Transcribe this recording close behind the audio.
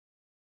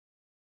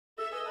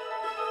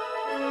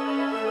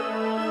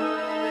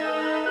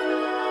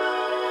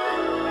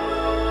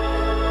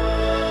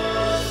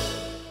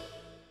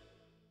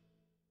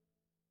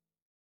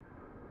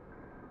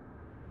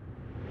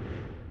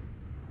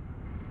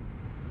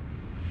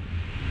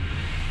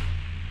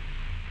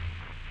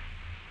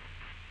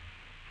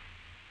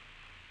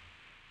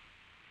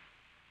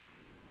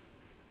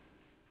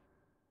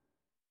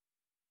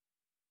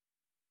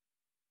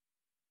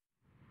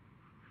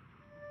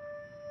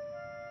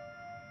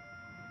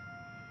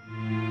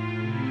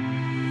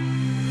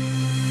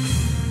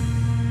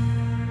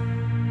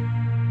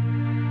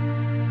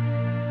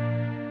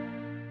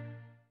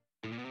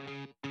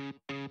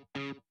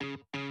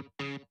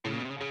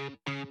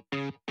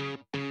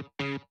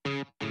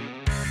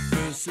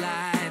this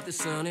light, the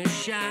sun is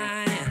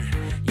shining.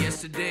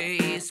 Yesterday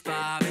is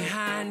far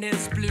behind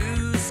its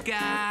blue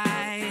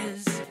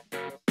skies.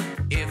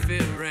 If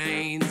it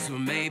rains, well,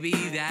 maybe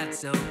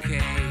that's okay.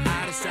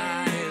 I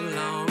decided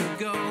long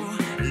ago,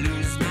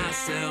 lose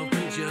myself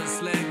and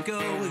just let go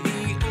of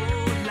the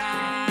old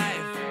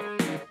life.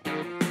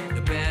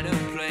 No better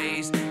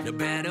place, no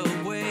better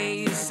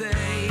way to say.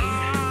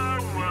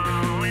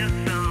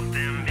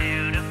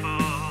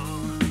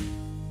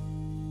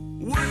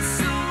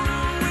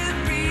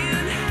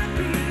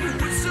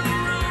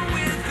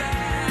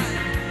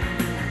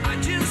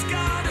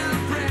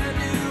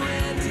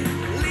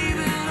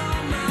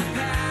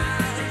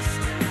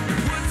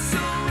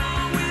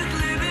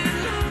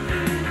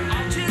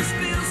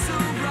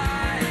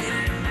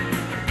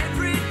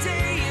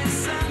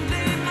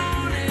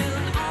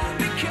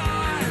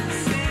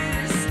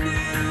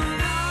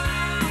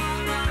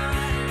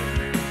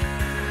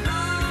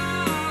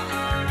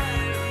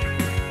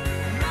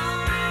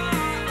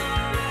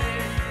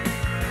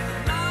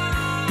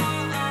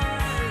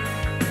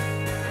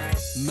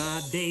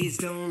 Days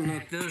don't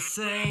look the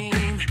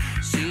same,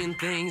 seeing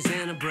things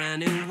in a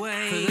brand new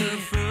way. For the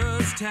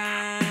first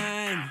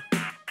time,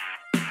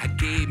 I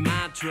gave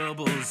my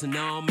troubles and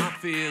all my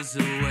fears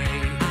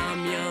away.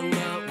 I'm young,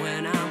 but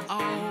when I'm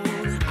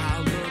old,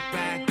 I'll look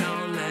back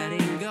on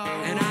letting go.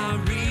 And I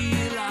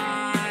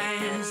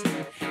realize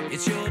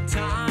it's your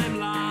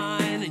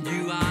timeline and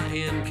you are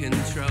in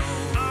control.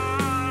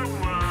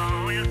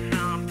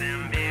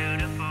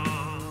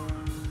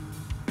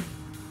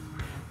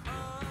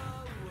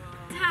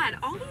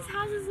 All these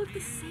houses look the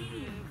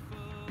same.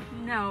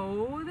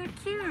 No, they're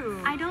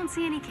cute. I don't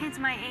see any kids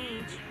my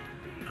age.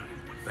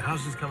 The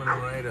house is coming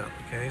right up,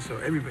 okay? So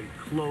everybody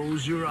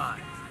close your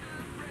eyes.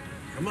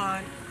 Come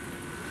on.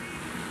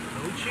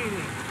 No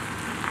cheating.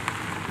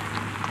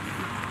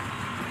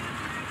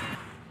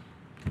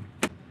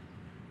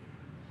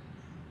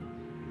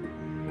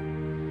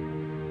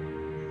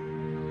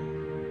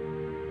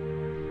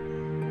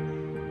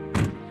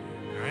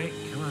 All right,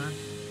 come on.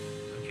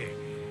 Okay,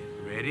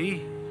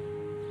 ready?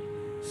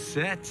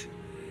 Set.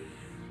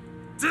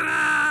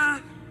 Ta-da!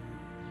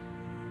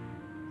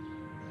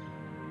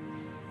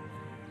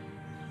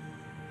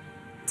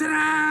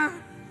 Ta-da!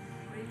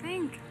 What do you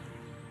think?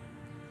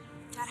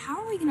 Dad, how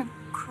are we gonna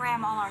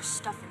cram all our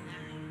stuff in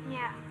there?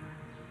 Yeah.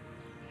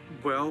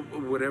 Well,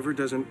 whatever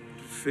doesn't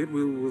fit,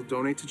 we'll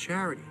donate to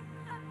charity.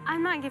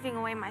 I'm not giving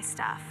away my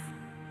stuff.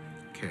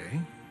 Okay.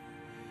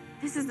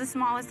 This is the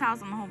smallest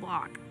house on the whole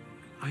block.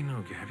 I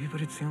know, Gabby,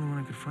 but it's the only one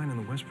I could find in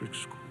the Westbrook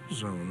school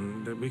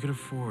zone that we could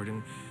afford,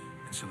 and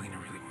Selena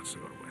really wants to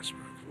go to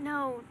Westbrook.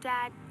 No,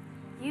 Dad,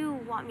 you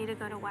want me to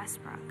go to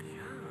Westbrook.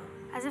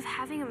 Yeah. As if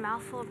having a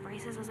mouthful of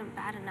braces wasn't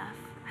bad enough.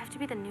 I have to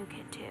be the new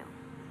kid, too.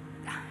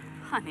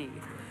 Honey,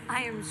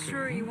 I am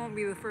sure you won't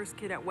be the first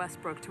kid at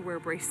Westbrook to wear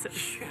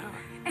braces. Yeah.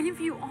 And if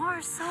you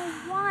are, so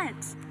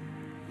what?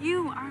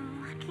 You are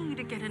lucky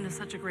to get into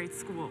such a great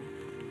school.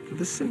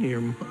 Listen to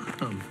your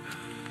mom.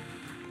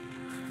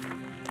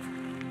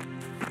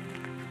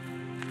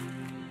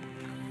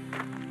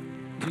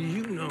 Do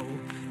you know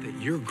that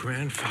your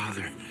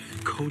grandfather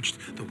coached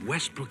the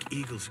Westbrook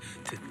Eagles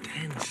to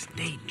 10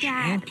 state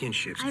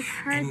championships? I've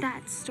heard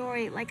that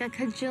story like a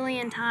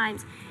cajillion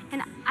times,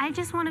 and I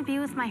just want to be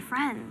with my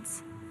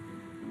friends.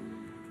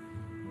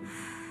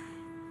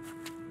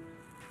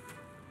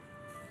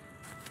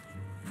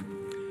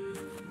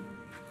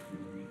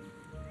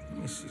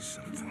 Let me see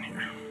something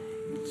here.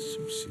 Let me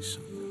see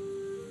something.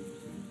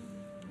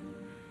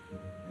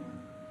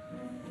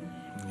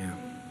 Yeah,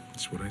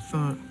 that's what I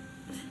thought.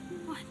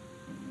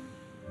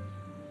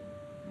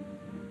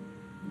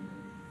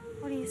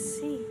 What do you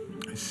see?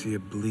 I see a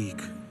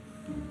bleak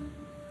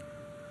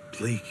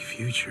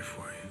future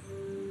for you.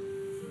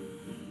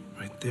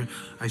 Right there,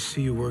 I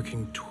see you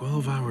working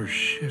 12-hour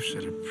shifts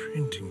at a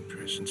printing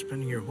press and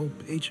spending your whole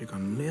paycheck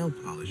on nail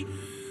polish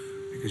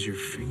because your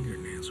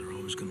fingernails are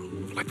always gonna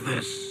look like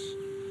this.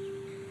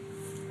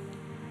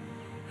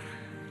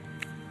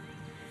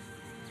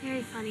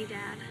 Very funny,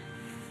 Dad.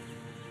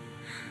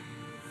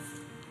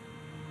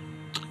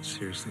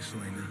 Seriously,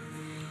 Selena,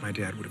 my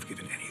dad would have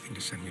given anything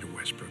to send me to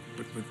Westbrook,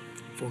 but with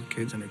 4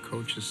 kids and a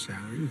coach's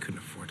salary, we couldn't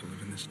afford to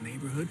live in this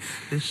neighborhood.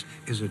 This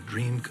is a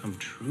dream come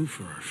true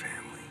for our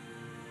family.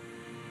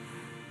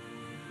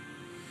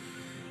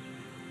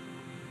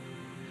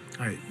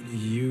 All right,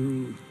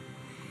 you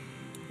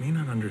may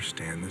not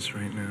understand this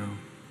right now.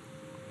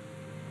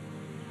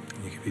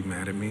 And you can be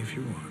mad at me if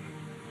you want.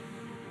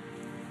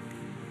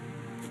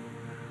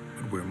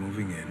 But we're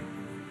moving in,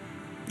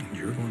 and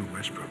you're going to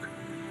Westbrook.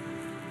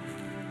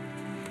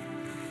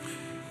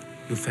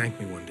 You'll thank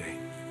me one day.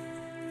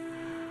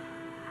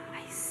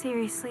 I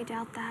seriously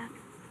doubt that.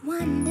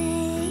 One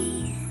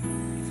day,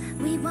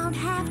 we won't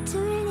have to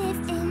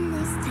live in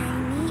this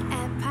tiny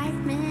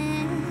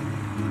apartment.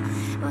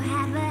 We'll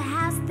have a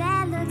house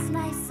that looks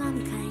like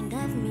some kind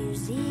of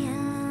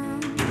museum.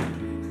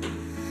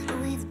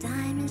 With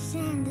diamond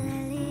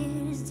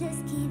chandeliers,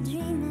 just keep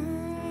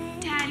dreaming.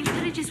 Dad, you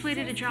could have just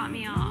waited to drop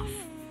me off.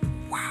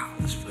 Wow,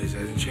 this place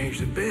hasn't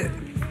changed a bit.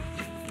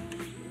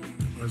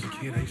 When I was a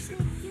kid, I used to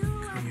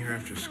come here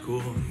after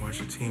school and watch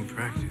the team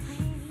practice.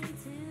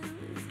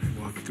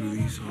 I'd walk through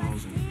these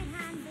halls and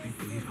make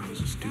believe I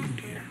was a student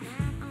here.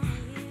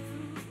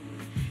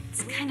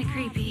 It's kind of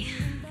creepy.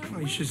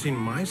 Well, you should have seen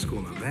my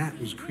school. Now, that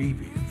was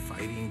creepy.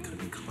 Fighting,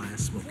 cutting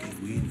class,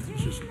 smoking weed. That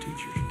was just the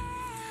teachers.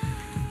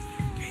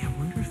 Hey, I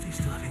wonder if they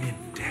still have any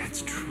of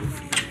Dad's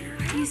trophies here.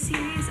 Are you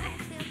serious?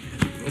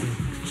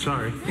 Oh,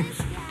 sorry.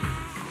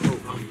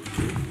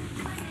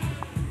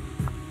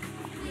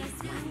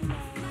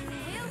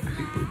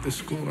 People at this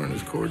school aren't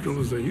as cordial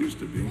as they used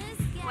to be.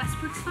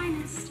 Westbrook's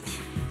finest.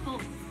 Well,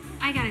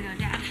 I gotta go,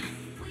 Dad.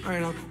 All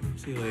right, I'll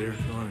see you later.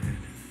 Go on ahead.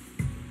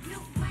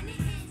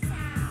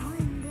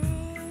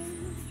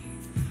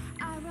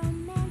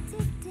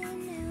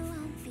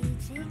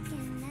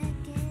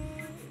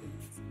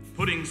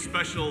 Putting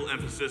special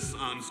emphasis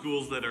on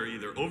schools that are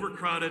either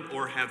overcrowded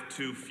or have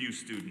too few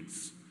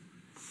students.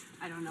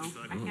 I don't know. I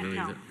Oh, can't really?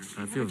 tell.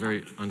 I feel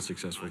very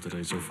unsuccessful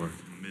today so far.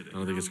 I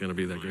don't think it's gonna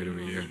be that great of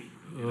a year.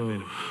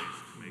 Oh,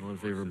 all in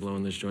favor of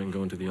blowing this joint and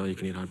going to the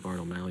all-you-can-eat hot bar at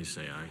O'Malley's,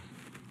 say aye.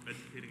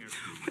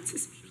 What's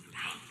his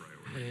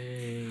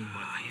Hey.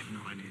 I have no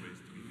idea.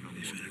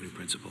 They found a new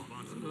principal.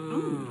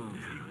 Oh,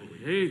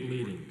 I hate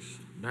meetings.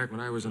 Back when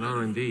I was in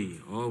R&D,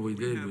 all we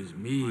did was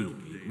meet.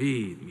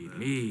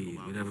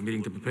 We'd have a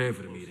meeting to prepare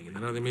for the meeting, and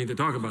another meeting to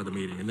talk about the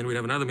meeting, and then we'd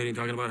have another meeting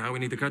talking about how we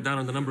need to cut down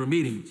on the number of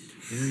meetings.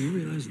 You know, you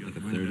realize like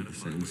a third of the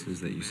sentences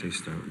that you say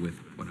start with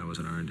when I was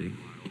in R&D?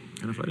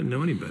 And if I didn't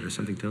know any better,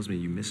 something tells me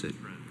you miss it.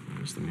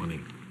 What's the money?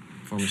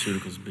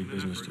 Pharmaceuticals is big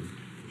business, too.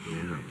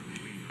 Yeah.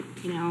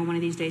 You know, one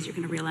of these days you're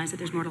going to realize that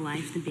there's more to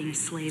life than being a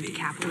slave to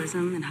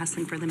capitalism and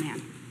hustling for the man.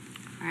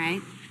 All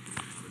right?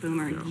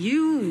 Boomer,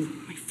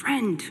 you, my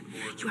friend,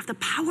 you have the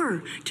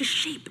power to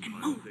shape and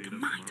mold the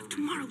mind of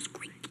tomorrow's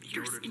great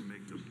leaders. And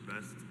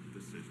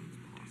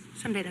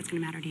someday that's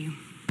going to matter to you.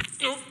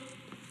 Yep.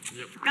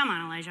 Come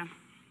on, Elijah.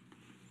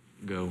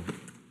 Go.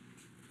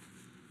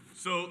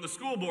 So the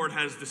school board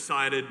has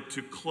decided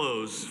to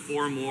close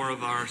 4 more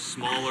of our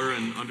smaller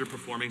and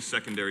underperforming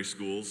secondary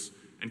schools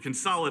and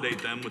consolidate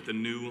them with the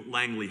new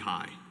Langley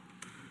High.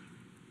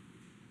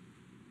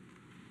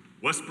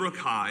 Westbrook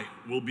High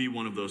will be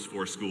one of those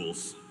 4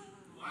 schools.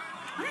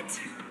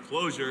 What?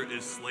 Closure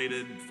is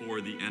slated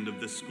for the end of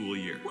this school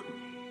year.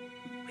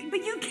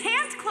 But you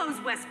can't close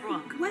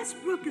Westbrook.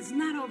 Westbrook is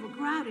not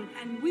overcrowded,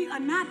 and we are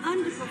not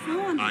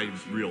underperforming. I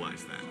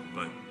realize that,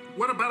 but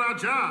What about our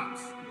jobs?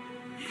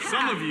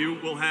 some of you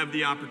will have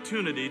the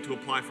opportunity to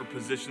apply for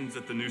positions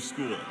at the new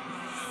school.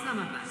 Some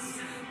of us.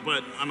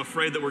 But I'm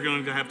afraid that we're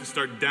going to have to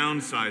start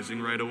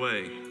downsizing right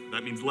away.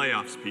 That means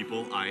layoffs,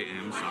 people. I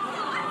am sorry.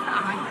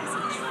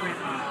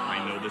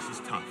 I know this is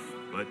tough,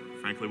 but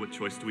frankly, what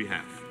choice do we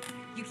have?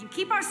 You can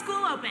keep our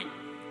school open,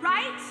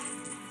 right?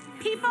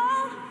 People?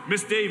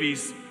 Miss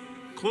Davies,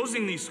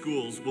 closing these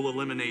schools will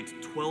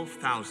eliminate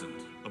 12,000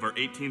 of our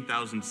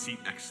 18,000 seat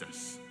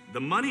excess.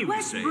 The money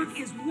we save... Westbrook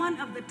is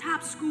one of the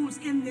top schools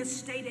in this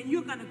state, and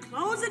you're gonna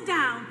close it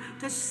down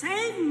to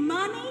save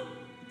money?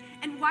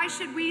 And why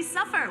should we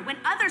suffer when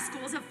other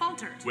schools have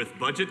faltered? With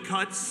budget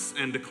cuts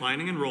and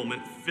declining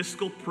enrollment,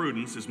 fiscal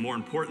prudence is more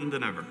important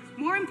than ever.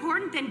 More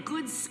important than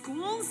good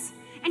schools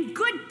and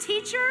good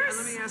teachers?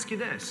 Let me ask you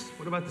this.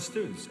 What about the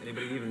students?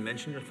 Anybody even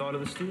mention or thought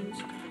of the students?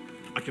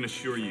 I can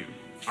assure you,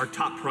 our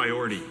top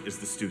priority is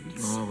the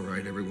students. All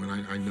right,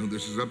 everyone. I know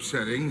this is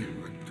upsetting,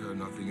 but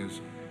nothing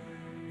is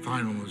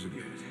final as it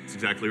gets. That's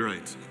exactly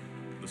right.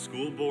 The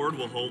school board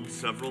will hold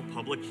several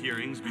public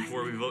hearings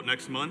before we vote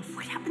next month.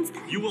 What happens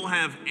then? You will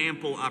have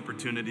ample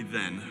opportunity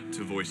then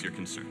to voice your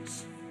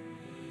concerns.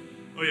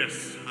 Oh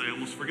yes, I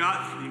almost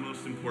forgot the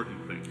most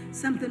important thing.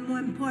 Something more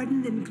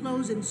important than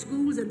closing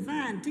schools and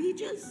firing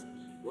teachers?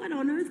 What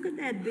on earth could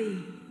that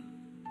be?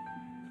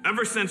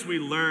 Ever since we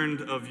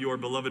learned of your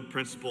beloved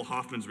Principal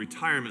Hoffman's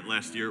retirement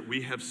last year,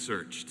 we have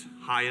searched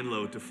high and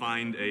low to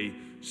find a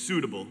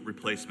suitable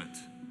replacement.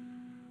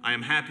 I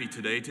am happy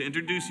today to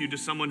introduce you to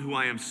someone who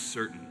I am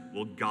certain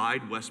will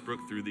guide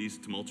Westbrook through these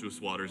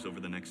tumultuous waters over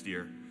the next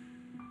year.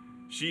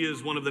 She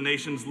is one of the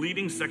nation's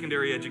leading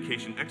secondary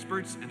education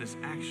experts and is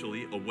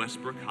actually a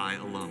Westbrook High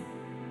alum.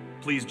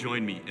 Please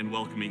join me in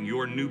welcoming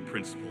your new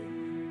principal,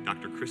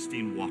 Dr.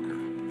 Christine Walker.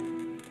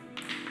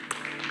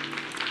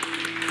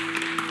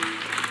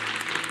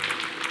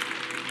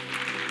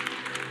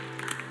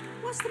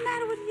 What's the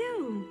matter with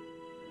you?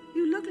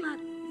 You look like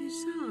you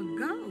saw a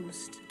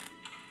ghost.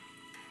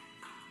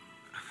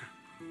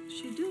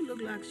 She do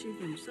look like she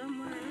from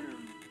somewhere else.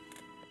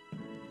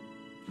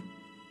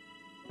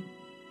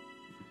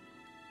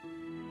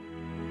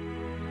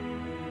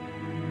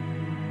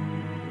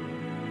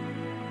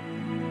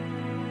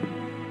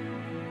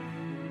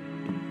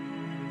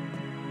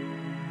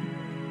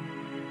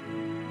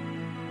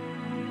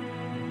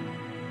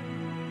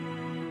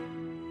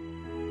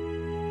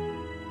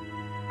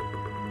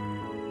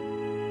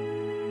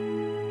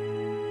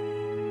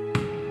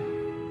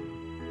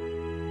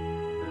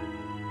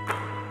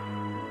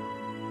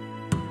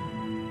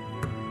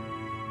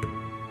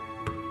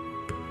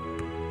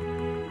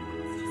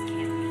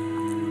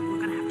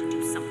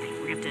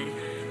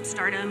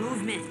 start a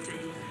movement,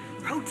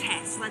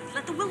 protest.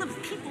 Let the will of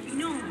the people be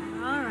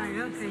known. All right,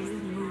 okay, you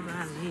can move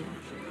out of here.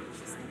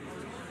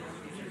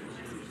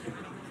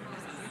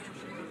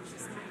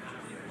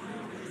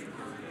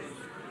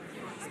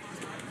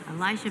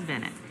 Elisha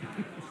Bennett.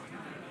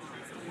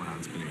 Wow,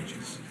 it's been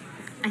ages.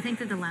 I think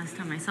that the last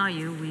time I saw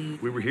you,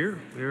 We were here.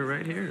 We were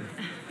right here.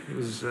 It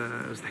was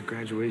that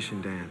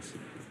graduation dance.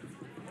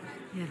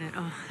 Yeah,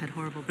 that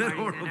horrible party That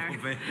horrible our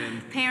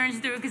band. parents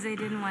threw because they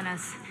didn't want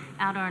us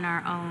out on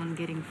our own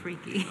getting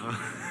freaky.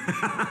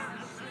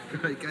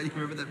 Right, God, you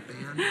remember that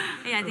band?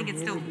 Yeah, I think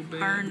it's still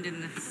burned in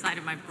the side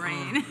of my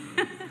brain.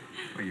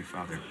 Well, your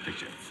father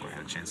picked you up before I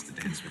had a chance to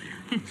dance with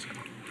you. So.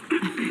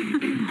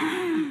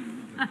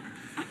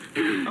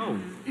 Oh,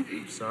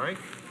 sorry.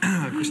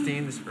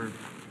 Christine, or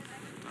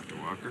Dr.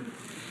 Walker.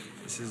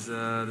 This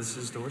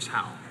is Doris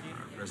Howell,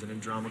 our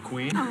resident drama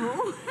queen.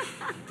 Oh,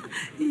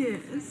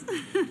 yes.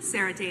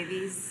 Sarah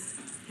Davies,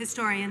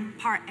 historian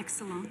par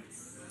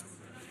excellence.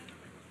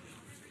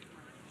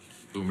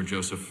 Boomer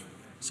Joseph,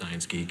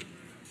 science geek.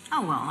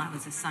 Oh, well, I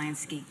was a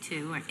science geek,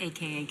 too, or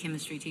AKA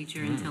chemistry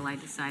teacher, until I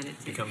decided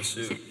to... Become a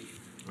suit.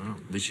 Well,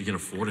 at least you can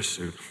afford a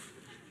suit.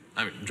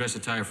 I mean, dress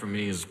attire for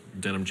me is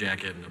denim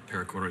jacket and a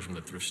pair of corduroys from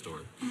the thrift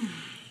store.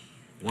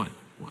 What?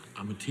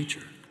 I'm a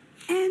teacher.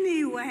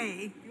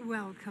 Anyway,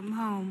 welcome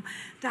home.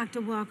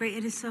 Dr. Walker,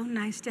 it is so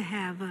nice to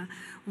have a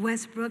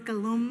Westbrook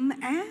alum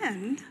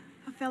and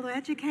a fellow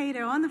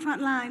educator on the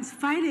front lines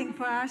fighting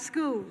for our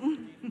school.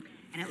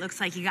 And it looks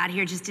like you got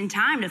here just in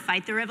time to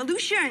fight the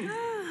revolution.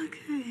 Oh,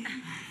 okay.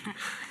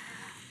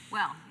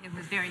 Well, it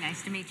was very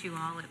nice to meet you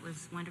all. It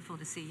was wonderful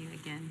to see you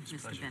again,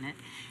 Mr. Bennett.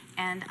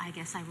 And I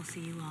guess I will see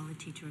you all at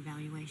teacher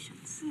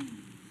evaluations.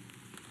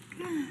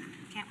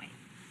 Can't wait.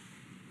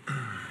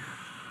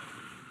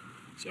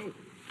 So,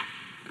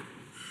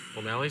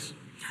 O'Malley's?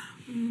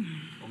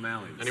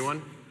 O'Malley's.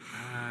 Anyone?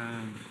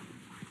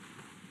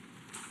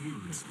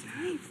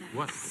 Dave, that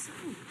What? so...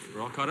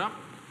 We're all caught up?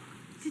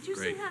 Did you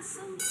Great. see that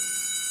so...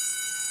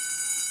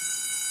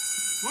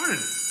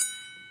 Morning.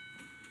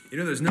 You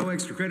know, there's no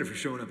extra credit for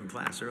showing up in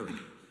class early.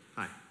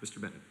 Hi,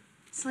 Mr. Bennett.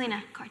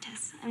 Selena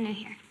Cortez. I'm new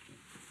here.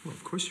 Well,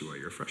 of course you are.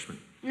 You're a freshman.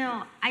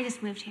 No, I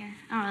just moved here.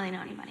 I don't really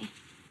know anybody.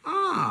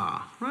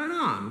 Ah, right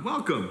on.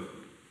 Welcome.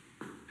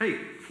 Hey,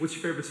 what's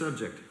your favorite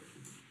subject?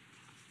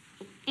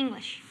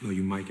 English. No,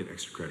 you might get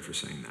extra credit for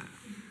saying that.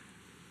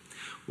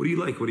 What do you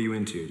like? What are you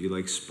into? Do you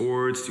like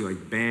sports? Do you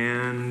like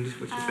band?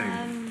 What's your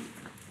thing?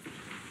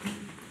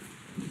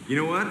 You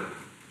know what?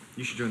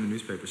 You should join the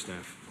newspaper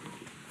staff.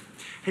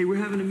 Hey, we're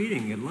having a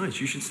meeting at lunch.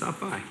 You should stop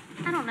by.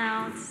 I don't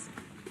know. It's...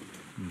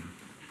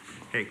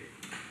 Hey,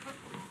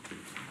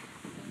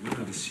 you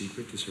know the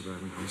secret to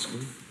surviving high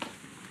school?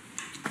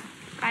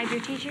 Bribe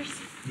your teachers?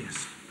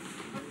 Yes.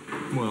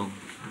 Well,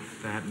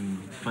 that and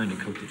find a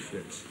coat that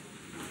fits.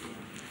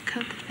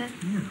 Coke that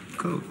fit? Yeah,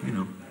 coat, you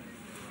know.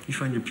 You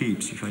find your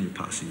peeps, you find your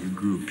posse, your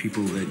group,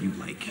 people that you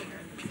like,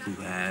 people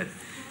that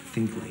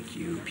think like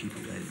you,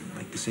 people that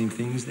like the same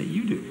things that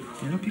you do.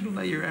 You know, people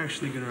that you're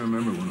actually going to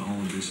remember when all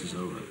of this is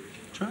over.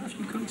 Try a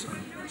few coats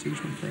on, see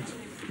which one fits.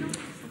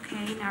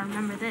 Okay, now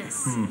remember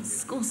this.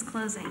 School's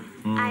closing.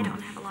 I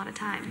don't have a lot of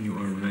time. You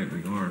are right,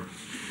 we are.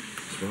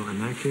 Well, in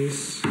that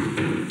case,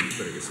 you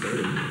better get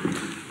started.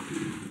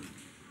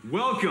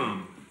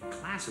 Welcome,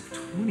 class of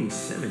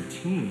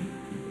 2017.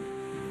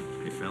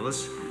 Hey,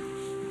 fellas.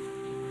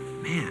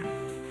 Man.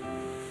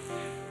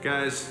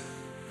 Guys,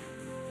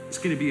 it's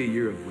going to be a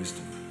year of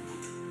wisdom.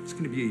 It's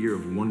going to be a year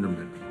of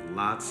wonderment.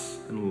 Lots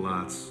and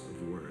lots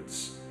of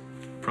words.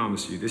 I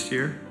promise you, this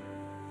year,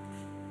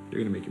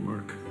 you're going to make your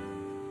mark.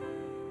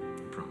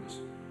 I promise.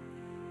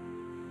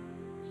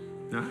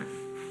 All right,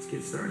 let's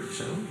get started,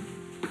 shall we?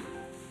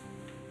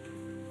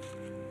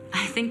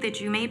 I think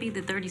that you may be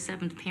the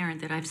 37th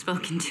parent that I've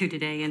spoken to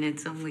today, and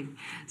it's only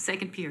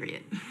second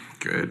period.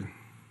 Good.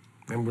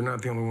 And we're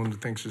not the only one who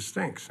thinks it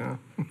stinks, huh?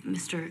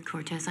 Mr.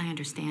 Cortez, I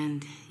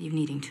understand you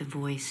needing to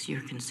voice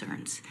your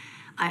concerns.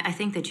 I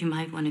think that you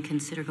might want to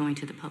consider going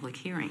to the public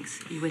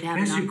hearings. You would have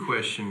Can I ask you a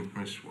question,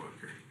 Miss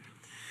Walker?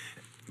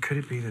 Could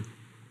it be that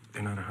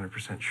they're not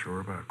 100%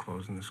 sure about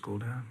closing the school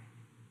down?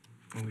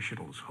 And we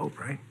shouldn't lose hope,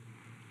 right?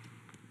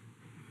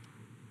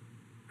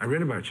 I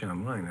read about you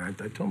online,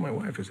 and I told my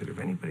wife, I said, if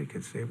anybody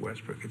could save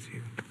Westbrook, it's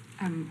you.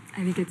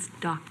 I think it's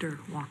Dr.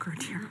 Walker,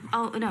 dear.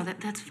 Oh, no,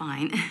 that's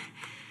fine.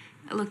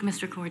 Look,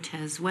 Mr.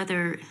 Cortez,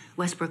 whether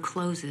Westbrook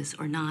closes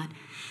or not,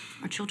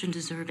 our children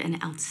deserve an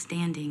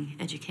outstanding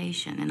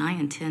education, and I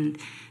intend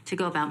to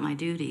go about my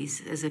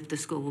duties as if the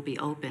school will be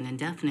open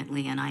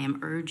indefinitely, and I am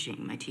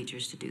urging my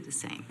teachers to do the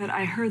same. But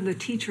I heard the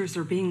teachers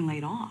are being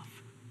laid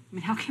off. I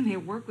mean, how can they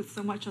work with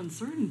so much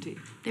uncertainty?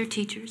 They're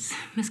teachers.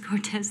 Miss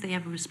Cortez, they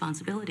have a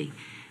responsibility.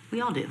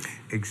 We all do.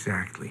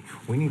 Exactly.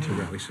 We need to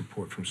rally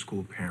support from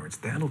school parents.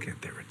 That'll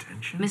get their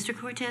attention. Mr.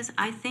 Cortez,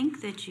 I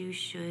think that you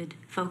should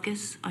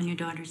focus on your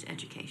daughter's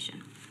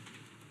education.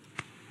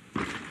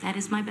 That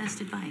is my best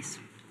advice.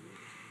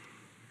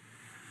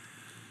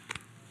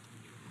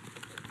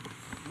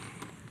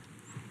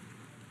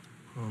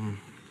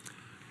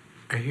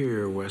 I hear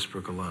you're a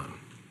Westbrook alum.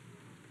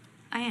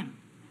 I am.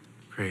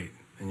 Great.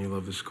 And you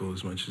love the school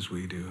as much as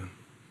we do.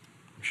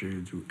 I'm sure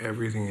you'll do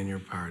everything in your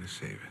power to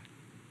save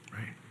it.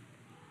 Right?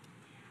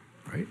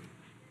 Right?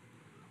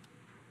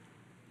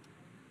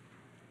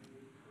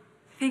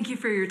 Thank you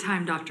for your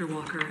time, Dr.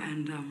 Walker,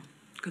 and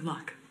good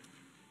luck.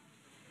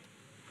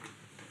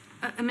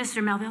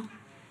 Mr. Melville,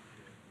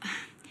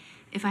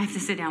 if I have to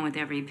sit down with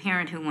every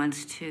parent who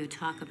wants to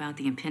talk about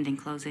the impending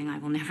closing, I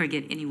will never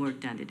get any work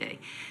done today.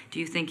 Do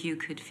you think you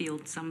could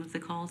field some of the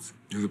calls?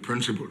 You're the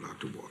principal,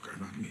 Dr. Walker,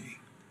 not me.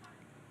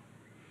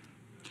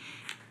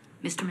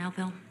 Mr.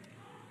 Melville,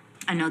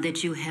 I know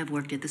that you have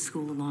worked at the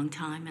school a long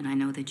time, and I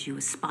know that you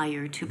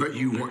aspire to... But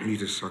you want me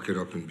to suck it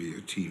up and be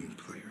a team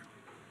player.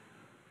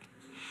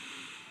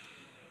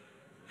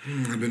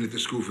 I've been at the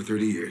school for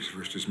 30 years,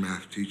 first as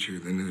math teacher,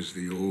 then as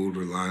the old,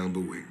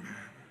 reliable wingman.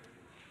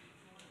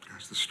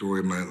 That's the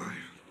story of my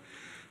life.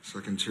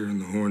 Second chair in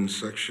the horn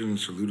section,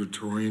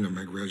 salutatorian of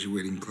my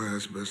graduating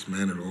class, best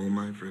man at all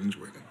my friends'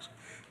 weddings,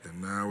 and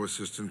now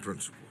assistant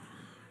principal.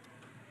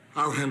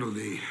 I'll handle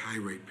the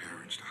irate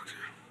parents, Doctor,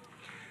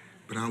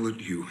 but I'll let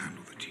you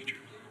handle the teachers.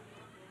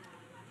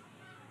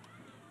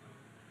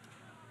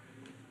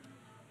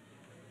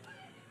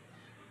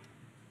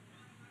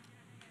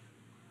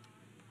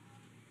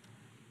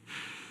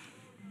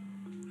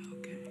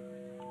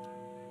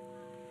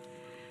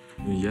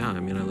 Yeah, I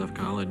mean, I left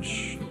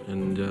college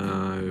and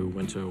I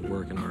went to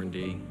work in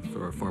R&D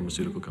for a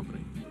pharmaceutical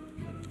company.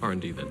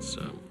 R&D that's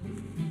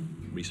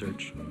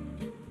research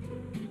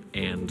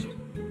and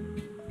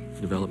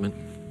development.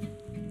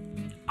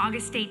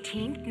 August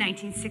 18th,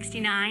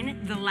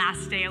 1969, the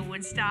last day of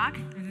Woodstock.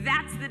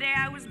 That's the day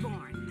I was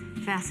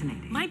born.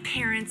 Fascinating. My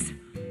parents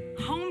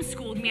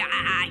homeschooled me.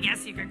 I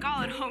guess you could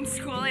call it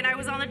homeschooling. I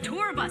was on the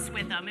tour bus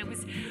with them. It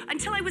was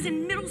until I was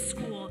in middle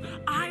school.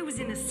 I was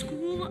in a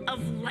school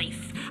of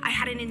life. I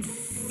had an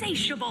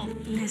insatiable...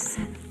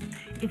 Listen,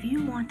 if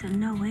you want to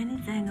know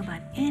anything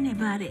about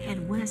anybody at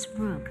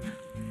Westbrook,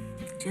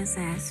 just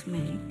ask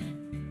me.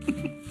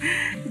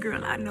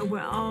 Girl, I know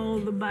where all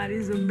the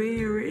bodies are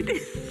buried.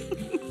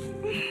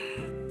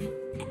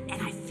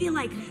 And I feel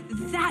like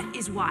that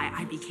is why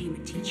I became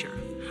a teacher.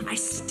 I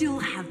still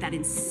have that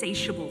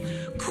insatiable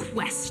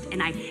quest,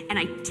 and I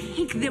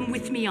take them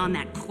with me on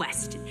that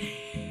quest.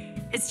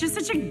 It's just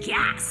such a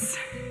gas,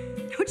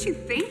 don't you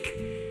think?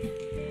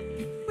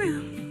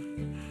 Well,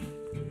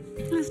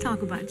 let's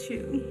talk about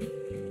you.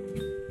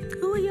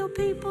 Who are your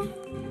people?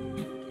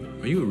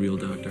 Are you a real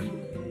doctor?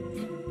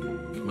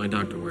 My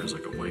doctor wears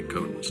like a white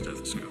coat and a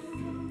stethoscope.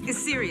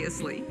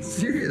 Seriously?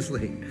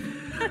 Seriously?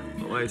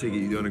 Well, I take it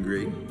you don't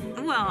agree?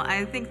 Well,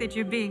 I think that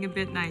you're being a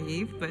bit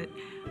naive, but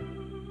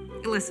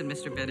listen,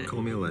 Mr. Bennett.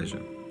 Call me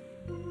Elijah.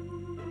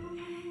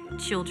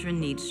 Children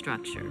need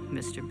structure,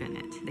 Mr.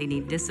 Bennett. They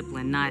need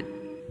discipline, not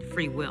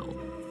free will.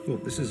 Well,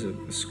 this is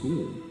a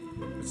school.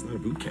 It's not a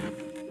boot camp.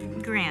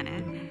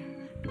 Granted,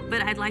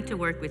 but I'd like to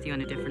work with you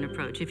on a different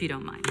approach, if you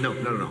don't mind. No.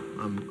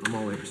 I'm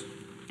all ears.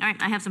 All right,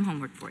 I have some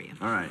homework for you.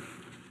 All right.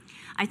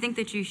 I think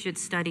that you should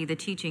study the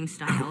teaching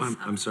styles.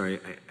 I'm sorry,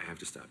 I have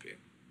to stop you.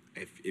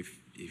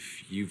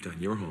 If you've done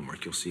your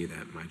homework, you'll see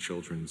that my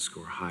children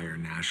score higher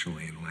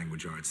nationally in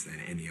language arts than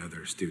any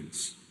other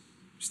students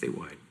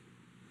statewide.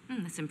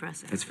 That's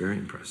impressive. That's very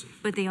impressive.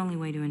 But the only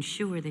way to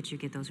ensure that you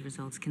get those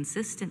results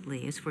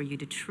consistently is for you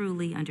to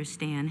truly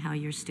understand how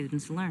your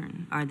students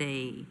learn. Are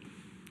they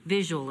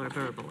visual or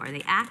verbal? Are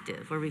they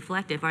active or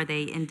reflective? Are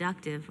they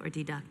inductive or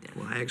deductive?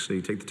 Well, I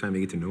actually take the time to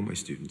get to know my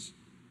students.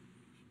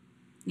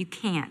 You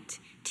can't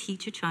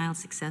teach a child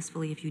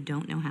successfully if you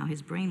don't know how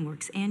his brain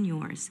works and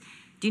yours.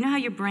 Do you know how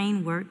your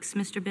brain works,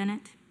 Mr.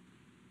 Bennett?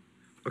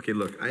 Okay,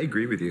 look, I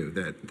agree with you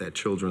that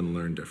children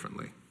learn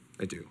differently.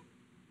 I do.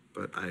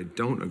 But I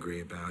don't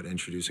agree about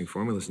introducing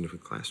formulas into a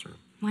classroom.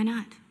 Why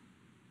not?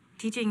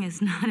 Teaching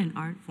is not an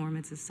art form,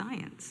 it's a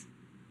science.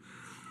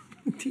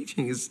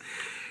 Teaching is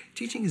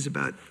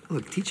about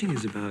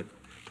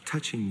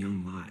touching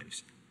young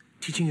lives.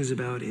 Teaching is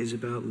about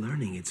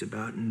learning. It's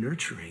about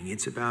nurturing.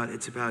 It's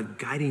about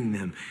guiding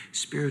them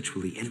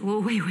spiritually. And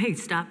well, wait,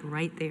 stop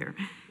right there.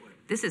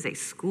 This is a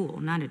school,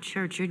 not a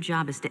church. Your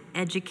job is to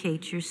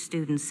educate your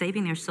students.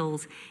 Saving their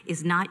souls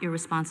is not your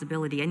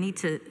responsibility. I need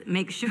to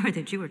make sure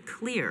that you are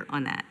clear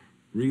on that.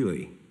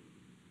 Really?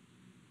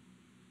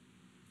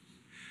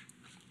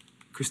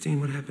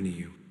 Christine, what happened to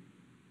you?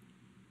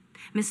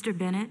 Mr.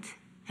 Bennett,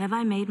 have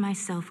I made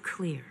myself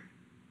clear?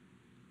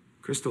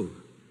 Crystal.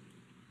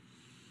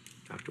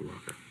 Dr.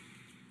 Walker.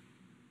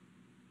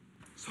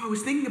 So I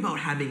was thinking about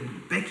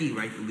having Becky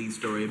write the lead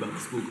story about the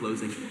school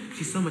closing.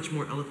 She's so much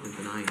more eloquent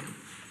than I am.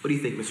 What do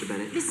you think, Mr.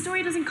 Bennett? This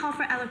story doesn't call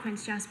for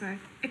eloquence, Jasper.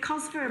 It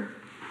calls for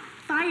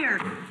fire,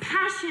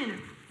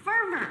 passion,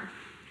 fervor.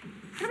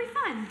 It'll be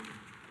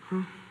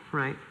fun.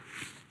 Right.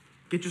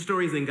 Get your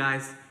stories in,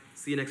 guys.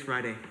 See you next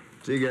Friday.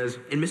 See you guys.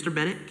 And Mr.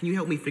 Bennett, can you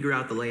help me figure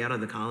out the layout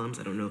of the columns?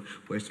 I don't know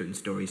where certain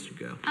stories should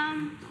go.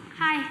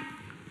 Hi.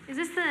 Is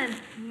this the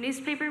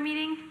newspaper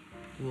meeting?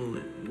 Well,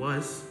 it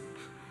was.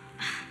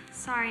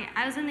 Sorry,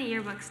 I was in the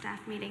yearbook staff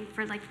meeting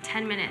for like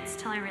 10 minutes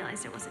till I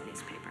realized it wasn't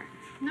newspaper.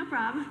 No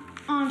problem.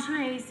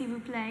 Entrez, s'il vous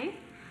plaît.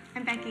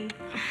 I'm Becky.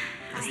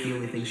 That's the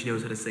only thing she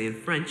knows how to say in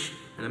French,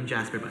 and I'm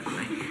Jasper, by the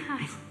way.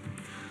 Hi.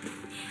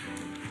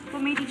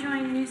 What made you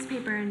join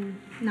newspaper and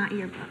not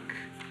yearbook?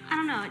 I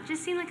don't know, it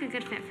just seemed like a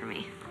good fit for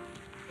me.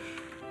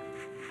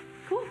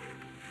 Cool.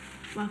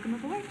 Welcome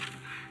aboard.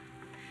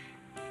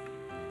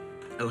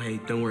 Oh, hey,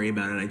 don't worry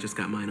about it. I just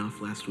got mine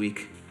off last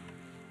week.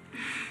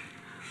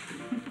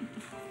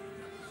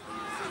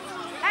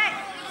 Hey,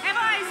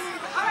 boys!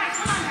 All right,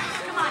 come on, guys.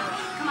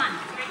 Come on.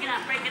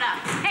 Break it up.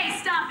 Hey,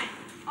 stop it.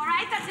 All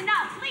right, that's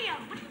enough. Liam,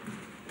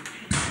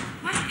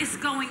 What is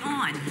going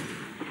on?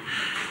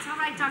 It's all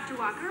right, Dr.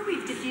 Walker.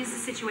 We've diffused the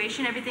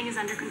situation. Everything is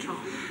under control.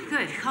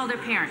 Good. Call their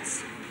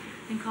parents.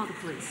 Then call the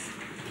police.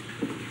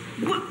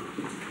 What?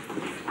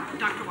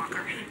 Dr.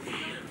 Walker,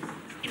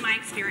 in my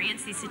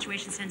experience, these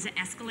situations tend to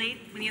escalate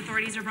when the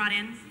authorities are brought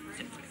in.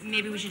 So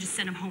maybe we should just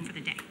send them home for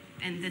the day.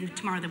 And then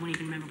tomorrow they won't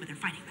even remember what they're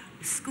fighting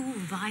about. School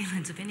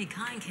violence of any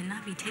kind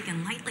cannot be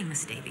taken lightly,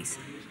 Miss Davies.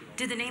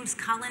 Did the names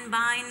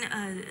Columbine,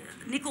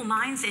 Nickel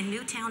Mines, and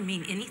Newtown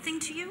mean anything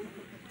to you?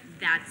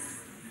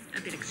 That's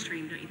a bit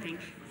extreme, don't you think?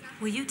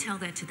 Will you tell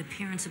that to the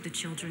parents of the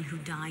children who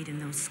died in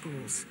those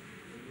schools?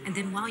 And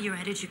then while you're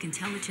at it, you can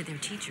tell it to their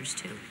teachers,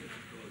 too.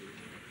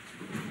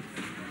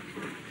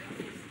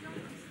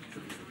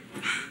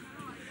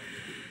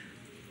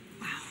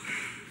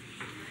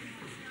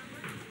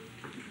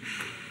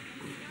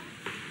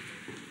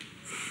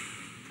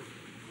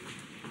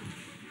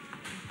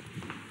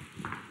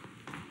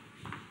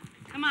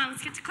 Come on,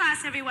 let's get to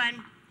class,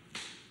 everyone.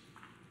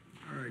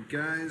 All right,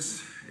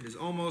 guys, it is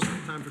almost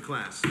time for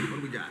class.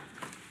 What do we got?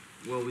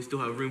 Well, we still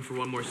have room for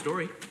one more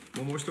story.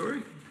 One more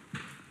story?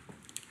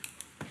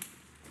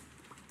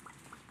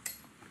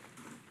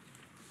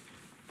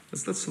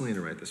 Let's let Selena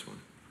write this one.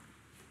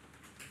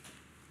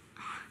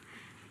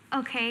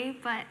 Okay,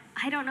 but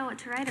I don't know what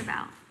to write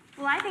about.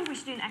 Well, I think we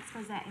should do an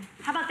expose.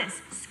 How about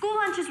this? School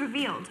lunch is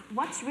revealed.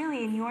 What's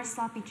really in your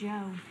sloppy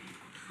Joe?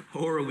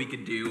 Or we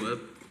could do a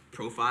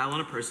profile on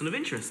a person of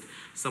interest,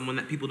 someone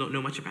that people don't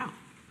know much about.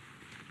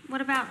 What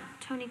about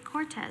Tony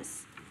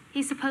Cortez?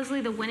 He's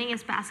supposedly the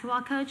winningest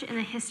basketball coach in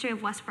the history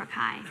of Westbrook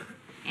High.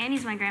 And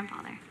he's my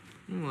grandfather.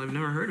 Well, I've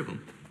never heard of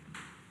him.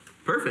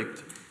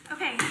 Perfect.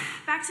 Okay,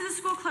 back to the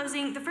school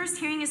closing. The first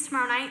hearing is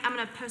tomorrow night. I'm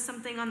gonna post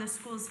something on the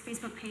school's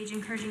Facebook page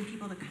encouraging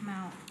people to come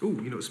out. Oh,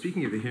 you know,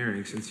 speaking of the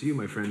hearing, since you,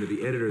 my friend, are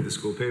the editor of the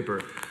school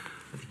paper,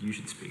 I think you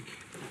should speak.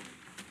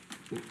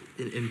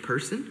 In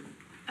person?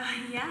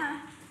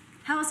 Yeah.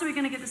 How else are we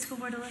gonna get the school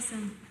board to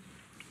listen?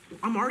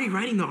 I'm already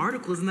writing the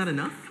article. Isn't that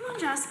enough? Come on,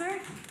 Jasper.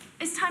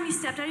 It's time you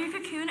stepped out of your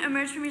cocoon,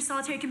 emerged from your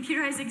solitary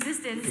computerized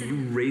existence.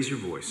 You raise your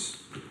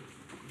voice.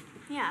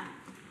 Yeah.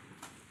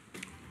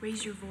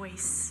 Raise your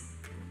voice.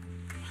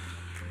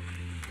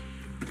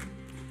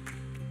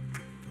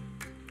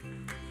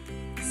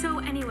 So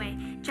anyway,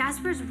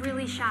 Jasper's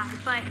really shy,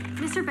 but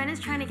Mr. Bennett's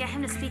trying to get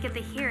him to speak at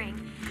the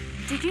hearing.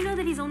 Did you know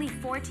that he's only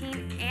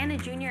 14 and a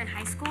junior in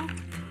high school?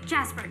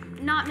 Jasper,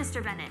 not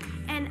Mr. Bennett.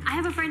 And I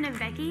have a friend named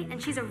Becky,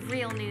 and she's a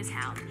real news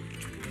hound.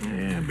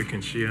 Yeah, but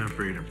can she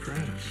operate a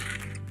press?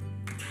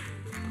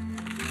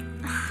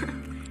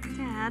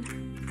 Dad.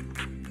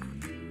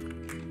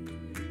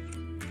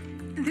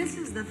 This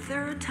is the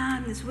third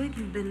time this week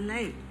you've been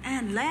late.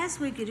 And last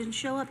week you didn't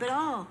show up at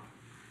all.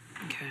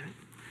 Okay.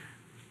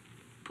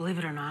 Believe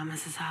it or not,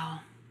 Mrs. Howell,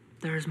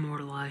 there is more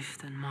to life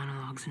than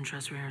monologues and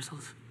dress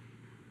rehearsals.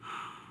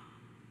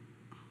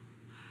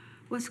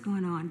 What's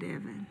going on,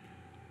 Devin?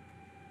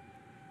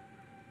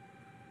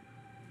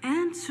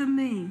 Answer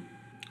me.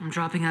 I'm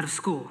dropping out of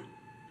school,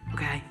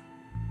 okay?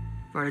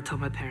 I've already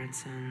told my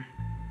parents,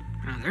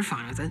 and they're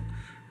fine with it.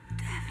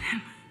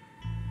 Devin.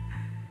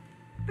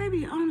 Baby,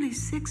 you're only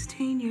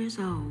 16 years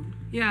old.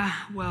 Yeah,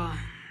 well,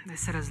 they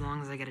said as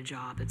long as I get a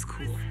job, it's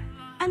cool.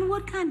 And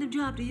what kind of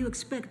job do you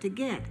expect to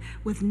get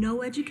with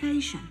no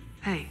education?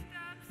 Hey,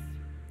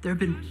 there have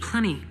been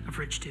plenty of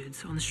rich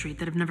dudes on the street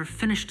that have never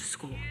finished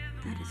school.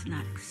 That is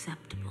not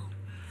acceptable.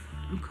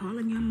 I'm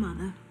calling your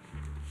mother.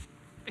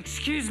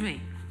 Excuse me.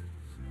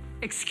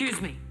 Excuse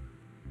me.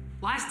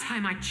 Last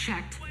time I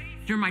checked,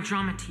 you're my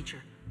drama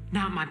teacher,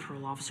 not my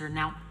parole officer.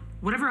 Now,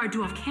 whatever I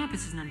do off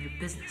campus is none of your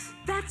business.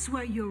 That's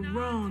where you're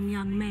wrong,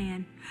 young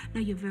man. Now,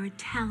 you're very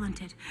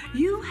talented.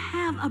 You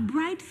have a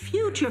bright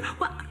future.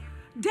 Well,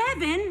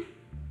 Devin,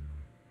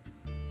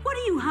 what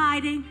are you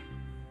hiding?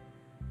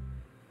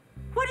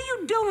 What are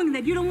you doing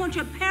that you don't want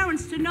your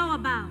parents to know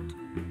about?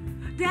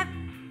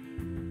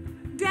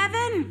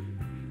 Devin,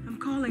 I'm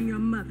calling your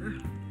mother.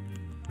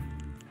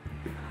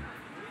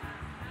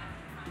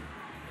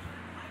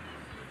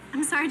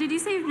 I'm sorry, did you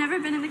say you've never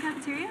been in the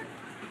cafeteria?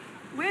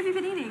 Where have you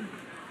been eating?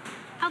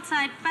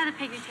 Outside, by the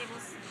picnic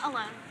tables,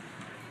 alone.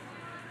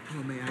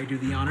 Well, may I do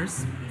the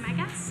honors? Be my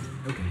guest.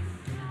 Okay.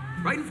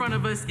 Right in front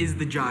of us is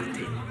the jog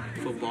table.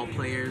 Football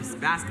players,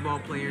 basketball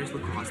players,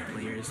 lacrosse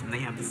players, and they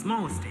have the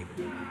smallest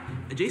table.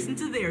 Adjacent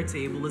to their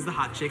table is the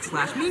hot chick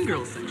 / mean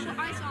girls section.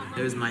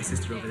 There's my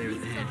sister over there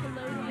at the head.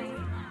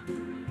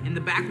 In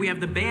the back, we have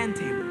the band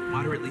table,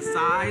 moderately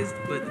sized,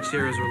 but the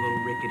chairs are a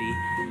little rickety.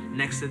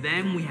 Next to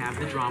them, we have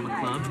the drama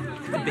club,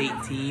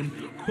 debate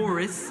team,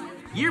 chorus,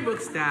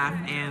 yearbook staff,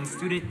 and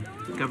student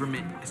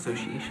government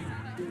association.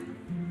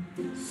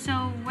 So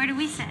where do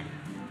we sit?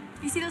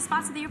 You see those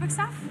spots at the yearbook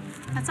staff?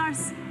 That's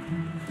ours.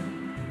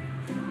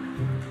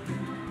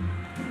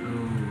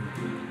 Oh,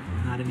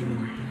 not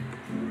anymore.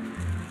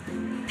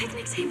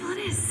 Picnic table it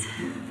is.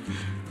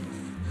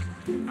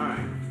 All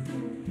right.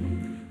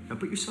 Now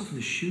put yourself in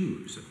the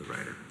shoes of the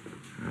writer,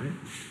 all right?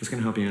 It's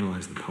gonna help you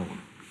analyze the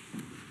poem.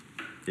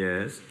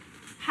 Yes?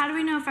 How do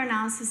we know if our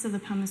analysis of the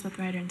poem is what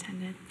the writer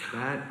intended?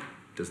 That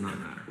does not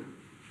matter.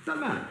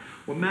 Doesn't matter.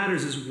 What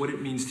matters is what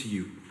it means to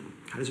you.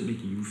 How does it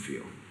make you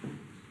feel?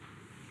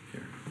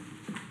 Here.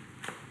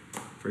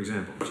 For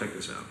example, check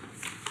this out.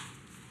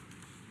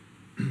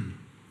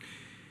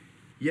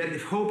 Yet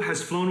if hope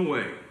has flown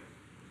away,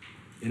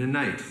 in a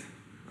night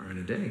or in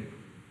a day,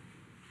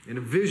 in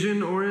a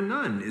vision or in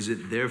none, is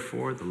it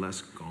therefore the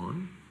less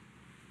gone?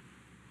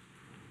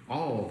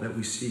 All that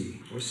we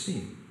see or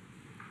seem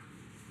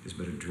is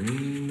but a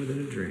dream within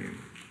a dream.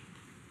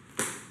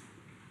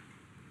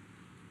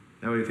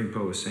 Now, what do you think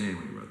Poe was saying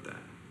when he wrote that?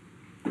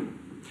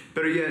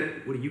 Better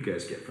yet, what do you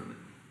guys get from it?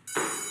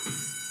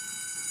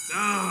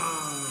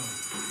 Ah!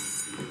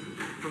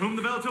 For whom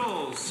the bell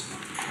tolls.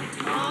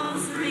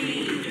 Tolls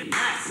three.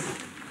 Yes.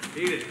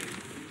 Eat it.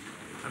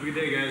 Have a good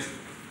day, guys.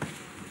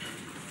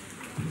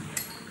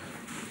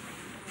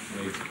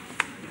 Wait.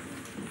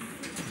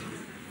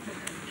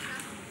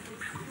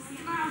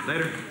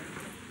 Later.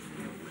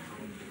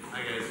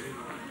 Hi, guys.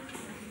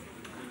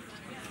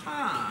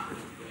 Ah.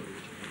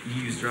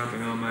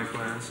 Eavesdropping on my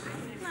class.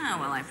 Oh,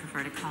 well, I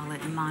prefer to call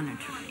it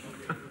monitoring.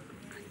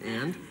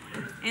 And?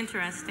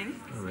 Interesting.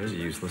 Oh, there's a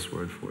useless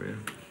word for you.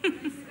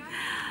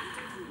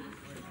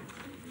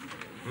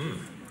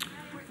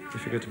 I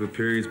forgot to put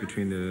periods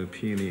between the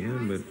P and the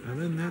M, but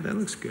other than that, that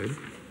looks good.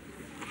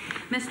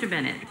 Mr.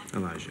 Bennett.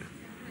 Elijah.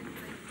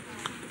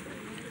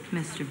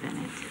 Mr.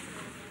 Bennett.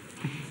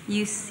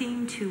 You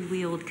seem to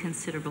wield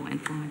considerable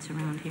influence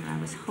around here. I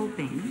was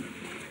hoping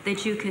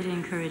that you could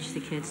encourage the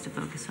kids to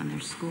focus on their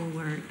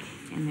schoolwork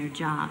and their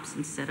jobs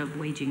instead of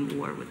waging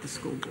war with the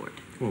school board.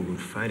 Well, we're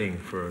fighting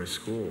for our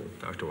school,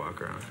 Dr.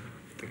 Walker. I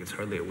think it's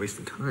hardly a waste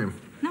of time.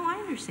 No, I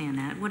understand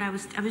that. I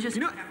was just...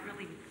 You know,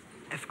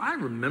 if I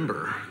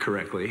remember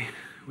correctly,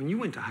 when you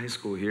went to high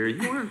school here,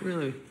 you weren't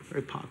really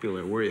very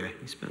popular, were you?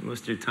 You spent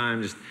most of your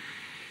time just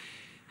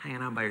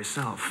hanging out by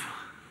yourself.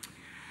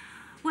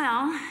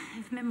 Well,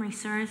 if memory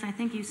serves, I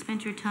think you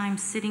spent your time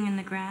sitting in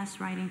the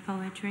grass writing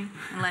poetry,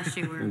 unless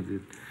you were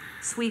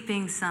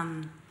sweeping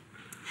some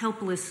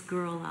helpless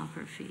girl off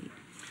her feet.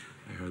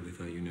 I hardly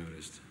thought you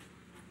noticed.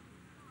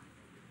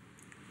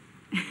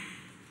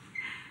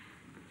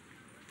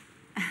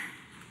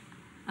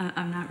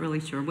 I'm not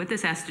really sure what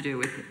this has to do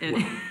with it.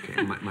 Well,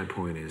 okay, my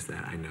point is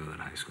that I know that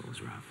high school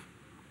is rough.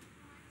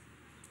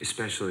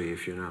 Especially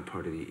if you're not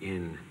part of the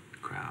in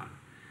crowd.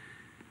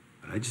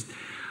 But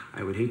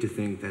I would hate to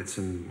think that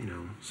some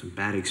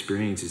bad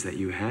experiences that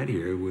you had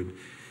here would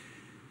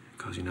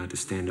cause you not to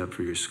stand up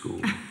for your school.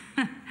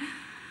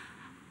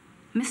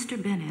 Mr.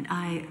 Bennett,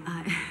 I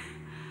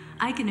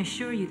can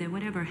assure you that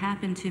whatever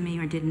happened to me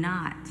or did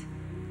not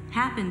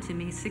happen to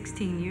me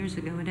 16 years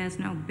ago, it has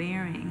no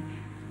bearing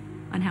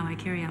on how I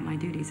carry out my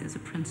duties as a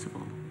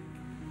principal.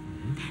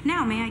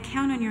 Now, may I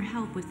count on your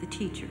help with the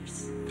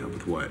teachers? Help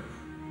with what?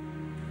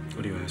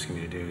 What are you asking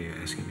me to do? Are you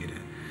asking me to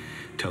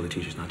tell the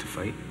teachers not to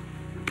fight?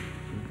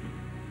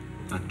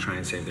 Not to try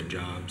and save their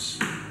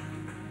jobs?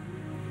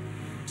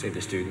 Save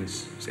their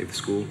students? Save the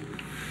school?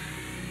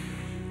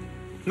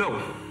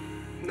 No,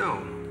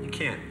 you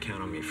can't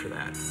count on me for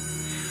that.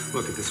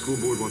 Look, if the school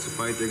board wants to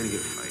fight, they're gonna get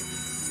a fight.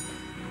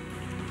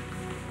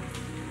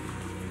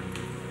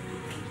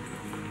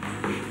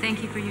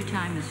 Thank you for your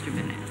time, Mr.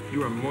 Bennett.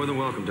 You are more than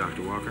welcome,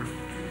 Dr. Walker.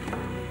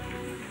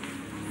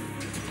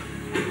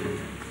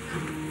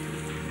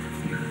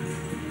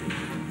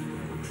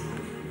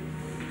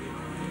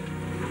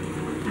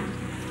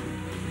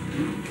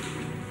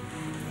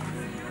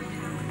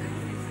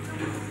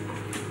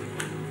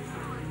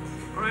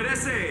 All right,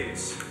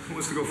 essays. Who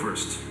wants to go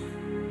first?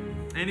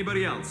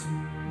 Anybody else?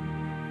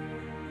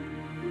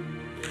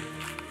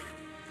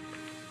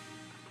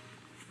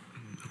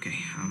 Okay,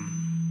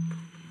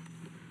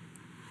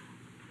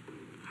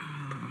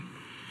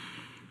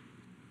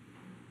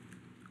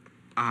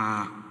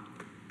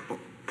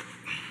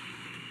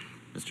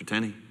 Mr.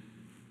 Tenney,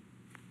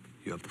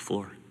 you have the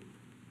floor.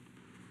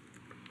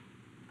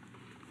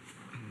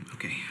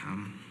 Okay,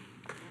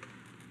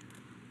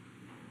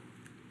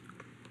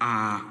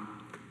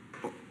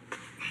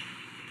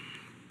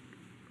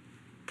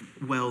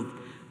 well,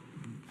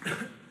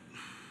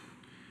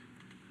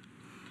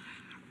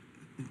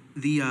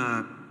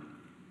 the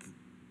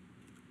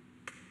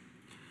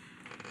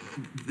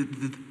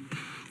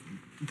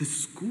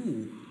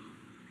school.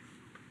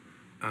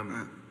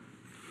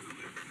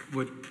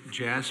 What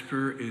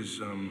Jasper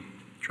is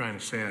trying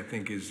to say, I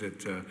think, is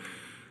that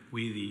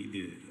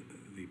we,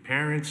 the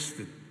parents,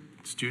 the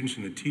students,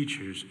 and the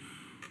teachers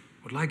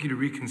would like you to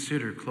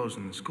reconsider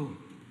closing the school.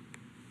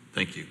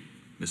 Thank you,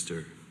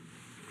 Mr.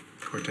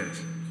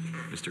 Cortez.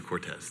 Mr.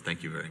 Cortez,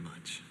 thank you very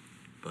much.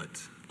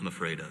 but I'm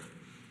afraid a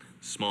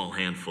small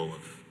handful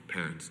of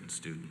parents and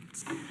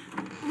students.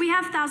 We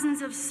have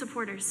thousands of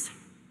supporters.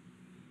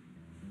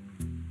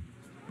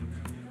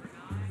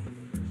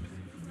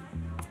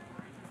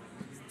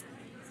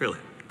 Really?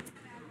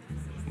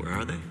 Where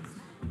are they?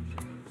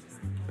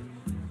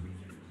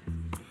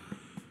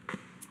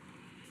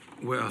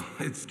 Well,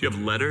 Do you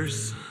have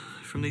letters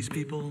from these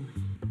people?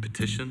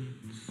 Petitions?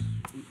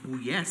 Well,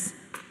 yes.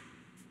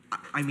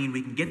 I mean,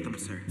 we can get them,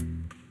 sir.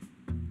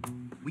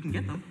 We can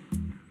get them.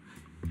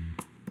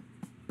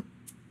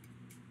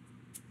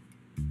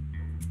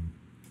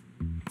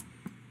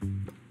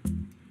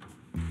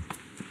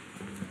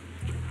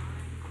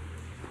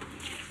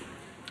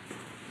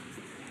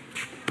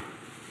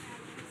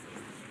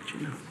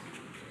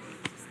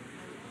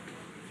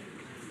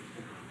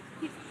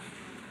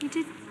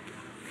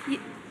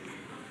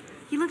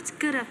 You looked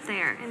good up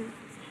there, and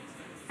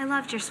I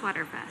loved your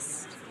sweater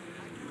vest.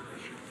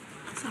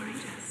 It's all right,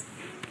 Jess.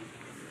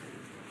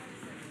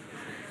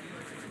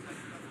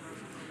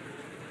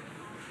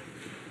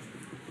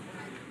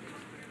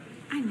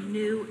 I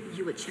knew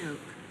you would choke.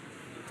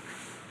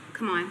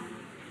 Come on.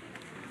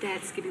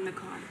 Dad's getting the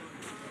car.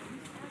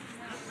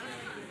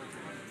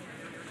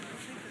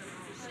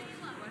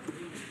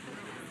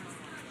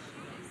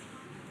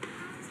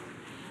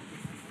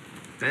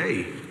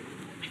 Hey.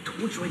 I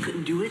told you I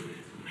couldn't do it.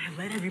 I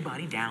let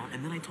everybody down,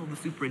 and then I told the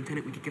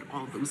superintendent we could get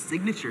all those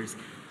signatures.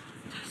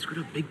 I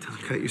screwed up big time.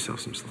 Cut yourself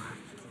some slack.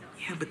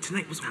 Yeah, but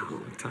tonight was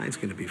horrible. Tonight's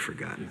gonna be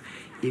forgotten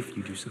if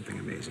you do something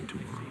amazing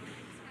tomorrow.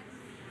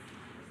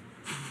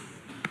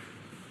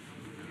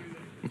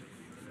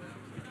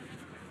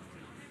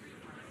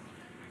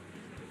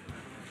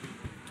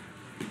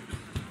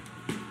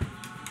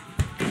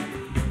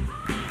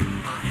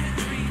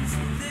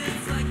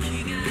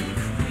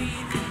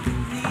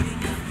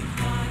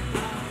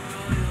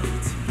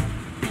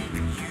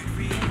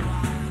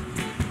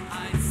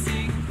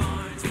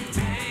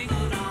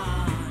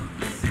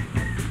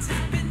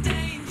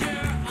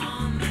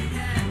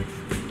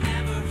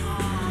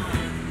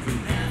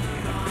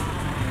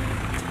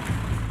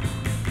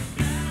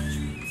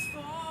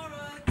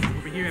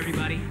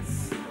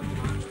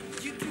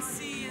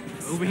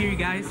 Over here, you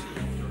guys.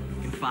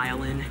 You can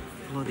file in,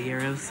 follow the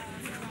arrows.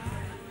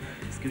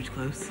 Scooch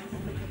close.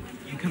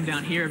 You can come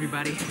down here,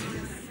 everybody.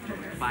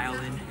 File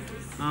in.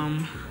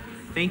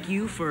 Thank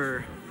you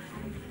for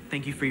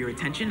your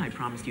attention. I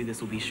promised you this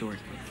will be short.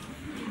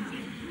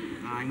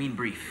 I mean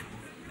brief.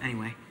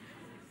 Anyway.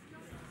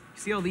 You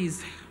see all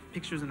these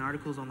pictures and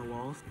articles on the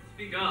walls?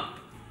 Speak up.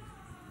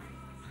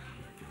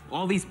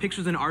 All these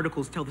pictures and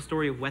articles tell the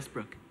story of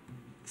Westbrook.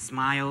 The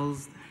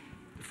smiles,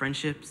 the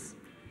friendships,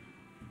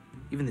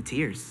 even the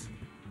tears.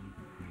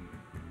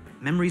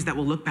 Memories that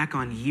we'll look back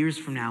on years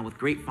from now with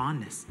great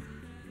fondness.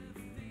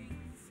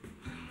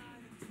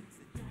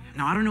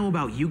 Now, I don't know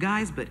about you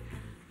guys, but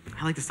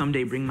I'd like to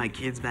someday bring my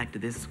kids back to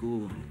this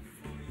school and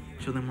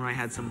show them where I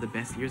had some of the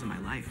best years of my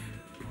life.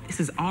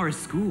 This is our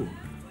school.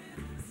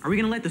 Are we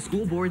gonna let the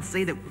school board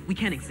say that we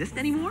can't exist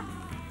anymore?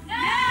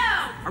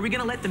 No! Are we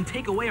gonna let them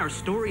take away our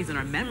stories and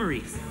our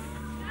memories?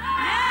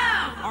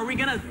 No! Are we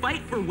gonna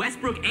fight for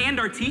Westbrook and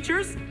our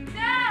teachers?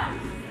 No!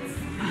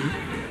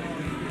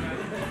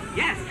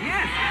 Yes, yes,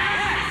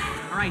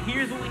 yes! All right,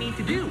 here's what we need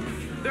to do.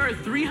 There are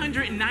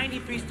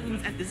 393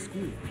 students at this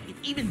school. If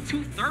even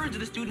 2/3 of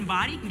the student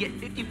body can get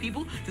 50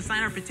 people to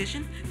sign our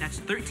petition, that's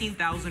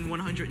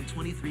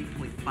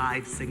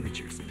 13,123.5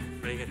 signatures.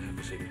 But you gotta have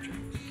a signature.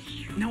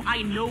 Now,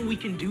 I know we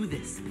can do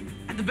this.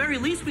 At the very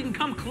least, we can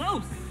come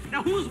close.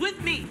 Now, who's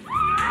with me?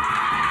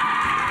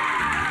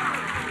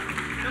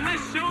 Then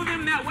let's show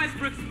them that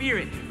Westbrook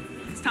spirit.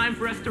 It's time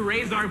for us to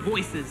raise our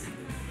voices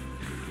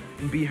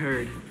and be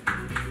heard.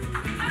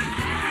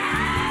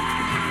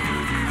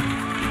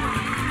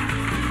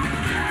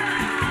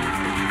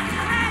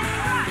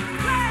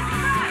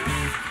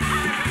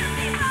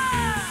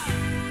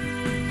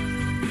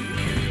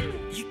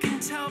 You can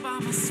tell by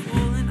my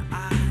swollen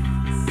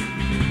eyes,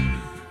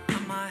 I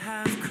might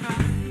have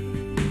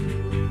cried.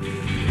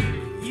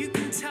 You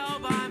can tell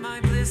by my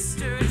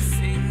blistered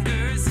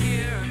fingers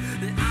here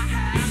that I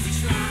have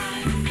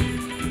tried.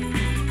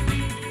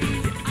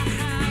 I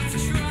have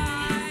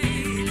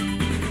tried.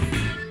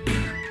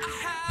 I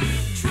have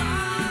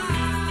tried.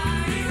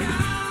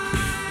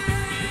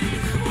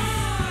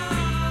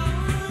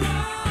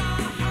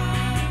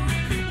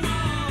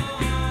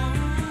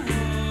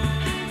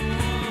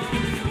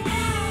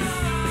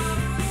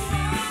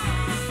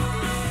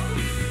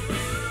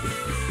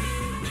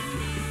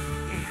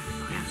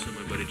 So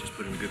my buddy just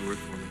put in good work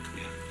for me.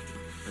 Yeah.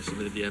 I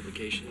submitted the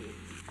application.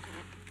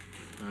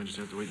 I just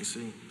have to wait and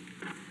see.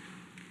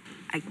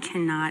 I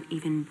cannot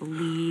even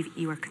believe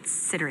you are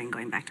considering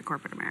going back to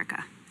corporate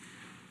America.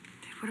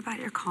 Dude, what about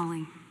your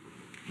calling?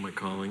 My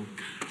calling?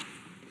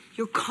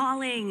 Your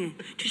calling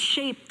to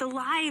shape the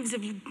lives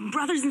of your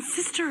brothers and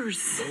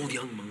sisters. Old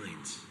young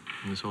minds.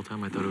 And this whole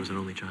time I thought I was an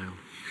only child.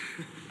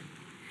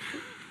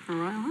 A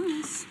Royal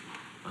Highness.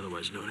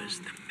 Otherwise known as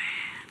the man.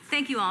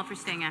 Thank you all for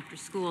staying after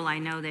school. I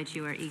know that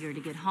you are eager to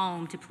get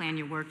home to plan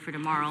your work for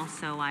tomorrow,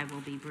 so I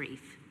will be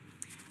brief.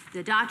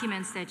 The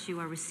documents that you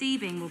are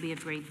receiving will be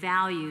of great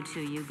value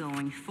to you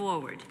going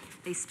forward.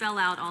 They spell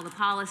out all the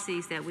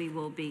policies that we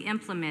will be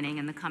implementing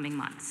in the coming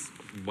months.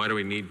 Why do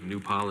we need new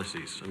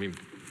policies? I mean,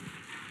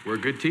 we're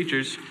good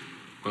teachers.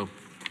 Well,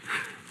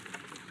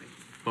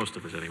 most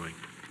of us anyway.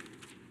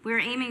 We're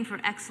aiming for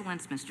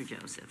excellence, Mr.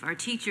 Joseph. Our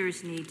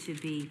teachers need to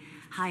be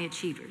high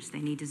achievers. They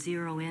need to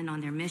zero in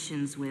on their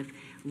missions with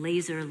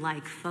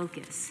laser-like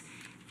focus.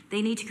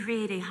 They need to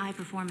create a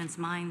high-performance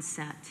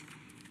mindset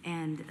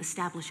and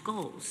establish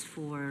goals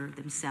for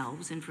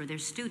themselves and for their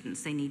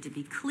students. They need to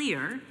be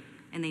clear,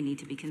 and they need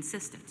to be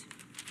consistent.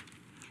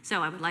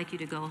 So I would like you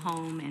to go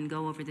home and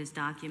go over this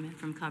document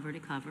from cover to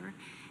cover,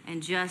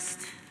 and just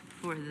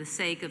for the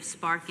sake of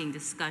sparking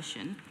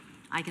discussion,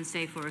 I can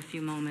stay for a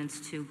few moments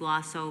to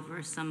gloss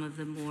over some of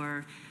the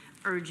more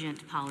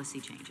urgent policy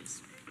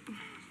changes.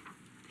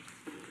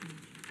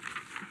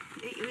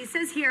 It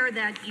says here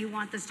that you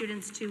want the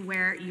students to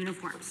wear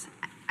uniforms.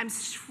 I'm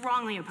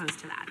strongly opposed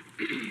to that.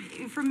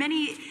 For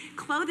many,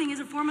 clothing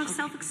is a form of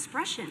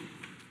self-expression.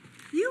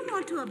 You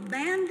want to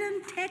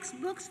abandon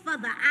textbooks for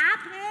the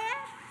iPad?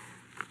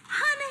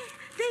 Honey,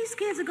 these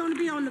kids are going to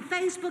be on the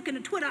Facebook and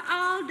the Twitter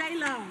all day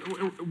long.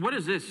 What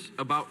is this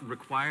about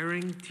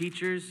requiring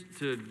teachers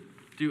to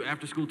do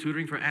after-school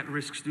tutoring for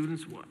at-risk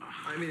students?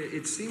 I mean,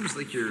 it seems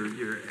like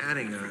you're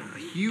adding a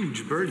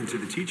huge burden to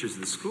the teachers of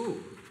the school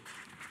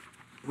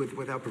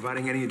without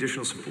providing any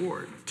additional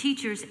support.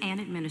 Teachers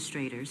and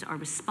administrators are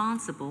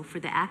responsible for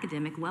the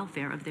academic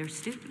welfare of their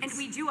students. And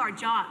we do our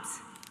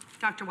jobs,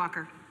 Dr.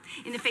 Walker.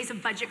 In the face of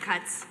budget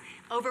cuts,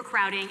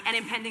 overcrowding, and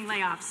impending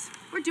layoffs,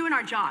 we're doing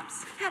our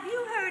jobs. Have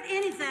you heard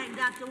anything,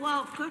 Dr.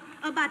 Walker,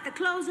 about the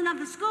closing of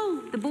the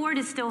school? The board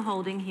is still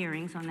holding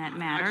hearings on that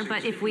matter,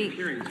 but if we...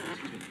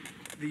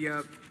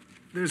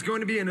 There's going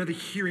to be another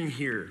hearing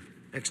here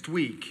next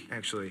week,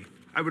 actually.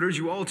 I would urge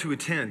you all to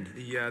attend.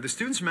 The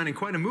students are mounting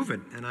quite a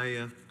movement, and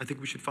I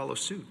think we should follow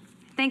suit.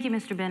 Thank you,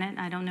 Mr. Bennett.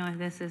 I don't know if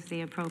this is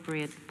the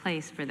appropriate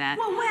place for that.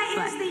 Well,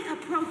 where is the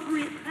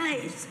appropriate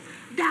place,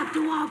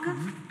 Dr. Walker?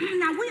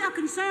 Now, we are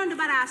concerned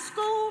about our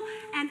school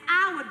and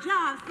our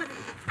jobs, but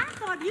I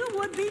thought you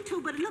would be too,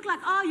 but it looked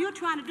like all you're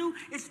trying to do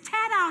is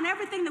tear down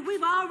everything that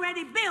we've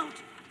already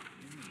built.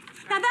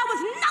 Now, there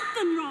was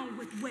nothing wrong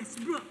with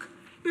Westbrook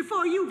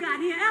before you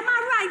got here. Am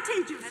I right,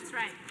 teachers? That's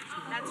right.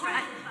 That's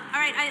right. All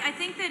right, I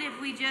think that if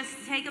we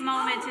just take a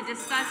moment to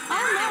discuss this, Oh,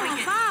 no, we a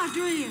can... fire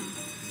drill.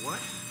 What?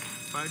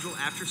 Fire drill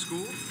after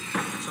school?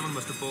 Someone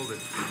must have pulled it.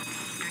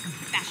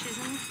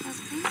 Fascism,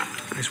 husband?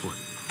 Nice one.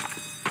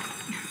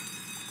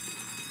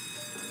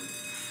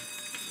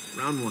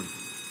 Round one.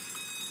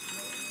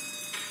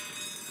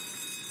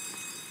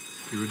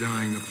 You were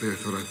dying up there. I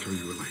thought I'd throw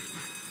you a lifeline.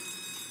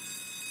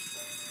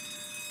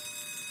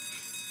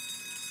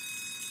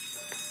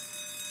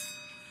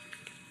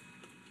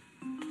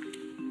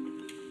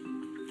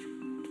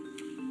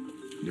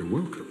 You're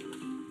welcome.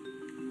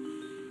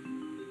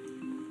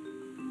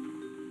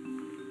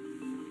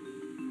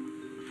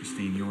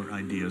 Christine, your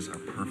ideas are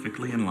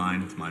perfectly in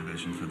line with my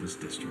vision for this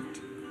district.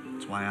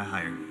 That's why I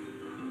hired you.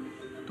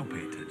 Don't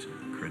pay attention to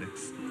the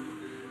critics.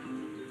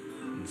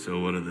 And so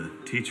what are the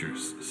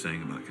teachers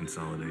saying about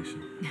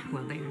consolidation?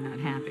 Well, they are not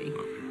happy.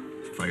 Well,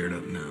 fired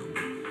up now.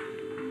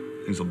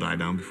 Things will die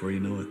down before you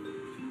know it.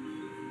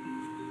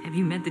 Have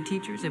you met the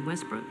teachers at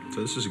Westbrook?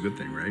 So this is a good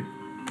thing, right?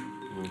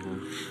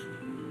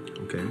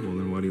 Okay, well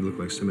then why do you look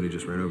like somebody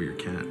just ran over your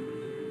cat?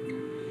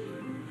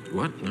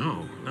 What?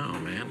 No,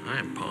 man. I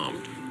am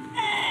pumped.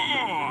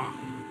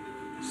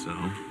 So,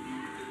 have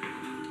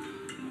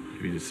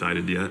you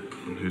decided yet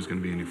on who's going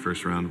to be in your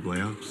first round of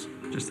layoffs?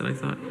 Just that I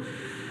thought,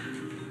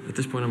 at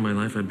this point in my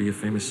life, I'd be a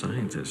famous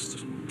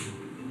scientist.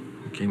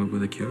 I came up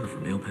with a cure for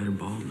male pattern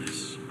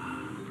baldness,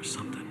 or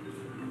something.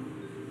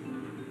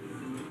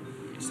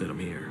 Instead, I'm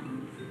here,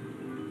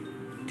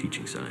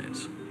 teaching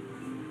science.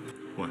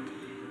 What?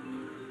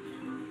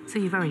 So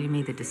you've already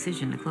made the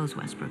decision to close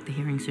Westbrook. The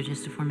hearings are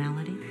just a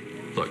formality?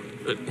 Look,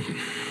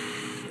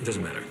 it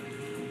doesn't matter.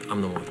 I'm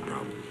the one with the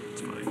problem.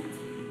 It's fine.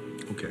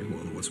 Okay,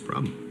 well, what's the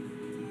problem?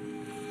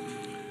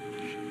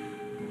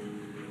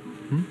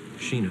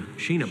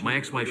 Sheena, my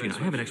ex-wife Sheena.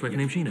 I have an ex-wife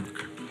named Sheena. All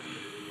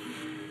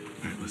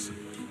right, listen.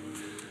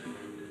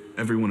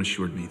 Everyone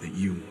assured me that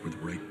you were the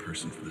right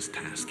person for this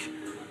task.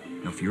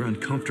 Now, if you're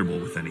uncomfortable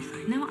with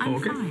anything... No, I'm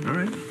fine. All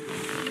right.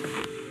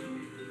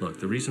 Look,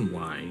 the reason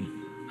why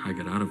I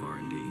got out of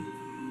R&D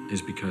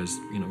is because,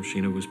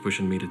 Sheena was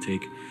pushing me to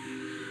take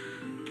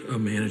a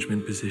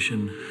management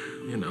position.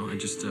 I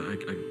just, I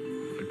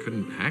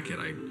couldn't hack it.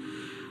 I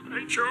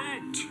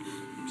choked.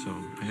 So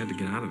I had to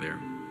get out of there.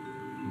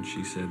 And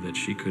she said that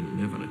she couldn't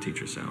live on a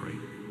teacher's salary.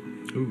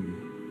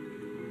 Ooh.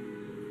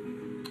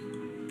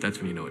 That's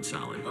when you know it's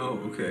solid. Oh,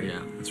 okay.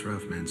 Yeah. That's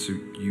rough, man. So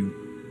you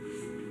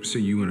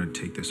want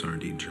to take this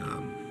R&D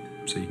job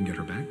so you can get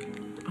her back?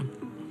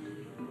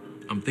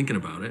 I'm thinking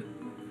about it.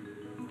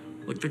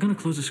 Look, they're gonna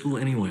close the school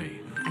anyway.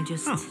 I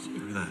just... Oh,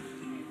 look at that.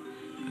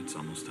 It's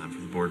almost time for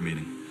the board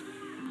meeting.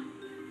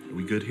 Are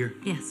we good here?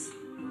 Yes.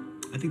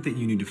 I think that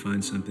you need to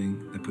find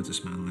something that puts a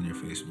smile on your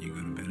face when you go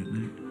to bed at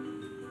night.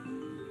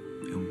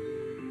 And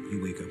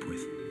you wake up with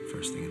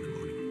first thing in the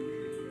morning.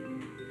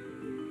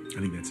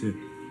 I think that's it.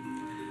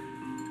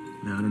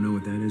 Now, I don't know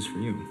what that is for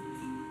you.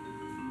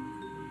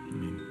 I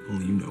mean,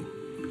 only you know.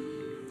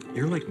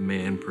 You're like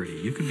man pretty.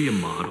 You could be a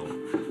model.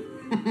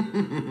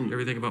 You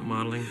ever think about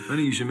modeling?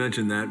 Funny you should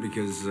mention that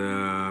because,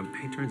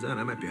 hey, turns out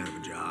I might be out of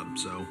a job,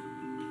 so.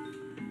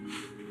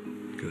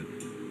 Good.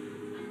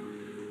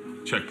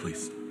 Check,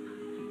 please.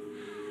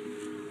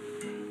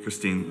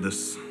 Christine,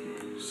 this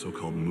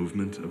so-called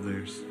movement of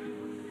theirs,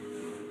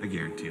 I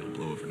guarantee it'll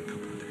blow over in a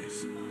couple of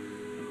days.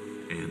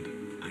 And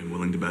I'm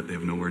willing to bet they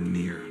have nowhere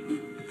near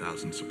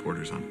 1,000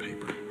 supporters on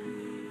paper.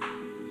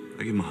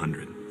 I give them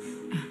 100.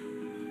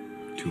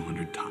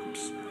 200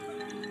 tops.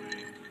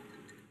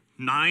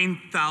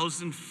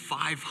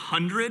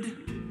 9,500?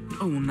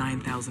 Oh,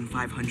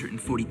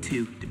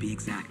 9,542 to be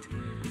exact.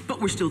 But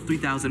we're still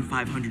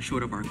 3,500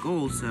 short of our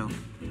goal, so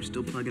we're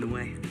still plugging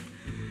away.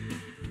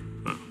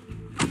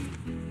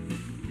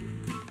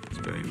 It's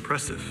very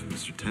impressive,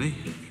 Mr. Tenney.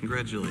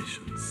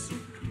 Congratulations.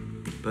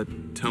 But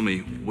tell me,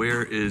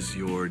 where is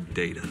your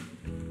data?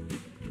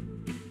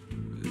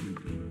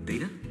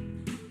 Data?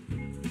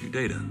 Your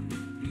data.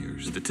 Your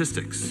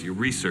statistics, your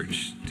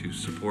research to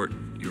support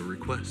your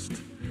request.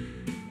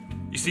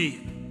 You see,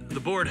 the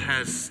board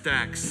has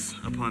stacks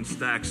upon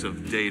stacks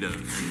of data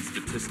and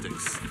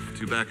statistics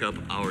to back up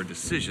our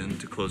decision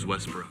to close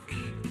Westbrook.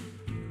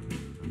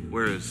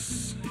 Where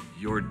is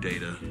your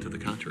data to the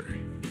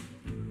contrary?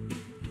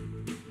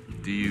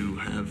 Do you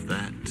have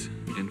that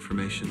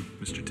information,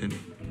 Mr. Tenney?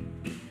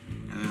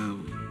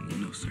 No,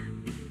 sir.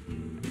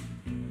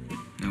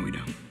 No, we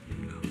don't.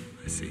 No,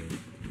 I see.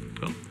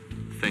 Well,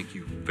 thank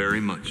you very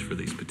much for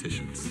these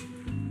petitions.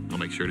 I'll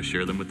make sure to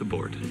share them with the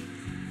board.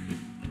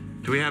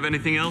 Do we have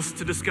anything else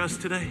to discuss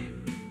today?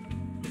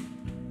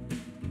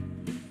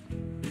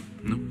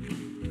 No?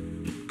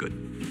 Good.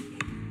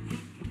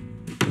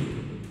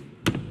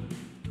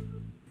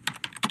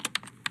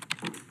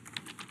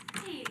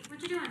 Hey, what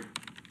you doing?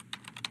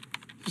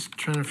 Just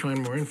trying to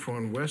find more info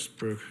on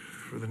Westbrook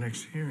for the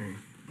next hearing.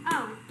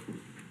 Oh.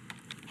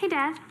 Hey,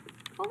 Dad.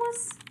 What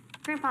was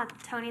Grandpa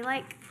Tony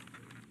like?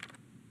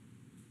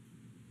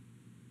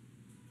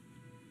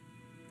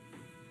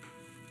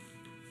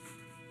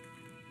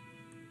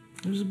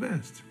 He was the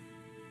best.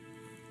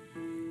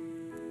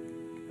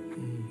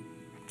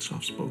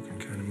 Soft-spoken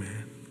kind of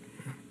man.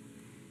 Yeah.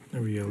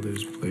 Never yelled at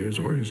his players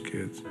or his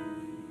kids.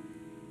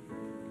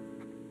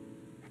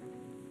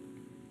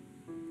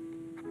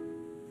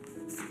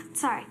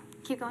 Sorry,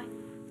 keep going.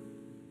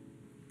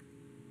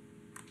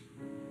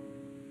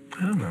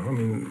 I don't know. I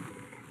mean,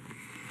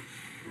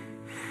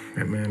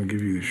 that man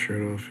give you the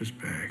shirt off his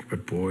back,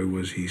 but boy,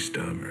 was he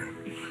stubborn.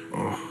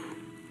 Oh.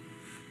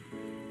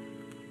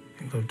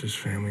 He loved his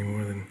family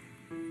more than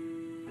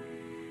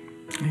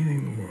anything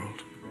in the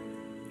world.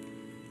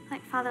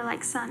 Like father,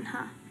 like son,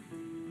 huh?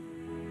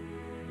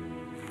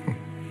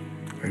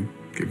 I'd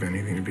give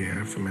anything to be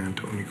half the man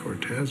Tony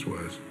Cortez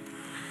was.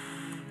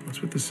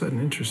 What's with the sudden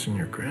interest in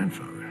your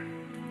grandfather?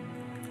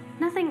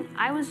 Nothing.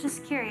 I was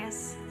just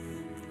curious.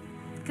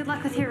 Good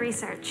luck with your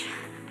research.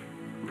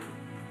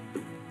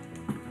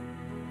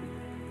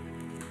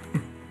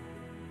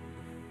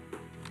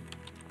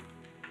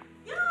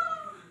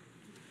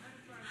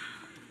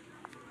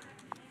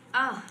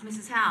 Oh,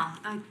 Mrs.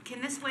 Howell,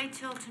 can this wait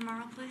till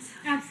tomorrow, please?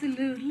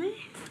 Absolutely.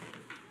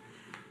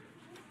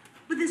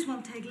 But this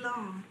won't take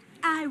long.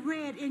 I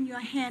read in your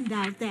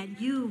handout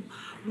that you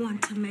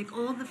want to make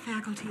all the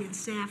faculty and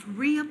staff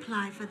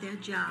reapply for their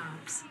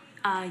jobs.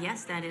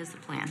 Yes, that is the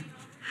plan.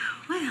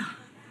 Well,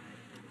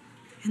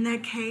 in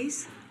that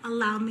case,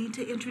 allow me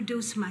to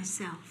introduce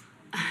myself.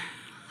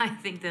 I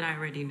think that I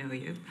already know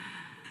you.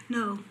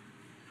 No,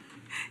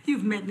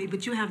 you've met me,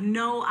 but you have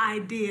no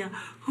idea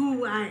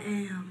who I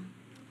am.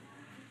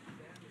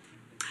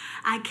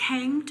 I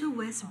came to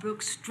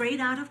Westbrook straight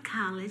out of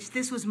college.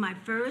 This was my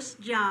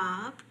first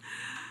job.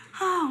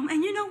 Oh,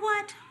 and you know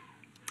what?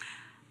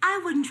 I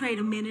wouldn't trade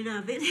a minute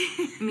of it.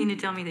 You mean to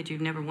tell me that you've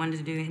never wanted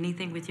to do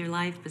anything with your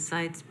life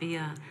besides be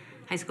a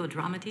high school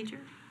drama teacher?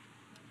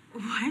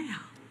 Well,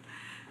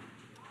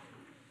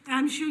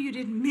 I'm sure you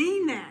didn't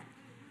mean that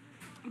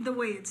the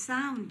way it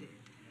sounded.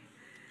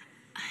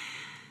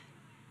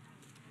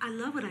 I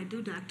love what I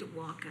do, Dr.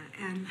 Walker,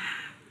 and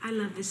I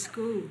love this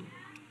school.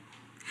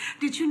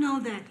 Did you know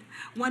that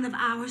one of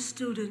our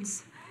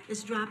students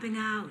is dropping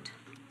out?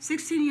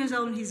 16 years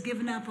old and he's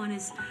given up on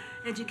his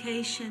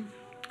education.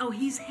 Oh,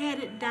 he's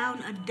headed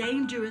down a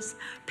dangerous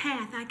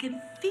path. I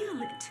can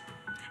feel it.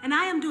 And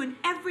I am doing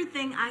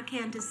everything I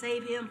can to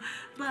save him,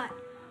 but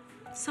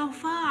so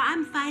far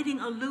I'm fighting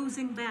a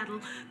losing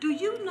battle. Do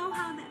you know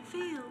how that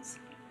feels?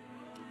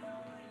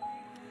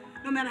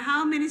 No matter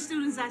how many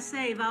students I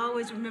save, I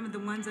always remember the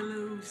ones I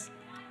lose.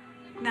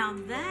 Now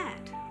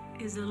that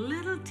is a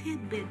little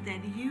tidbit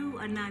that you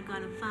are not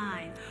going to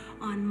find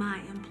on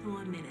my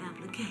employment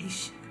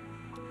application.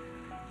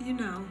 You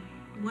know,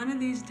 one of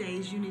these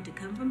days you need to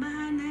come from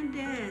behind that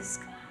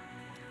desk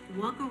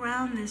Walk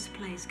around this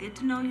place, get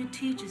to know your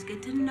teachers,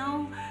 get to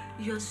know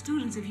your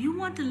students. If you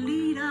want to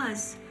lead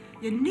us,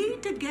 you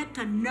need to get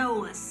to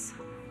know us.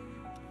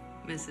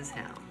 Mrs.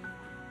 Hell,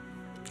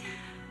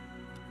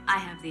 I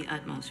have the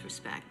utmost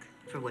respect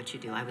for what you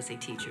do. I was a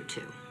teacher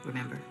too,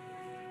 remember?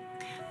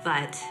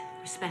 But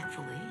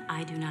respectfully,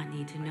 I do not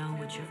need to know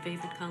what your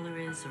favorite color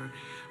is or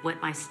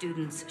what my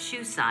student's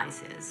shoe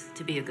size is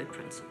to be a good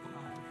principal.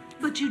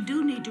 But you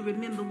do need to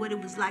remember what it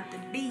was like to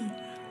be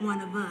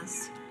one of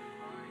us.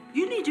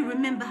 You need to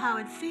remember how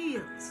it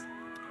feels.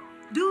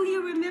 Do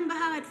you remember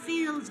how it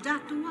feels,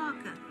 Dr.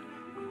 Walker?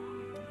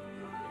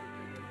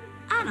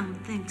 I don't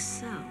think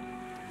so.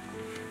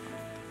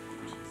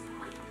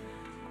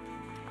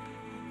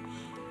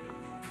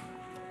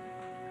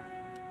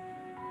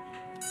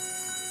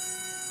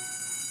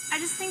 I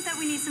just think that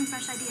we need some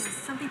fresh ideas,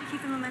 something to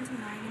keep the momentum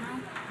going, you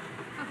know?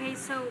 Okay,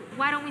 so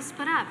why don't we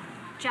split up?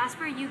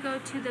 Jasper, you go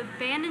to the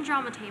band and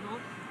drama table,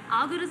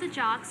 I'll go to the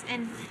jocks,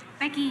 and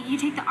Becky, you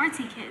take the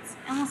artsy kids,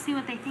 and we'll see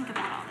what they think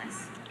about all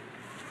this.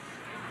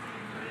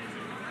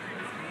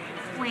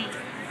 Wait.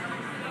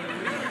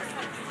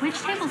 Which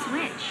table's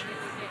which?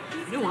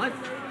 You know what? I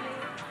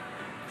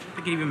don't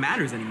think it even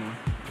matters anymore.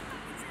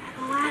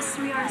 The last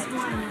 3 R's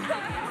won.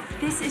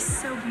 This is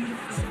so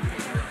beautiful.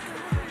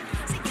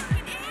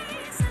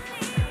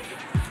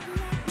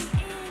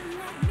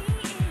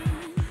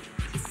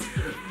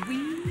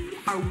 We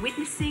are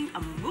witnessing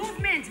a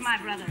movement, my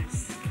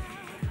brothers.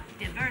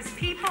 Diverse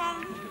people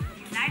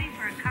uniting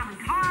for a common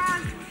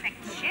cause to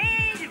effect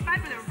change and fight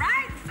for their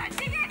rights. I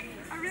dig it.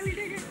 I really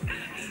dig it.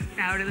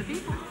 Power to the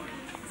people.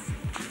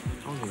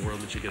 How in the world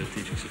did you get a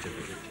teaching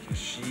certificate?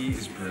 She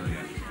is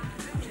brilliant.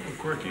 She's a little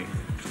quirky.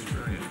 She's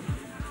brilliant.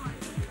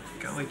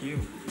 Kind of like you.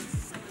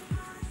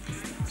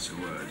 So,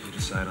 did you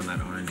decide on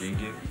that R&D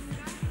gig?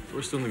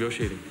 We're still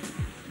negotiating.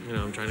 You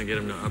know, I'm trying to get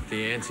him to up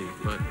the ante,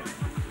 but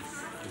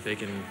if they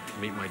can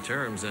meet my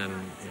terms, then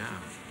yeah,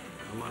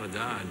 I'm out of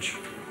Dodge.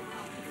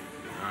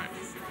 All right.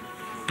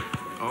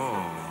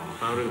 Oh.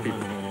 How do the people?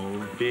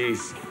 Oh,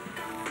 peace.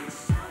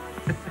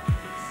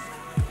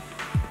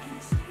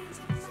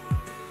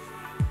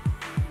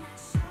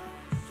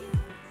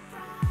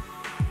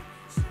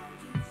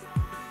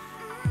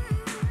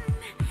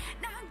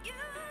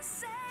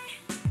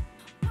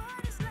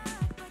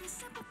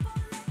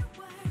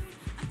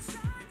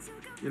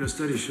 You know,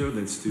 studies showed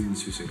that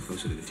students who sit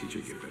closer to the teacher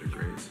get better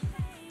grades.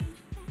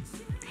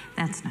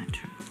 That's not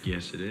true.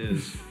 Yes, it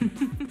is.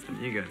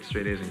 You got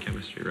straight A's in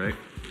chemistry, right?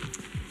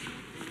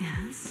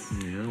 Yes.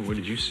 Yeah, where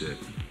did you sit?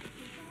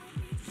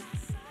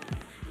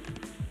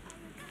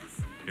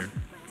 Here?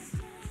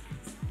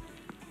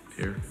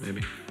 Here,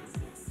 maybe?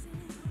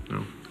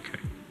 No? Okay.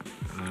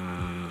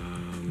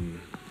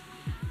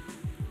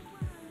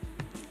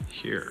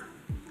 Here.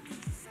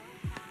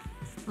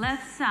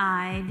 Left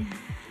side,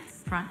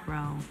 front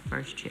row,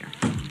 first chair.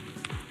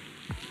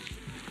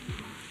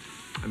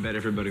 I bet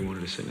everybody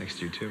wanted to sit next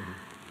to you, too, huh?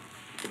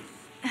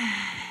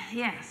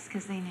 Yes,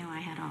 because they knew I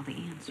had all the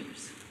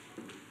answers.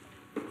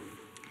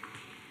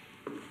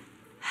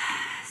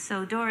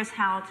 So Doris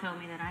Howell told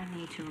me that I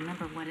need to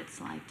remember what it's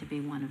like to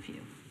be one of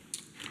you.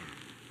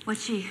 What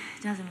she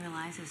doesn't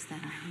realize is that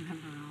I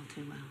remember all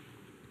too well.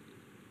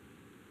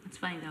 What's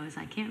funny, though, is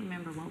I can't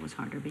remember what was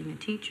harder, being a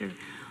teacher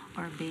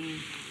or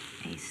being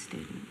a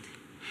student.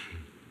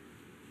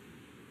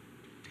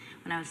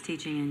 When I was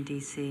teaching in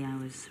D.C., I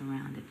was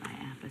surrounded by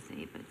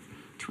apathy, but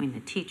between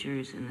the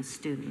teachers and the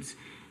students,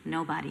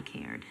 nobody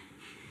cared.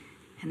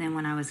 And then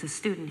when I was a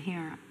student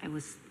here, it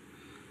was,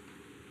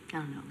 I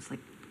don't know, it was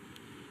like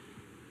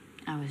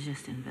I was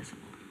just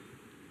invisible.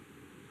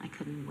 I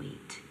couldn't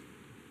wait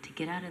to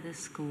get out of this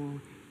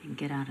school and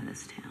get out of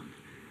this town.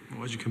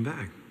 Why'd you come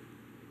back?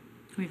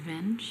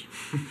 Revenge?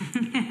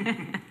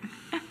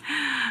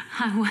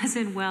 I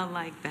wasn't well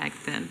liked back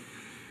then.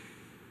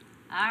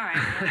 All right,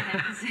 well,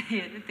 that's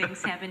it.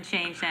 Things haven't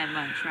changed that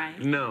much, right?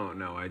 No,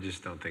 I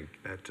just don't think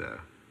that,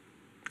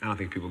 I don't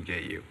think people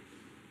get you.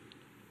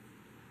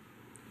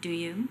 Do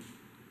you?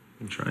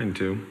 I'm trying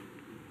to.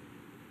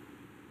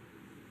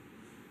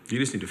 You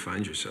just need to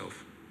find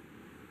yourself.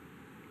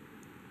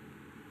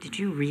 Did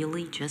you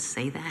really just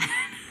say that?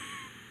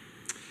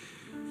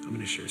 I'm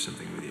gonna share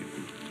something with you.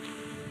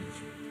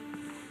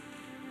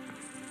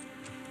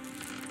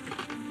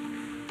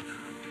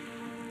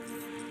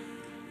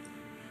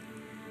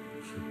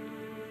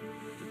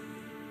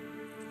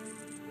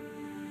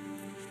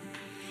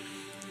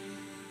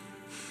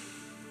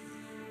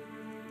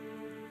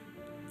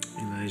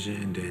 Elijah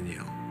and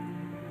Danielle,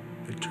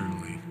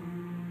 eternally.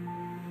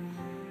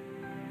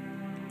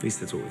 At least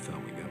that's what we thought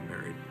when we got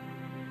married.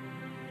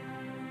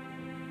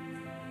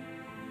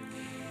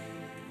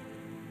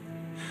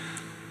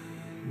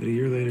 But a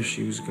year later,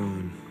 she was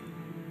gone.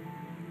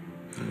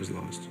 I was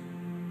lost.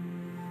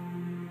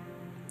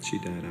 She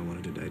died. I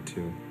wanted to die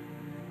too.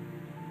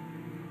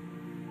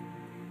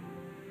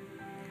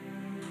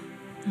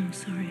 I'm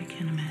sorry, I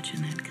can't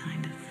imagine that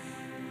kind of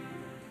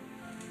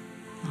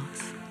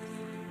loss.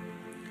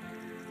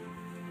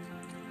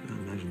 Now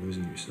imagine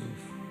losing yourself.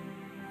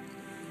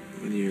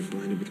 Whether you're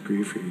blinded with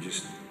grief or you're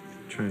just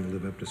trying to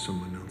live up to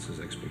someone else's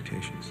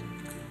expectations.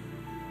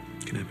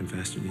 It can happen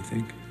faster than you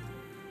think.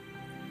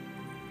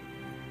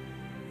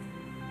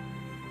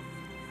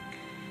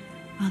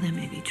 Well, that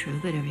may be true,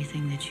 but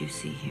everything that you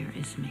see here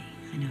is me.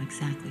 I know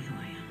exactly who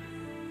I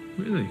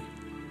am. Really?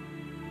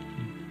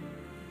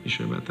 You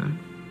sure about that?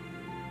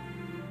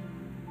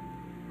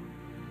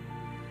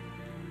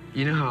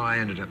 You know how I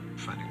ended up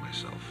finding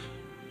myself?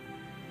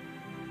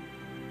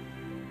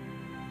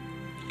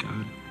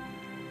 God.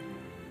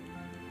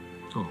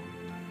 Oh,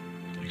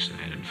 actually,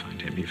 I didn't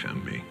find him. He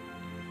found me.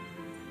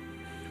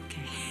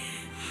 Okay.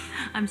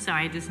 I'm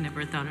sorry, I just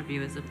never thought of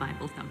you as a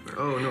Bible thumper.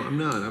 Oh, no, I'm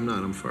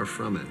not. I'm far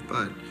from it.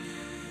 But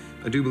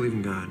I do believe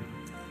in God.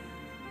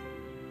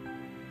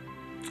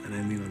 And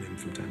I lean on him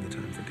from time to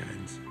time for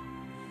guidance.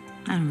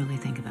 I don't really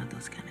think about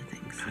those kind of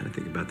things. I didn't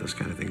think about those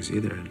kind of things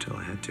either until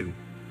I had to.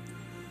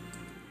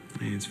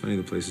 I mean, it's funny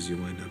the places you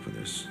wind up when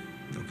there's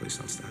no place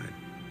else to hide.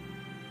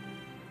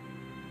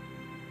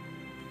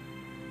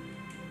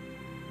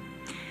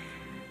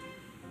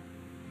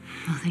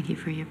 Well, thank you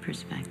for your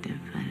perspective.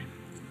 I'm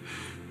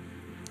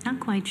not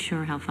quite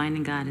sure how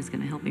finding God is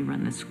going to help me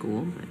run this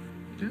school, but...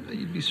 Yeah,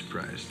 you'd be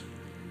surprised.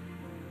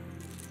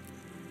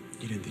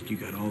 You didn't think you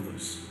got all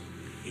those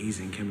A's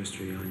in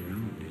chemistry on your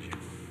own, did you?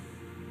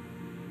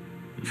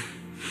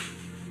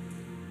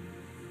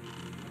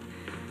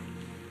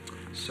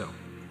 So,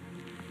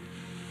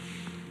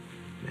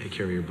 may I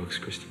carry your books,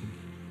 Christine?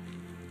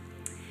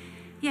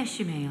 Yes,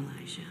 you may,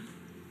 Elijah.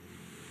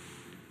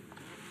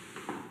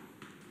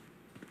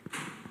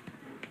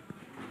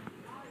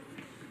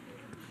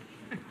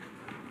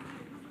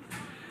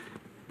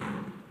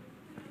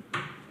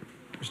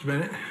 Mr.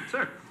 Bennett?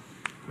 Sir.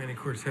 Manny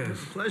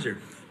Cortez. Pleasure.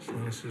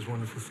 Selena says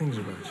wonderful things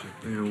about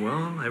you. Yeah,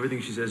 well, everything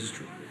she says is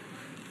true.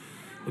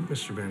 Look,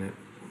 Mr. Bennett,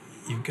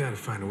 you've got to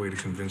find a way to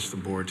convince the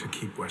board to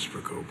keep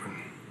Westbrook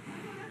open.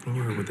 And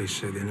you heard what they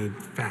said. They need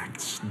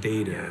facts,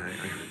 data.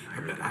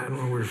 Yeah, I don't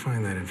know where to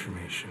find that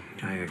information.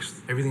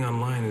 Everything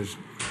online is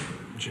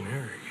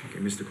generic. Okay,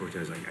 Mr.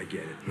 Cortez, I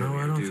get it. No,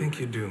 I don't think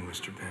you do,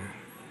 Mr. Bennett.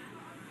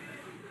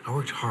 I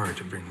worked hard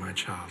to bring my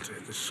child to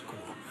this school,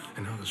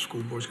 and now the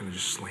school board's gonna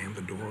just slam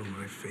the door in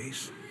my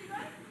face?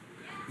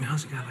 I mean,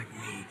 how's a guy like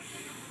me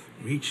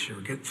reach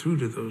or get through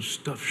to those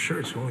stuffed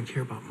shirts who only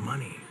care about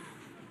money?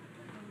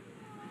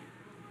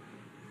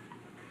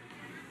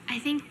 I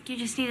think you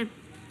just need to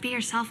be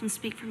yourself and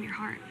speak from your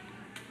heart.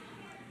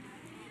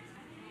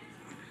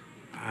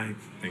 I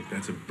think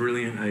that's a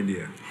brilliant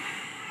idea.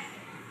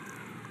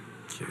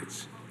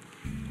 Kids.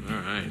 All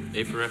right.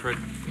 A for effort,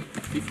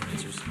 B for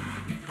answers.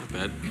 Not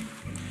bad.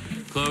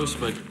 Close,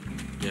 but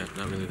yeah,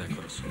 not really that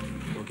close.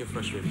 Don't get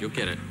frustrated. You'll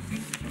get it.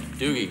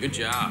 Doogie, good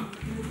job.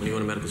 When do you go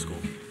to medical school?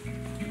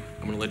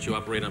 I'm gonna let you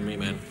operate on me,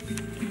 man.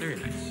 Very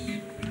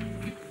nice.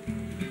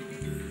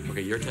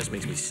 Okay, your test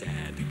makes me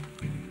sad.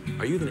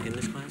 Are you even in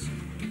this class?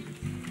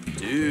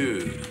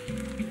 Dude,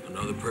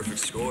 another perfect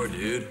score,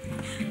 dude.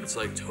 It's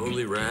like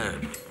totally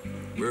rad.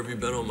 Where have you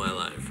been all my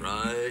life,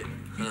 right?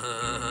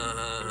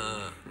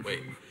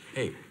 Wait,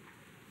 hey,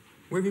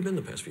 where have you been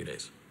the past few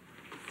days?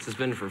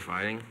 Suspended for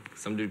fighting.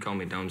 Some dude called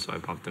me dumb, so I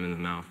popped him in the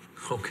mouth.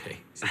 Okay,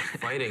 see,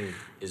 fighting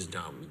is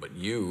dumb, but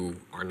you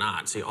are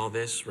not. See all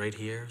this right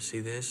here? See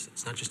this?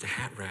 It's not just a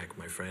hat rack,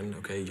 my friend,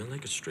 okay? You're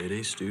like a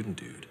straight-A student,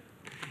 dude.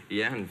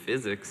 Yeah, in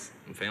physics.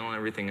 I'm failing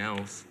everything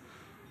else.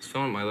 I was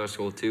failing at my other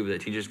school, too, but the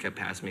teachers kept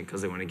passing me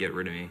because they wanted to get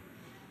rid of me.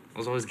 I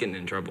was always getting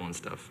in trouble and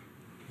stuff.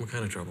 What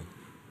kind of trouble?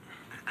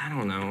 I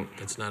don't know.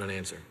 That's not an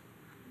answer.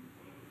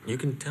 You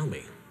can tell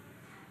me.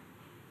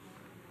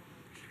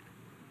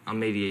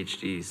 I'm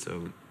ADHD,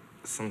 so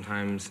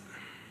sometimes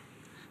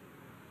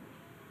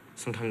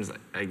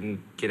I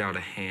can get out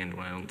of hand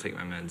when I don't take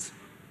my meds.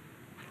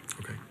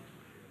 Okay.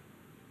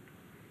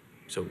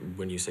 So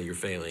when you say you're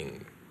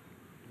failing,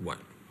 what?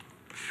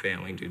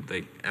 Failing, dude,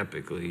 like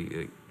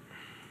epically.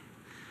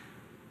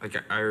 Like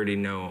I already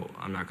know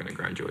I'm not gonna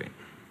graduate.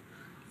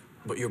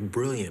 But you're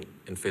brilliant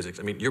in physics.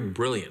 I mean, you're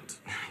brilliant.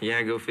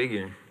 Yeah, go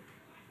figure.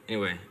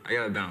 Anyway, I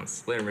gotta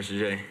bounce. Later, Mr.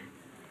 J.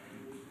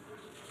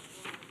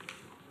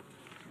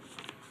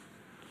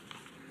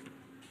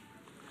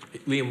 Hey,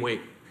 Liam, wait.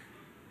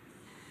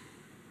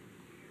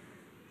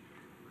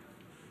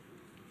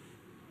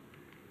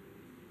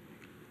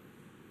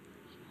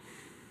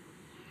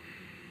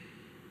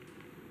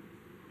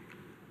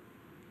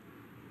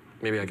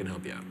 Maybe I can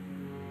help you out.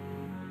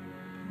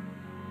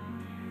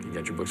 You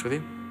got your books with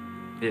you?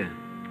 Yeah.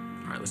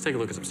 All right, let's take a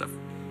look at some stuff.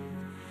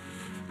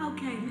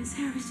 Okay, Miss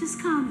Harris, just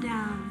calm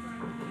down.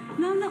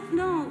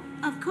 No.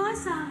 Of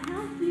course I'll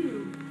help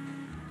you.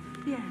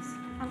 Yes,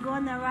 I'm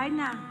going there right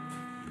now.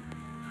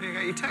 Hey, I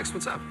got your text.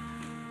 What's up?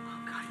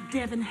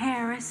 Devin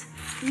Harris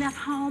left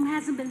home,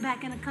 hasn't been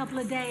back in a couple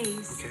of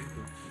days. Okay.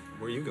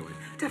 Where are you going?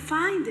 To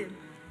find him.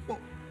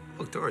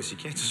 Look, Doris, you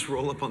can't just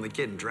roll up on the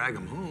kid and drag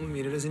him home. I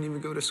mean, he doesn't even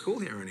go to school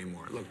here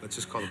anymore. Look, let's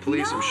just call the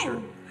police, I'm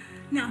sure.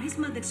 Now, his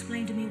mother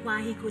explained to me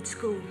why he quit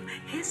school.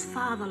 His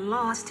father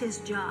lost his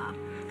job.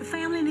 The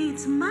family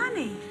needs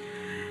money.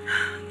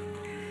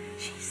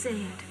 She said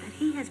that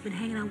he has been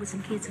hanging out with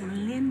some kids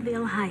in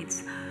Linville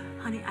Heights.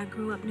 Honey, I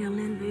grew up near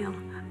Linville.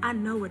 I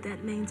know what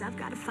that means. I've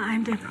got to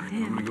find him.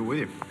 I'm gonna go with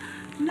you.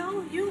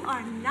 No, you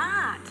are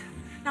not.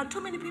 Now,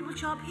 too many people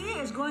show up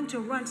here is going to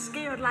run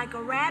scared like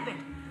a rabbit.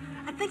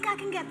 I think I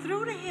can get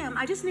through to him.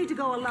 I just need to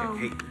go alone.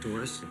 Hey,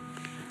 Doris,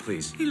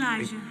 please.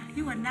 Elijah,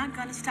 you are not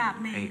going to stop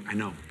me. Hey, I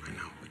know.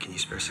 But can you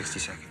spare 60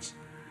 seconds?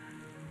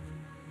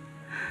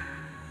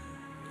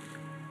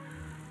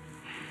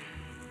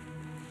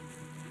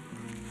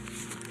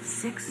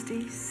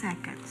 "60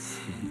 seconds.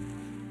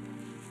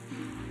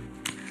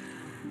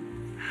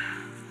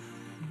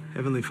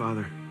 Heavenly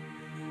Father,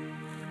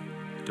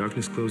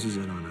 darkness closes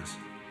in on us.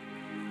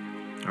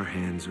 Our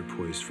hands are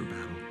poised for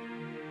battle.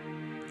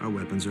 Our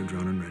weapons are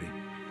drawn and ready.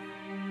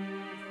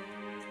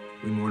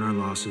 We mourn our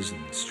losses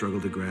and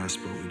struggle to grasp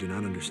what we do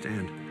not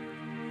understand.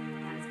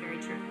 That is very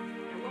true.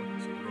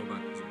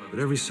 But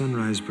every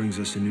sunrise brings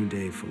us a new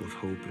day full of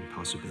hope and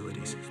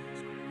possibilities.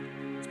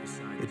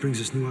 It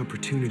brings us new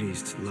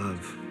opportunities to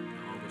love,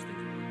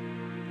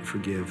 to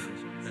forgive,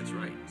 That's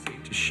right.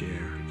 to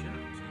share.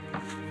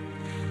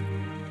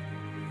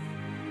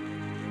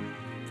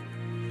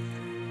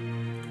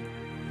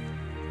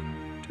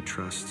 To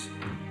trust,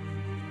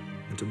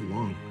 and to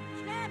belong.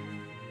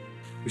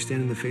 We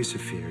stand in the face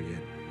of fear,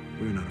 yet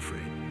we are not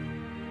afraid.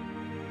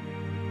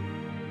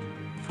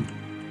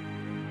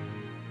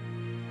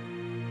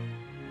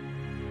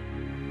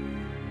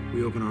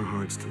 We open our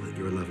hearts to let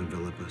your love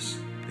envelop us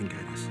and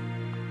guide us.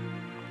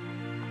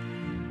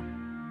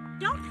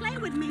 Don't play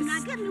with me now.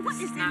 Give me what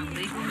is Not that?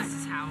 legal,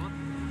 Mrs. Howell.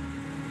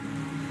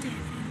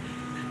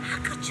 Devin, how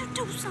could you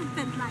do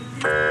something like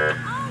this?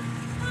 Oh,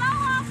 hello,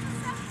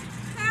 officer.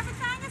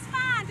 Everything is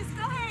fine. Just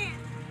go ahead.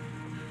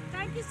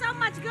 Thank you so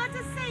much. Good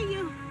to see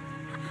you.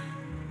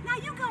 Now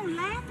you gonna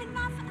laugh in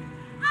my face?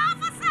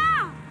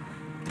 Officer!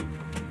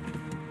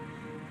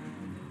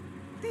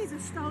 These are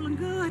stolen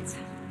goods.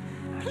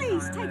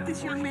 Please take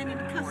this young man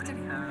into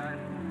custody.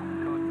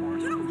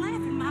 You don't laugh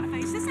in my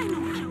face. This ain't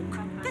no joke.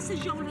 This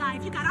is your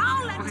life. You got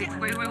all that.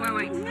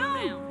 Wait.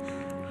 No.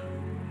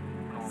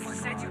 You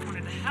said you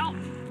wanted to help.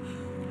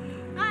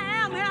 I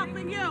am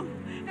helping you.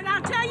 And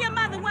I'll tell your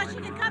mother when she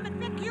can come and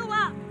pick you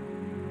up.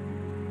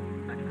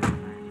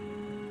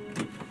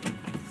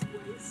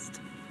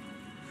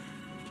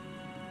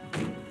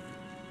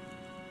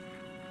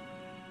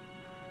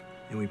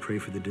 And we pray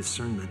for the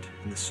discernment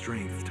and the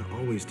strength to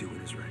always do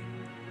what is right.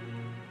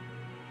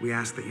 We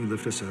ask that you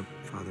lift us up,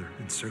 Father,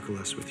 and circle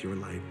us with your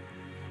light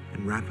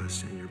and wrap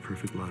us in your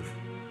perfect love.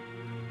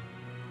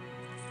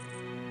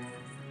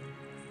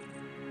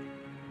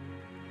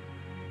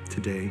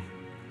 Today,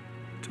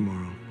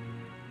 tomorrow,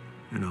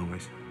 and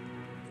always.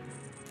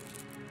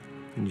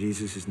 In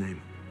Jesus'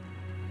 name,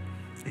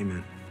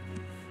 amen.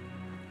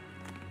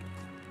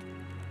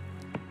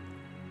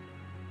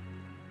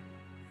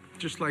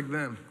 Just like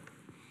them,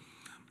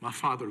 my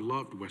father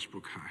loved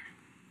Westbrook High.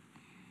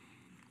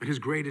 But his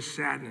greatest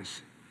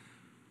sadness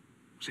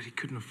was that he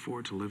couldn't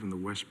afford to live in the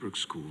Westbrook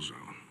school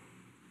zone.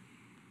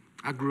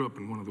 I grew up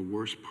in one of the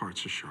worst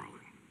parts of Charlotte.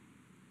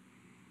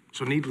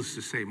 So needless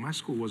to say, my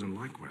school wasn't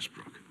like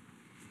Westbrook.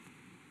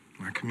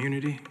 My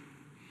community,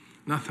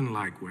 nothing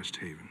like West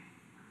Haven.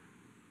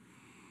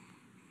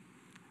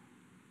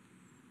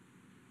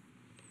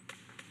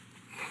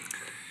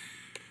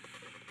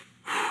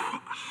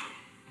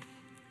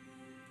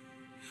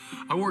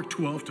 I worked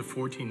 12 to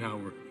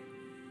 14-hour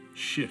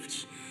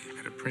shifts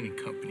at a printing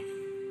company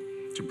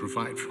to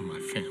provide for my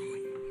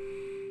family.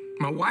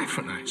 My wife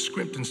and I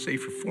scrimped and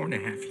saved for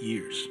 4.5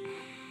 years.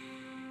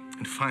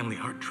 And finally,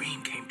 our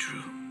dream came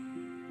true.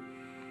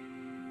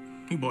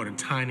 We bought a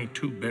tiny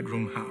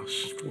 2-bedroom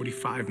house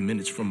 45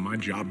 minutes from my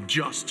job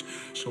just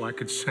so I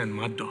could send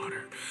my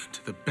daughter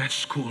to the best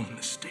school in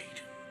the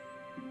state.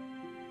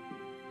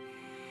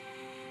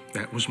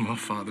 That was my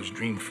father's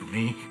dream for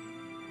me.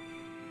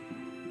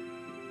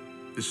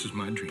 This is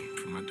my dream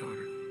for my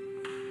daughter.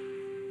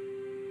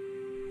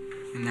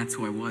 And that's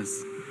who I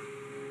was.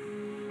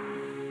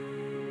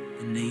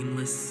 A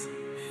nameless,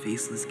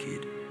 faceless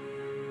kid.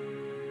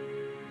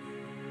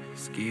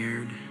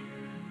 Scared,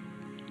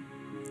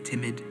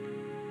 timid,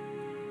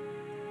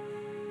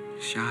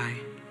 shy.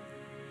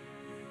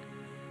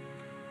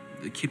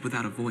 The kid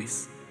without a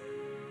voice.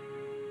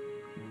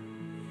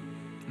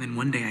 And then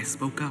one day I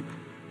spoke up.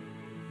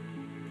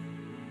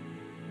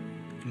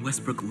 And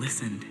Westbrook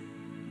listened.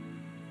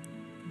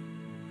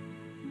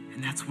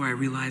 And that's where I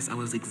realized I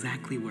was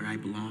exactly where I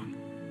belong.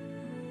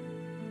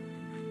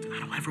 I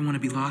don't ever want to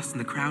be lost in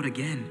the crowd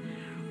again,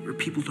 where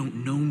people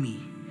don't know me,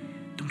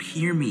 don't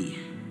hear me,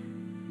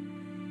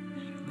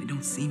 they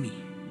don't see me.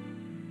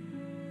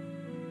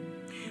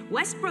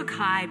 Westbrook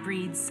High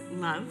breeds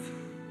love,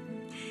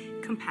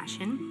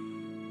 compassion,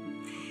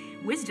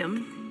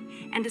 wisdom,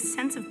 and a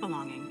sense of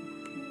belonging.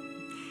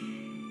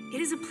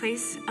 It is a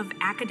place of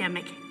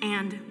academic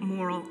and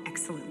moral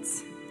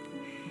excellence.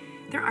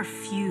 There are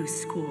few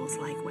schools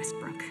like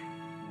Westbrook.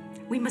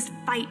 We must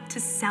fight to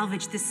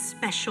salvage this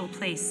special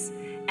place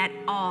at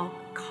all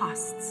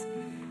costs.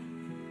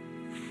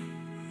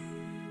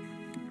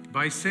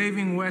 By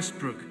saving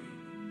Westbrook,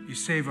 you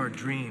save our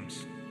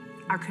dreams.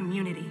 Our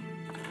community.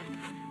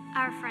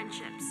 Our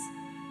friendships.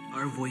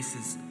 Our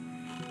voices.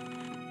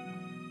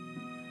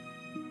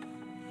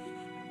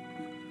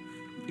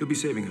 You'll be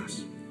saving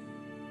us.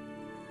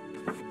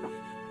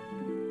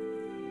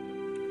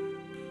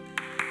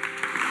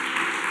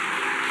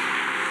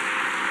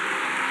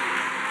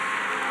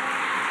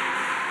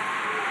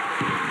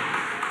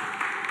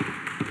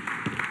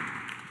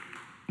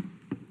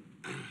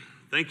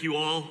 Thank you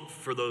all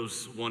for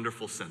those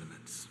wonderful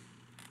sentiments.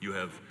 You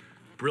have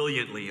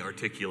brilliantly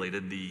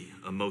articulated the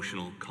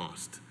emotional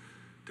cost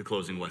to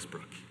closing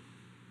Westbrook.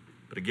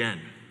 But again,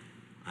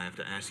 I have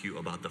to ask you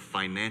about the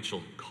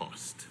financial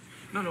cost.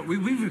 No,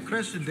 we've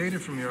requested data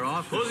from your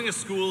office. Closing a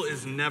school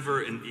is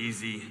never an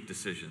easy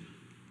decision,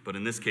 but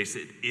in this case,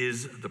 it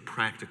is the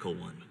practical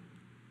one.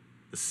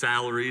 The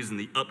salaries and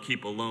the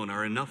upkeep alone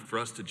are enough for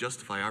us to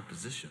justify our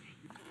position.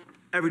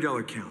 Every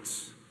dollar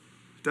counts,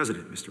 doesn't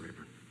it, Mr.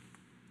 Rayburn?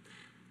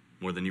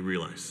 More than you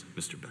realize,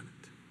 Mr. Bennett.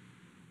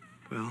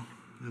 Well,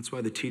 that's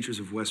why the teachers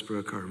of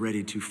Westbrook are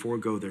ready to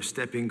forego their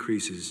step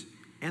increases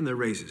and their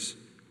raises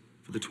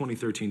for the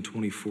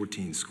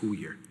 2013-2014 school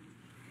year.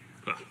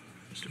 Well,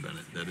 Mr.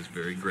 Bennett, that is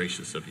very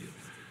gracious of you,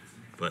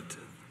 but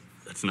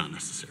that's not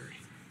necessary.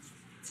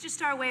 It's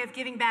just our way of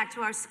giving back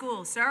to our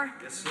school, sir.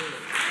 Yes, sir.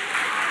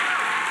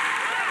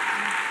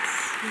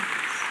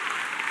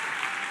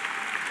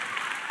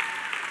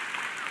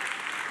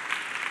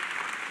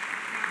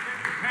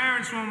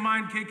 Parents won't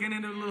mind kicking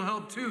in a little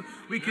help too.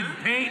 We could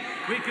paint,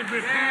 we could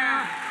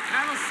repair.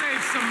 That'll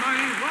save some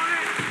money, won't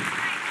it?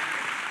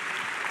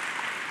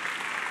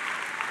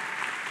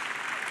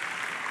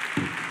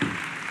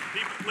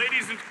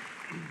 Ladies and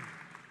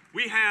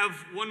we have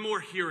one more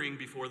hearing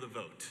before the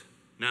vote.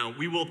 Now,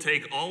 we will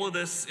take all of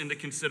this into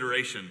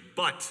consideration,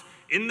 but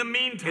in the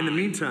meantime... In the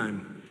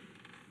meantime,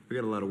 we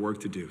got a lot of work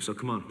to do. So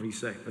come on, what do you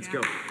say? Let's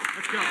go.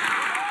 Let's go.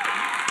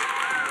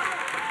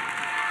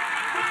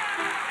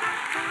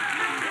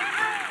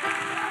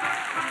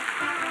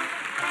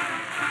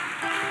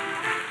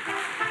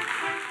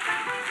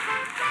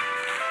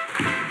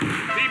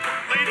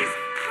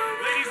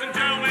 Ladies and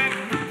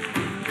gentlemen.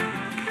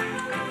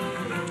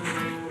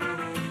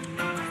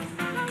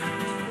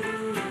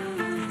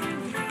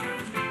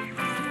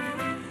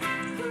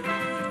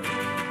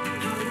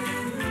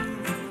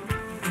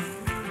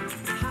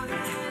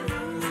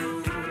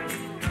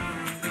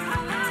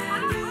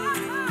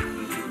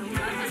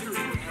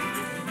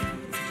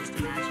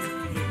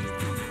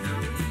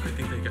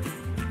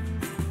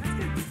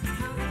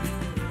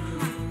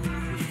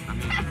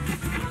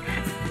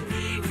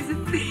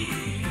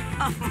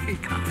 Oh my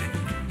God.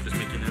 Just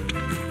making it.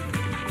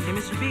 Hey,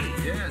 Mr. B.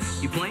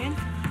 Yes. You playing? Yeah.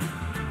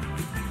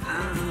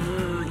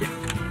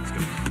 Let's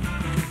go.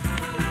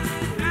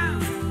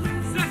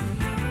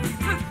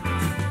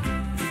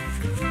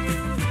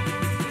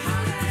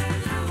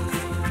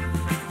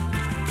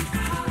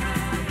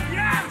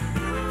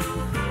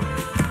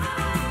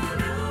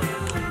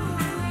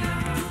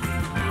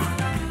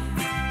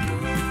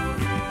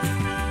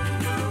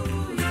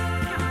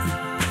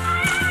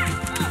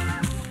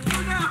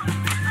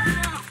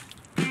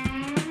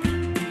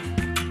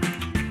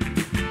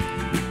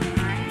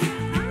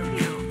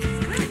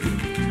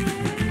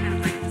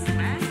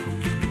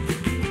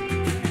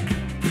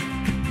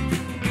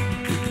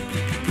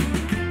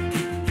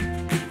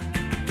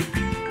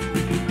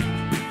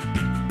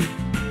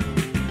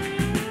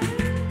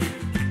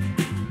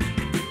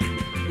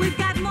 We've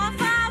got more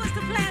flowers to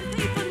plant,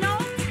 people. No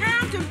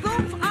time to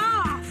goof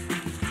off.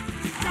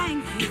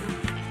 Thank you.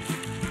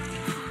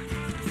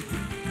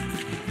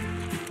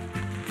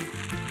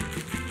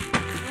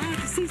 Glad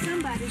to see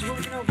somebody's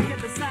working over here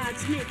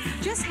besides me.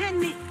 Just hand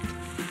me...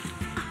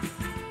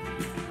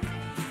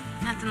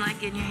 Nothing like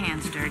getting your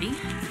hands dirty.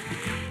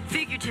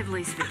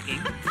 Figuratively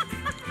speaking.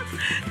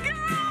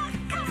 Girl,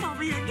 come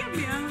over here. Give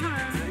me a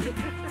hug.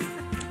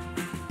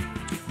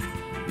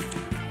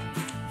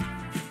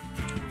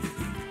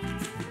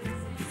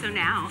 So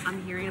now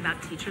I'm hearing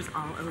about teachers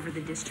all over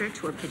the district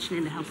who are pitching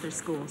in to help their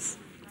schools.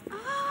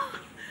 Oh,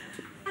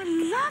 I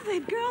love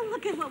it, girl.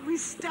 Look at what we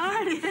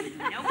started.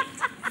 Nope.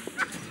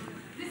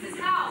 This is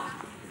how.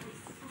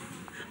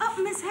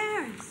 Oh, Miss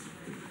Harris.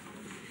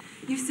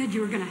 You said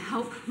you were gonna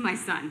help my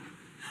son.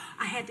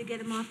 I had to get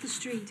him off the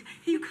street.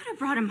 You could have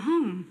brought him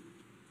home.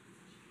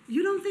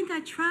 You don't think I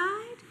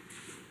tried?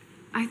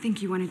 I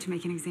think you wanted to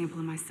make an example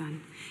of my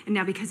son. And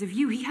now because of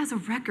you, he has a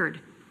record.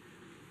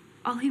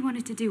 All he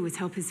wanted to do was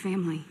help his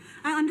family.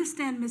 I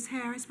understand, Miss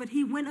Harris, but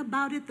he went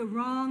about it the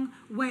wrong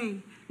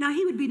way. Now,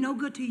 he would be no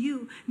good to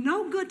you,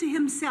 no good to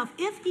himself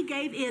if he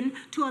gave in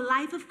to a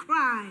life of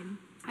crime.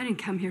 I didn't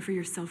come here for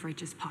your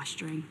self-righteous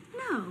posturing.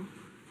 No.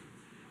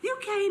 You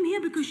came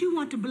here because you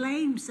want to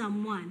blame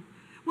someone.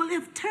 Well,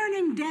 if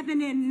turning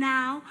Devin in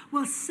now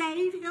will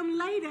save him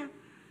later,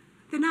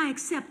 then I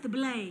accept the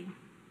blame.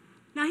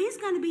 Now, he's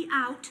going to be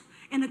out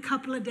in a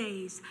couple of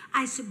days.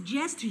 I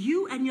suggest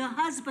you and your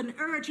husband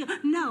urge him.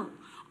 No,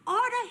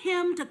 order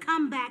him to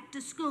come back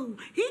to school.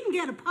 He can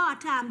get a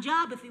part-time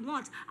job if he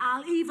wants.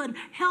 I'll even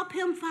help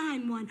him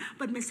find one.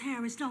 But, Miss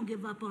Harris, don't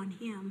give up on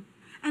him.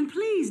 And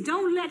please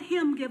don't let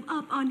him give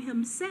up on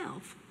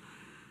himself.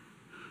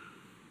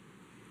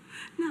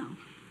 No,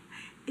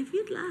 if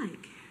you'd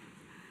like,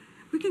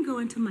 we can go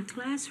into my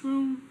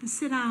classroom and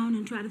sit down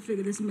and try to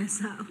figure this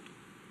mess out.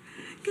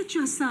 Get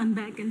your son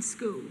back in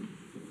school,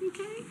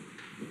 okay?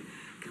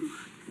 Come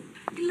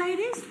on.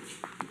 Ladies,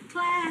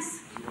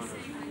 class.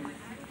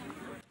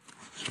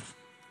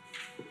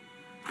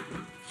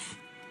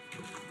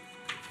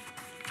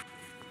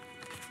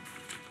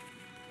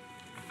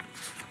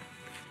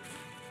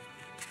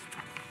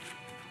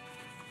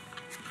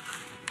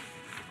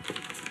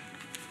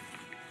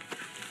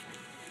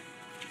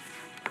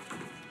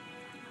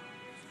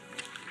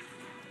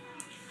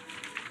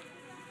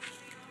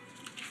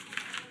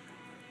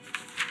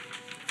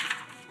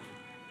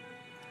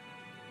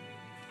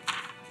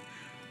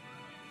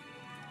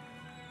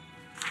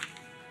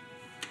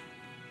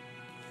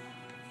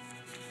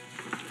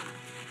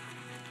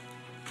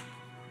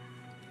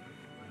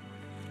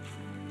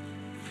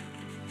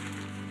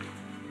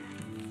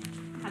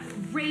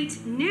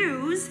 Great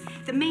news!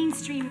 The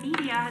mainstream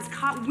media has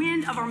caught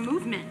wind of our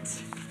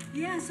movement.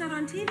 Yeah, I saw it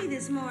on TV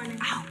this morning.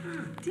 Oh,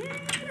 did?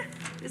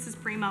 This is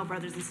Primo,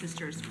 brothers and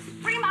sisters.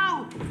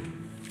 Primo!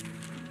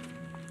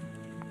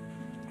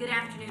 Good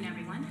afternoon,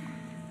 everyone.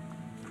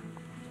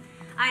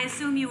 I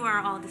assume you are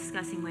all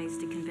discussing ways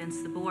to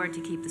convince the board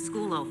to keep the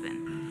school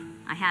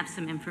open. I have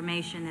some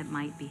information that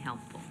might be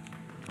helpful.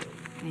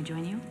 Can I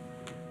join you?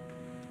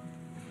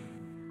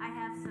 I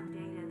have some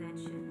data that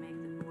should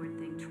make the board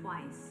think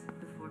twice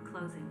before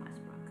closing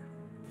Westbrook.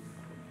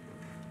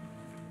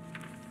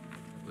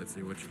 Let's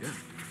see what you got.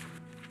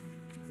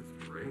 That's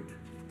great.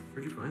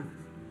 Where'd you find this?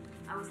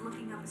 I was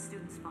looking up a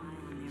student's file,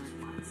 and there it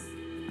was.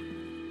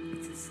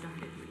 It's a start,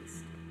 at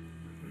least.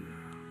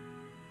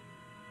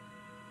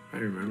 I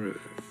remember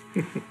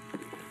that.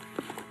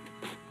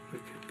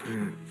 Look at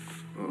that.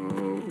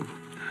 Oh.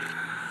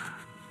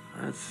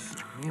 That's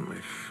my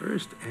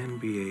first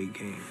NBA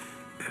game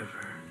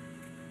ever.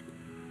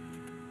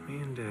 Me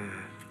and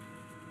Dad.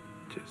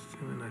 Just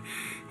him and I.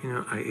 You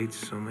know, I ate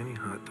so many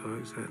hot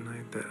dogs that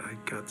night that I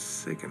got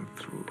sick and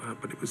threw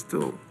up, but it was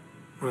still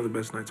one of the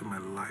best nights of my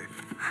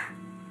life.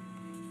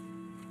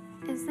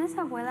 Is this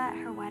Abuela at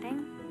her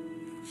wedding?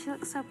 She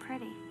looks so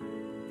pretty.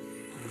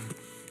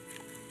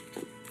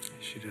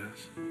 She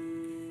does.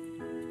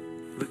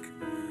 Look,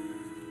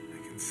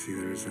 I can see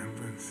the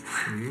resemblance.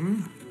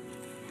 Hmm?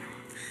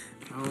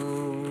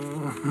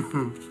 Oh,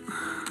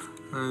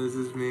 this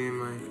is me in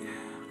my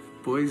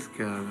Boy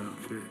Scout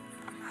outfit.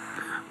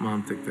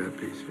 Mom took that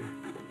picture.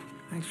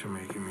 Thanks for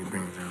making me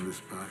bring down this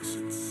box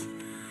since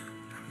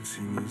I haven't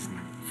seen these in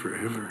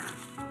forever.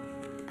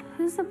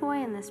 Who's the boy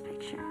in this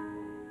picture?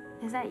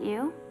 Is that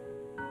you?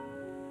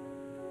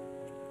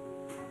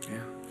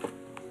 Yeah.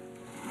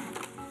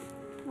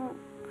 Well,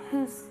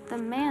 who's the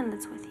man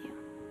that's with you?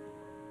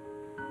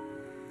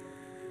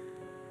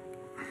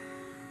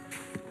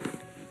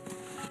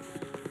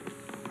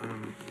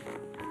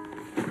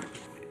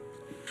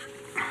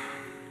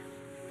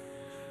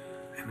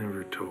 I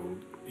never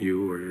told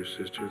you or your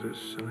sister this,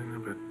 Selena,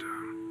 but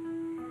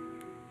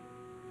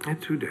I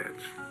had two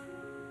dads.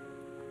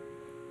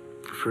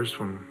 The first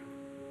one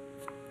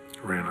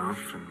ran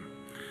off and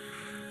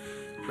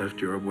left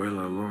your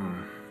abuela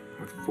alone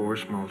with 4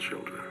 small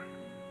children.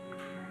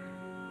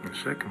 And the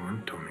second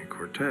one, Tony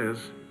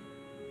Cortez,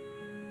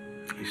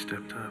 he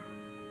stepped up,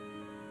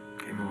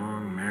 came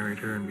along, married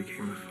her, and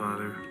became the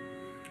father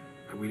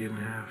that we didn't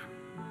have.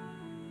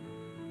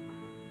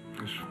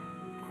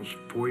 I was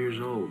 4 years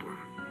old when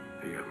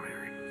they got married.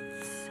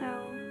 So,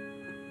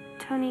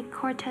 Tony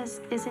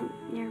Cortez isn't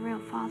your real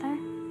father?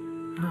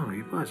 No,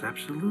 he was.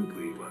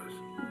 Absolutely he was.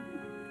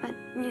 But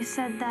you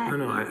said that...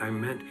 No, I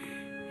meant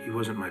he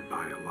wasn't my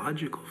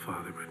biological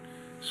father, but,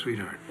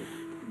 sweetheart,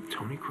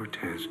 Tony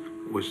Cortez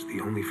was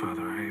the only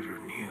father I ever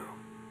knew.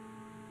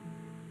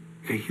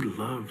 Okay, he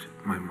loved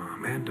my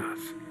mom and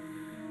us.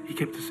 He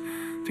kept us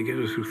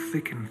together through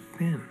thick and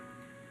thin.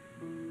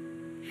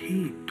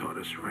 He taught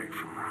us right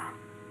from wrong.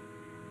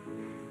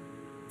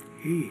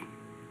 He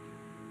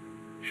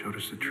showed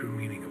us the true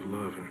meaning of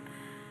love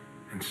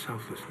and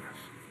selflessness.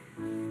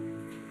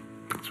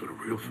 That's what a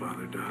real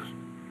father does.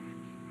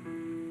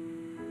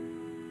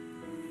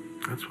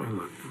 That's why I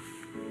loved him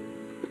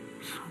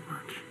so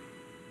much.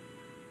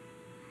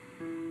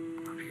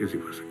 Not because he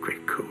was a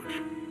great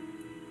coach.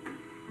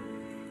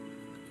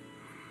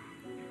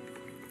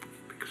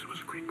 Because he was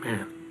a great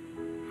man.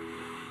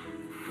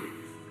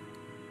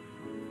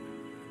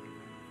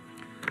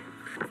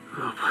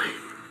 Oh, boy.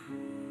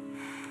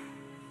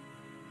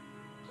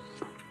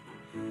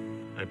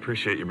 I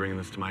appreciate you bringing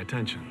this to my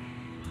attention.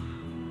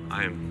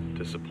 I am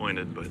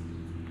disappointed, but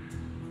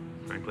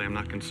frankly, I'm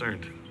not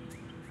concerned.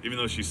 Even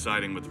though she's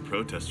siding with the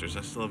protesters,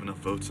 I still have enough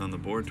votes on the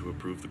board to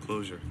approve the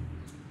closure.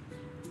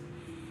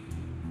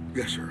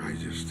 Yes, sir. I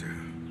just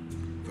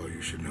thought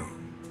you should know.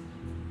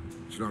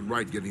 It's not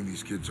right getting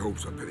these kids'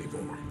 hopes up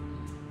anymore.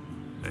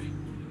 Hey,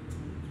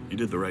 you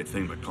did the right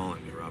thing by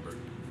calling me, Robert.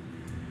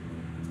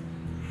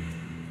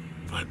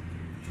 But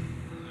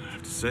I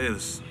have to say,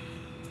 this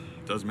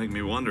does make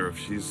me wonder if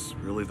she's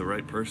really the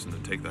right person to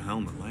take the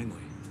helm at Langley.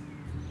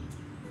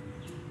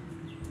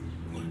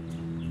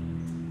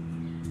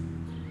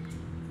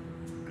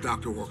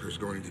 Dr. Walker's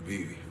going to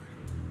be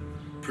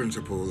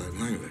principal at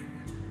Langley.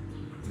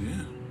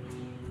 Yeah.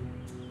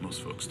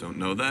 Most folks don't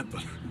know that,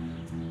 but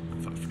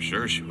I thought for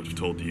sure she would have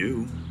told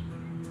you.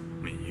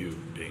 I mean, you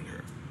being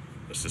her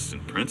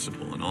assistant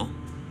principal and all.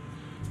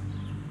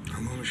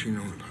 How long has she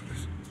known about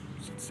this?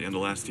 Since the end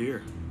of last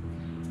year.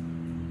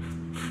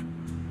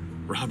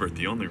 Robert,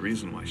 the only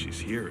reason why she's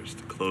here is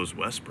to close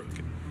Westbrook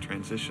and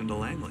transition to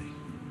Langley.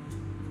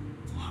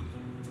 Well,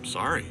 I'm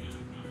sorry.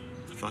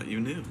 I thought you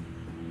knew.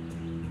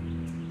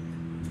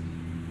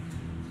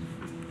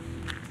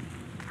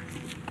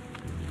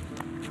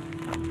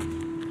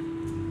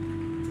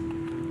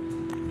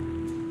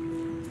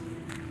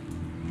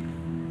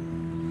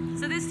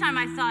 So this time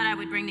I thought I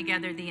would bring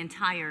together the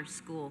entire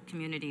school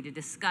community to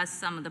discuss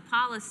some of the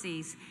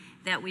policies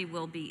that we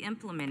will be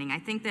implementing. I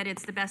think that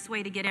it's the best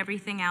way to get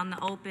everything out in the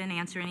open,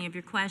 answer any of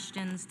your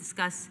questions,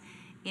 discuss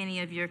any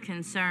of your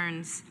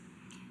concerns.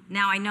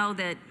 Now, I know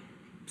that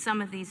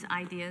some of these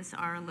ideas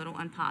are a little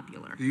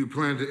unpopular. Do you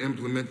plan to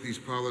implement these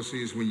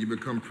policies when you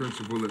become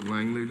principal at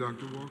Langley,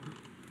 Dr. Walker?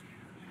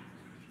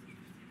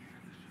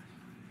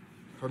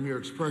 From your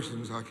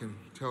expressions, I can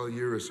tell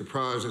you're as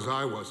surprised as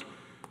I was,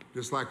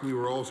 just like we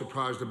were all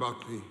surprised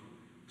about the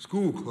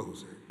school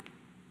closing.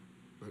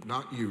 But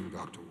not you,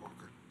 Dr.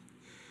 Walker.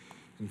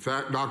 In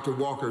fact, Dr.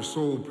 Walker's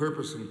sole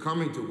purpose in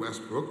coming to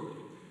Westbrook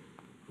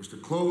was to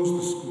close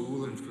the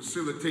school and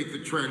facilitate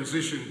the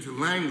transition to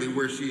Langley,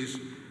 where she's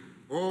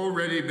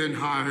already been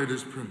hired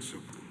as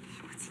principal.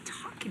 What's he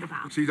talking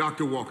about? See,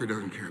 Dr. Walker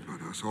doesn't care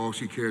about us. All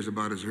she cares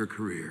about is her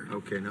career.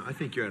 Okay, now I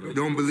think you're out of...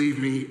 Don't believe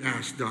me?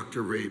 Ask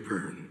Dr.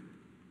 Rayburn.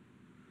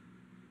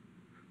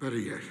 Better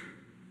yet,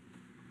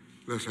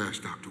 let's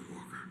ask Dr.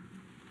 Walker.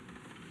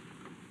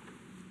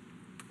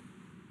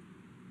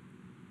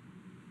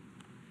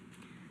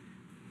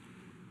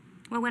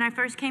 Well, when I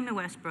first came to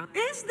Westbrook...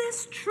 Is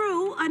this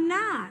true or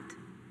not?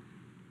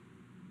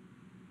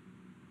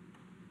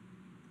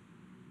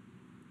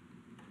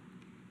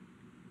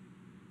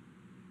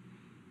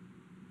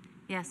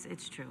 Yes,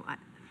 it's true.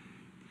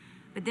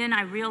 But then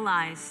I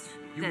realized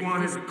that... You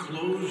wanted to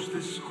close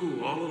this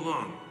school all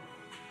along.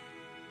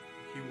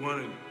 You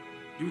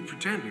were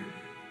pretending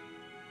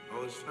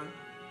all this time.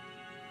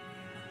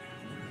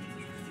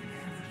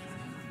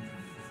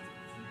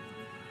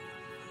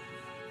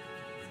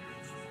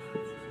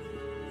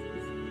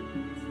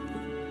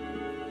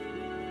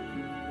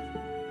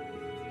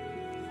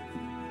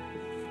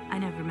 I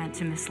never meant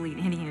to mislead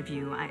any of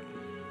you.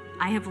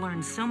 I have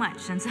learned so much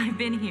since I've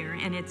been here,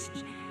 and it's...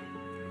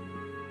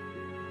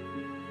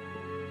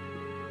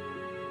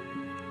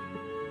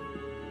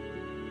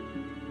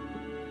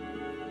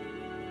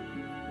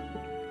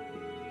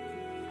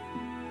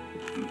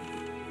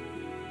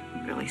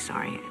 I'm really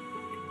sorry.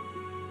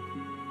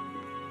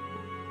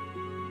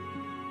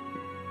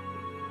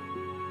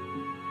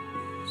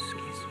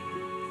 Excuse me.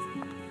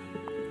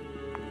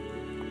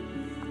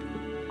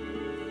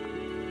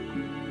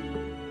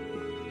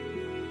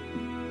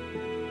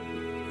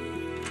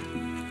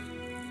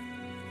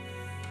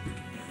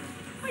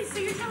 Wait, so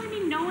you're telling me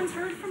no one's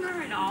heard from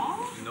her at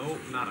all? Nope,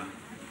 nada.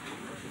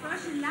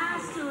 First she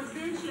lies to us,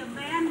 then she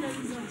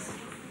abandons us.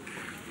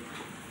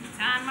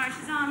 Time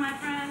marches on, my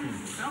friend.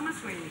 So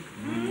must we.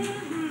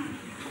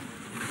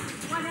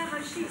 Whatever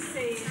she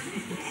says.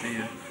 See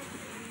ya.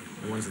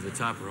 The ones at the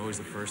top are always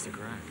the first to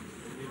crack.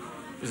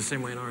 It was the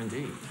same way in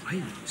R&D.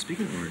 Hey,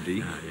 speaking of R&D...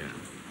 Yeah.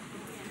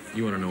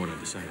 You want to know what I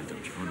decided,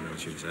 don't you? I want to know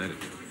what you decided.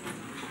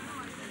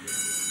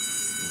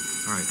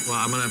 All right, well,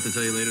 I'm going to have to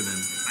tell you later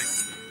then.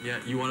 Yeah,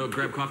 you want to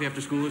grab coffee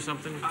after school or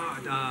something?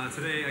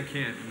 Today I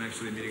can't. I'm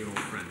actually meeting an old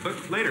friend.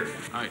 But later.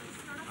 All right.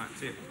 All right,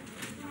 see ya.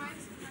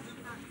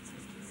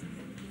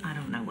 I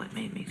don't know what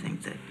made me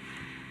think that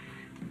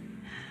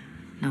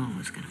no one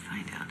was going to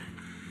find out.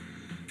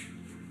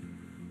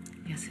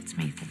 Guess it's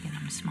me thinking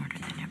I'm smarter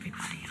than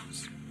everybody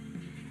else.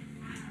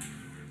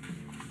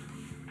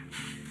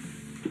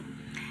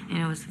 You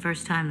know, it was the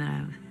first time that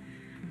I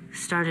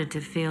started to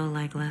feel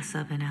like less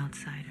of an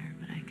outsider,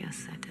 but I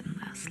guess that didn't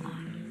last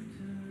long.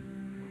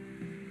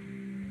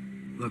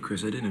 Look,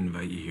 Chris, I didn't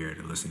invite you here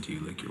to listen to you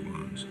lick your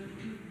wounds.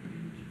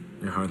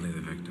 You're hardly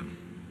the victim.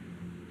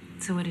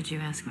 So what did you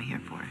ask me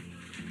here for?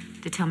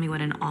 To tell me what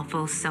an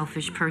awful,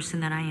 selfish person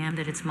that I am,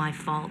 that it's my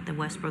fault that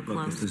Westbrook Look,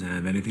 closed? this doesn't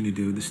have anything to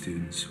do with the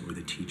students or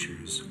the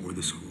teachers or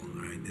the school,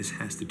 all right? This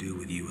has to do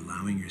with you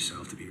allowing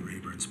yourself to be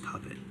Rayburn's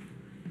puppet.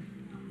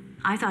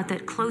 I thought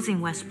that closing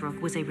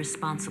Westbrook was a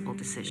responsible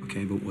decision.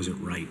 Okay, but was it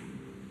right?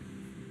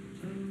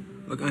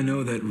 Look, I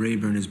know that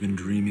Rayburn has been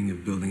dreaming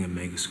of building a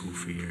mega school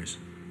for years.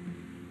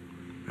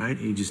 Right?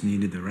 He just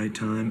needed the right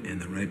time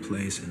and the right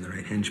place and the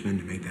right henchman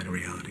to make that a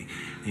reality.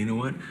 And you know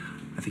what?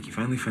 I think you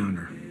finally found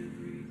her.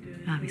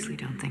 I obviously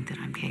don't think that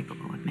I'm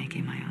capable of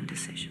making my own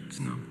decisions.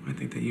 No, I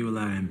think that you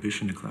allowed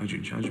ambition to cloud your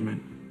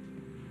judgment.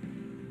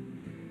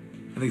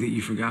 I think that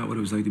you forgot what it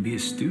was like to be a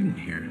student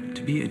here,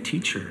 to be a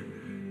teacher.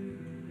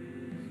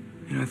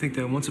 You know, I think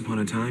that once upon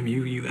a time,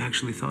 you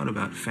actually thought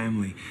about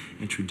family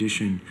and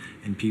tradition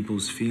and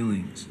people's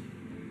feelings.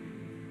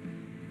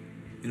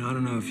 You know, I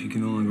don't know if you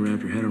can no longer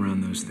wrap your head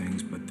around those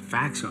things, but the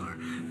facts are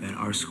that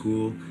our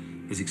school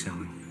is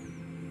excelling.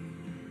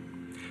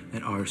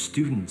 That our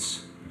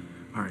students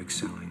are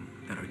excelling.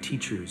 That our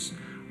teachers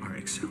are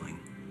excelling.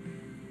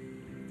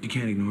 You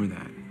can't ignore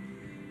that.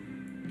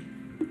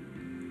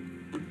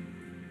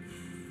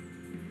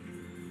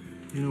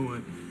 You know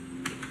what?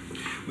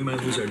 We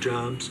might lose our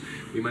jobs.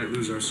 We might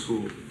lose our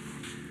school.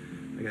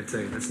 I gotta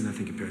tell you, that's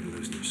nothing compared to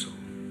losing your soul.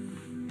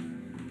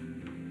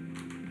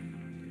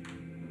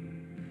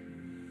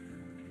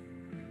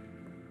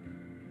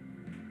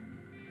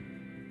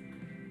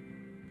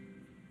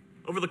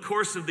 Over the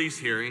course of these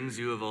hearings,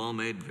 you have all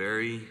made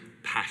very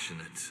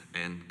passionate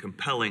and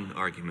compelling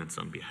arguments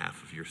on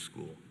behalf of your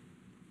school.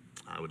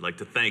 I would like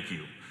to thank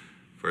you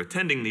for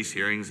attending these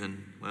hearings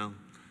and, well,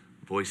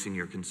 voicing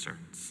your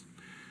concerns.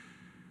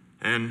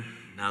 And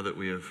now that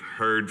we have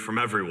heard from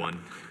everyone.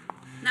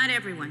 Not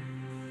everyone.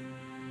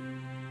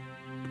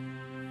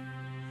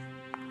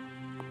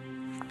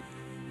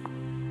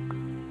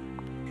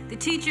 The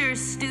teachers,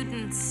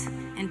 students,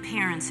 and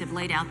parents have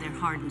laid out their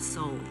heart and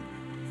soul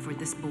for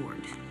this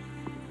board.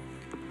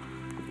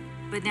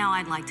 But now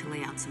I'd like to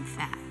lay out some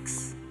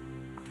facts.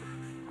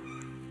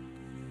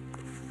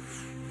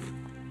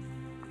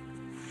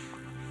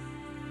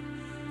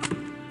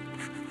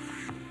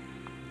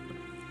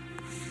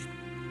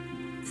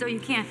 So you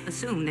can't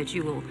assume that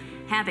you will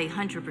have a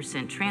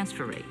 100%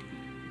 transfer rate.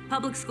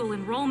 Public school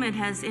enrollment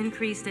has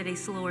increased at a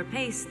slower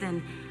pace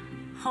than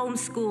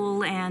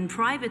homeschool and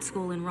private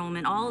school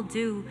enrollment, all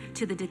due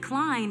to the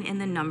decline in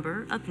the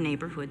number of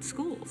neighborhood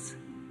schools.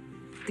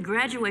 The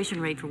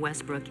graduation rate for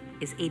Westbrook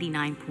is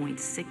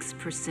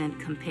 89.6%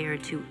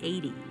 compared to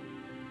 80.9%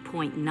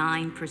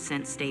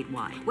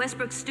 statewide.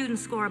 Westbrook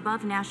students score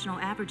above national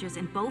averages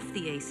in both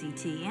the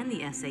ACT and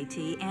the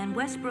SAT, and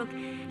Westbrook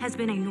has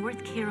been a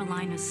North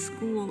Carolina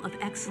school of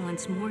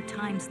excellence more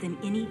times than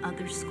any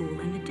other school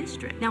in the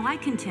district. Now, I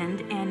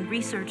contend, and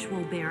research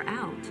will bear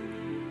out,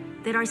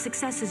 that our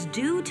success is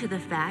due to the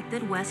fact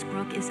that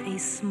Westbrook is a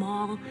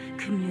small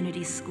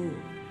community school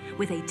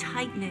with a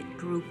tight-knit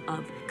group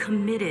of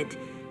committed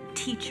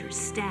teachers,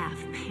 staff,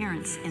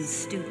 parents, and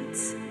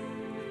students.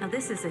 Now,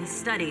 this is a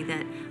study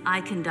that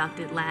I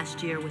conducted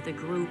last year with a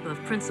group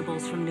of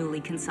principals from newly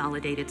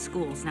consolidated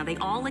schools. Now, they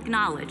all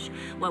acknowledge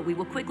what we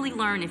will quickly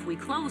learn if we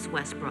close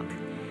Westbrook,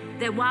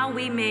 that while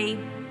we may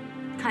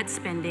cut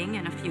spending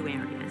in a few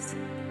areas,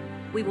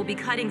 we will be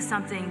cutting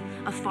something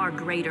of far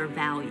greater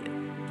value: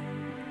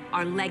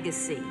 our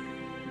legacy,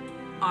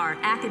 our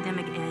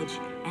academic edge,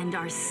 and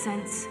our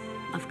sense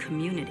of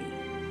community.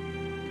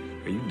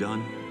 Are you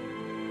done?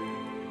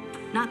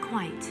 Not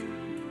quite.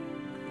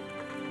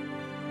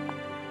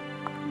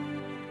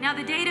 Now,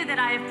 the data that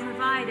I have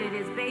provided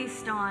is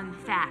based on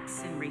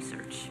facts and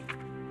research,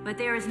 but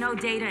there is no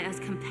data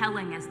as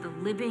compelling as the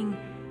living,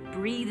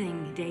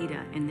 breathing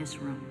data in this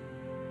room.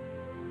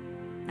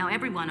 Now,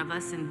 every one of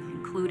us,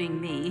 including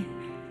me,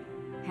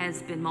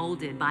 has been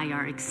molded by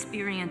our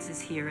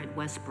experiences here at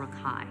Westbrook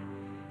High.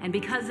 And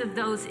because of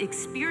those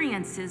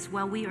experiences,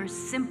 well, we are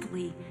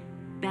simply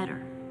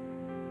better.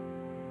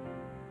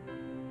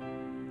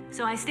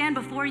 So I stand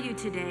before you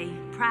today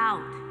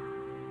proud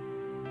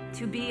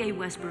to be a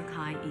Westbrook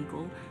High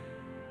Eagle,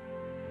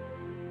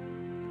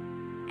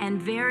 and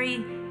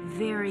very,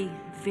 very,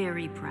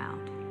 very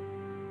proud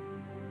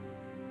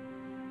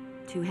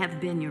to have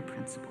been your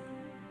principal.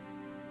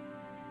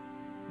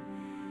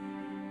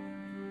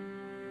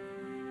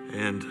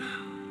 And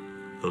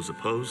those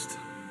opposed?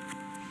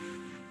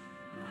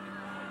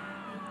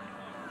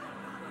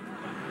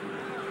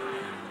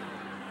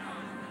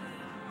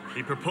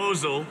 The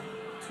proposal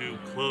to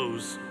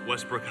close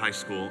Westbrook High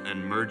School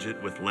and merge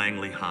it with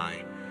Langley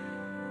High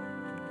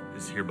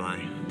is hereby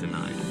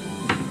denied.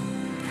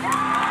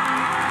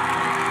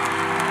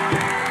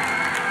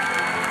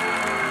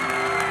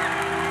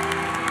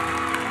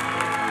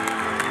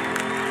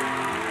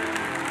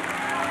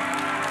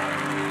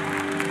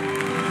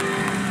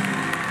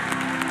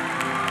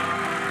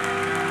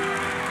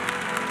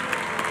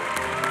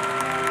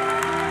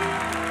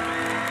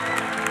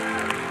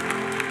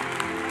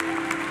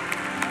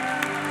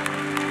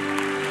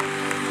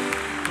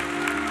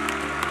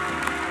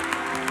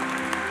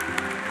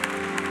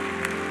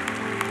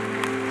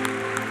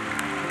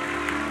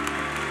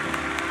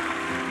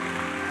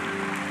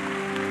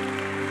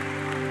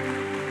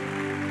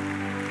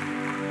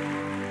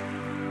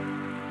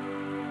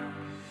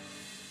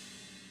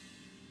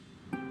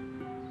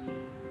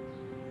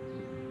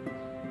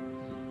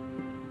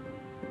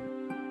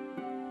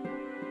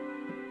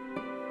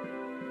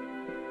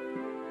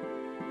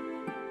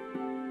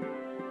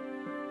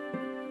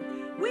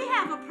 We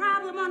have a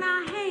problem on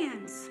our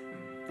hands,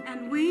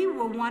 and we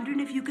were wondering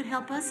if you could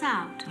help us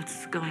out.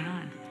 What's going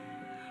on?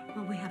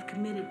 Well, we have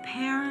committed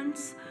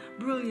parents,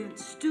 brilliant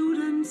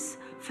students,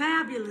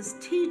 fabulous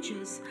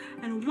teachers,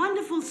 and a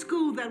wonderful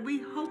school that we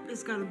hope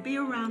is going to be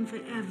around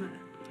forever.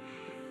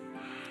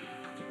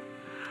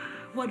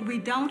 What we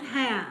don't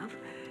have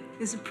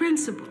is a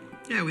principal.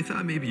 Yeah, we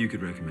thought maybe you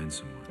could recommend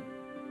someone.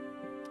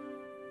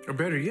 Or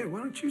better yet, why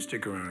don't you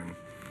stick around and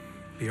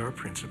be our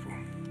principal.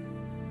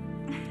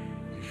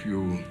 If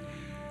you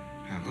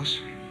have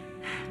us.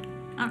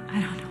 I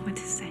don't know what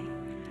to say.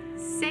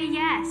 Say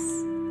yes.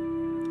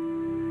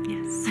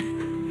 Yes.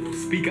 Well,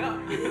 speak up.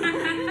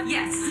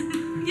 Yes.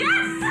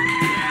 Yes!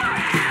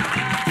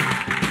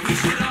 We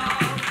should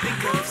all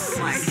think of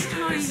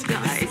sisters.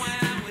 guys.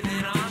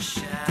 Within our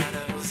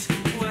shadows,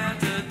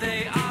 whether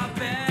they are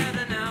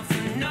better now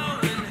for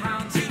knowing how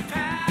to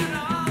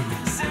paddle.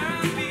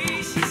 Sarah B,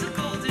 she's a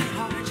golden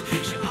heart.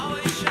 She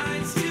always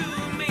shines to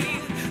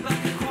me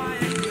like a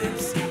quiet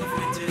glimpse of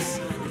winter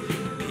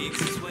sun.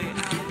 Peeks his way out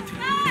through the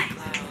clouds.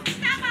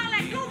 Stop all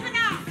that goofing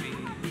off!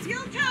 It's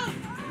you too!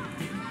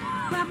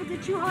 Papa,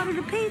 did you order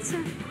the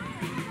pizza?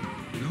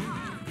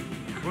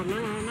 Well, no.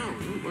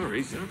 Don't worry.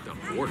 You don't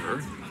have to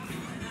order.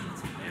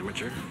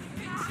 Amateur.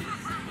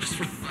 Just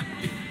for fun.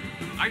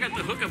 I got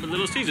the hookup at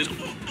Little Caesars.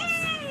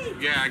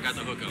 Yeah, I got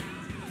the hookup.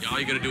 Yeah, all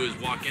you gotta do is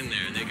walk in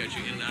there, and they got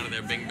you in and out of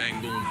there, bing,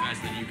 bang, boom,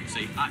 faster than you can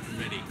say hot and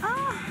ready.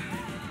 Oh.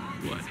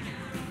 What?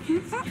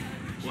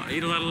 Well, I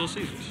eat a lot of Little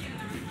Caesars.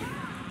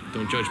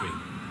 Don't judge me.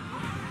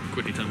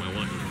 Quick anytime I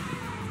want.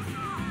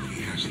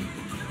 Yes.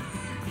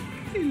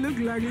 He look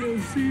like Little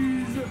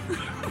Caesar.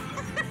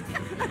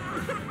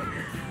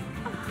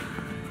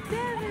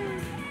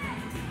 David.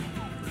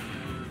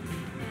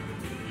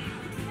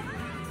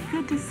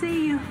 Good to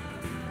see you.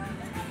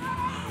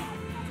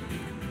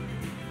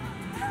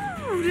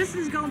 Ooh, this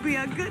is gonna be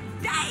a good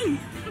day.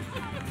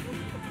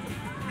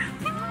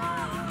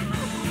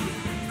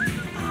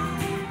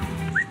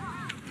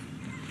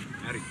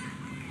 Howdy.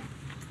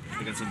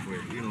 I got something for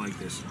you. You're gonna like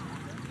this.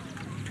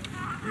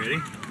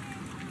 Ready?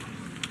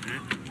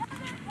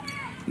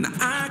 Now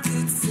I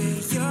could say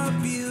you're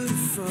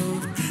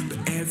beautiful, but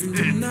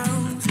everyone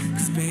knows,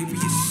 'cause baby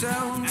you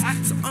show.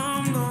 So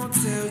I'm gonna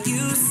tell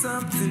you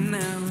something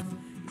now.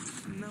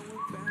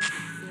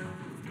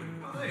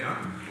 Oh, there you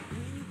are.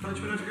 Thought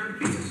you went out to grab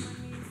the pizzas.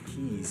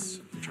 Keys.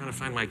 I'm trying to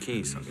find my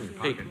keys.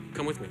 Hey,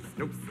 come with me.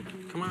 Nope.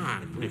 Come on.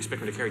 What, do you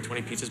expect me to carry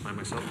 20 pizzas by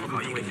myself?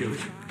 Oh, you can do it.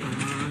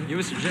 You,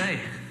 Mr. J.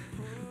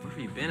 Where have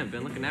you been? I've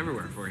been looking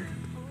everywhere for you.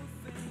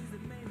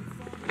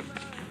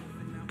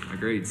 My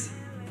grades.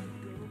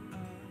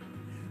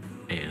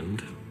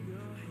 And?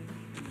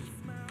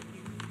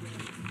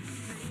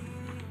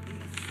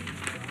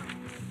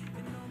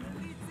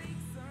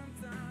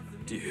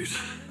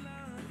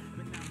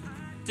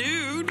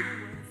 Dude!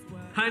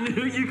 I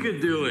knew you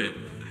could do it.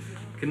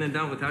 Couldn't have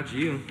done it without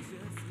you.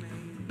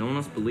 No one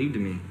else believed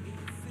in me.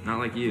 Not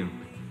like you.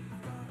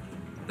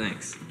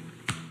 Thanks.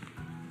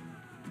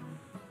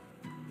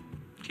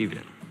 Keep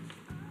it.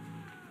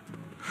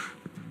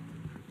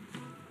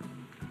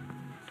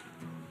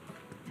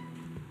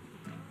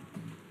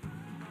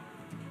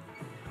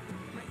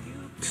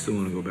 Still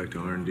want to go back to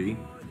R&D?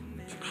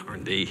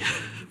 R&D?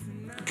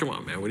 Come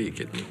on, man. What are you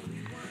kidding me?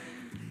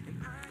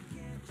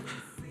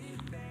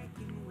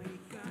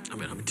 I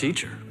mean, I'm a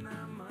teacher.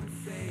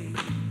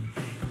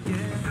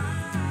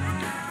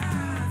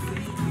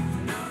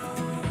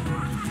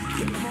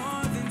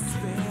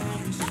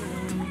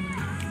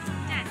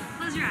 Dad,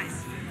 close your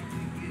eyes.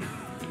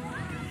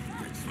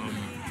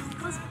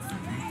 Close.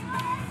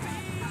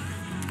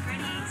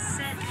 Ready,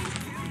 set,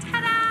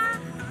 ta-da!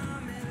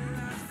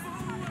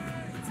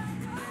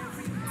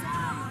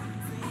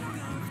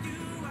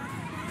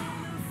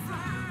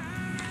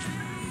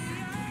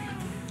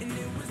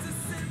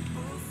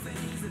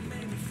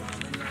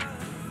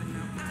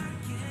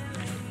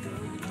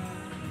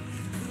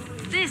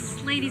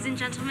 This, ladies and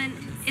gentlemen,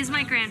 is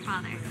my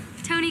grandfather,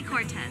 Tony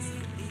Cortez,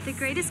 the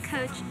greatest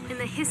coach in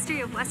the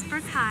history of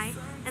Westbrook High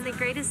and the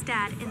greatest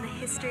dad in the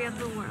history of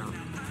the world,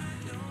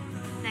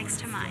 next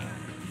to mine.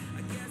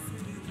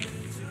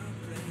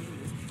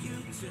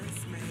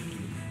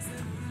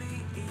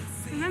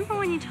 Remember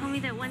when you told me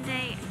that one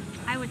day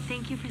I would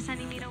thank you for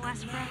sending me to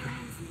Westbrook?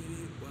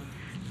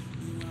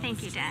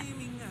 Thank you, Dad.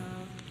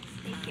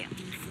 Thank you.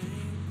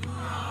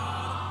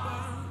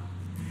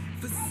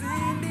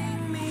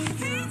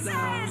 Pizza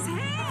is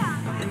here!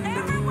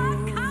 Everyone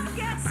come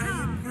get some!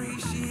 I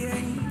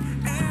appreciate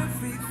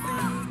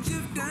everything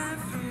you've done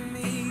for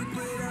me,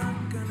 but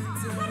I'm gonna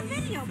tell What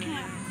video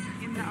camera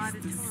in the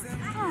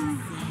auditorium?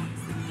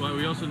 Well,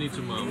 we also need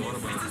some water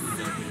bottles.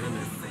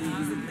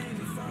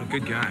 A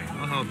good guy.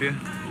 I'll help you.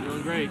 You're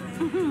doing great.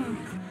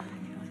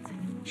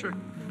 Sure.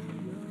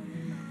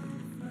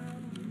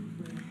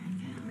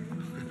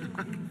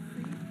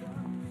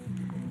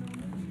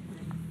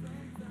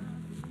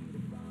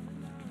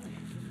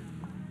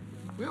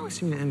 We always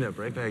seem to end up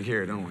right back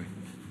here, don't we?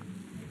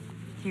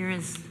 Here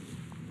is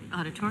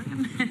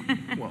auditorium.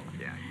 Well,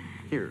 yeah,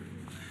 here.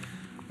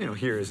 You know,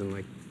 here isn't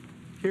like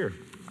here.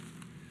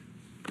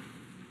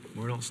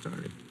 Where it all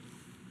started.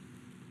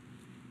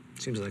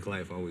 Seems like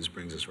life always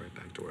brings us right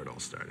back to where it all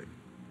started.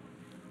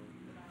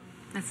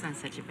 That's not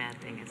such a bad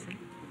thing, is it?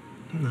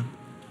 No,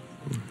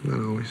 not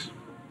always.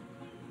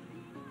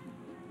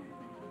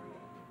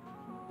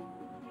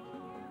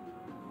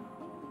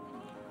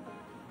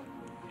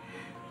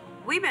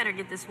 We better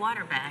get this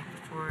water back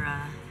before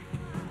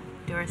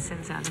Doris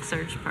sends out a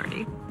search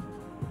party.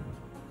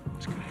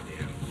 That's a good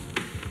idea.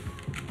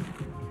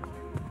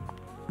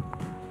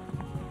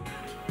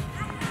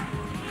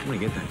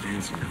 get that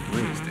dancing up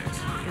one of these days.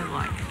 Good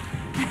luck.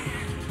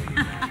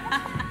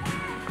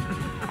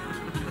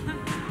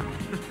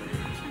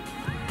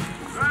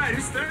 All right,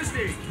 who's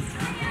thirsty?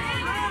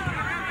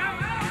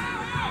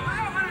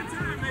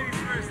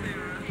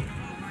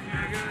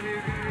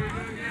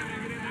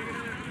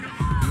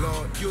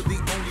 Lord, you're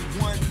the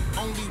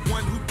only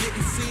one who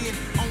didn't sin,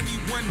 only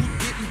one who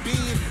didn't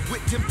bend, with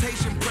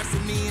temptation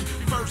pressing in.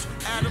 First,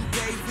 Adam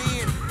gave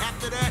in,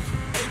 after that,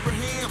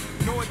 Abraham,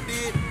 Noah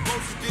did,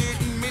 Moses did,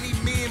 and many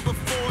men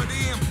before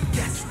them.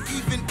 Yes,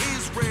 even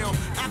Israel,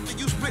 after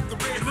you split the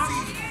Red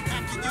Sea,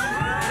 after you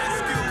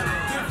rescued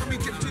them from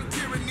Egyptian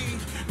tyranny,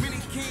 many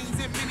kings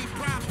and many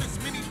prophets,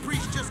 many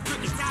priests just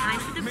couldn't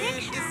stop it. Man,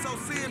 it's so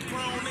sin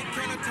prone, it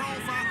can't atone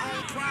for our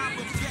own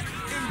problems. Yet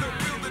in the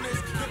wilderness,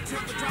 the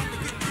temple tried to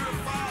get through the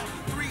fall.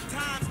 3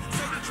 times,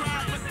 Satan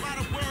tried, but by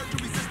the word to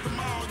resist them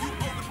all. You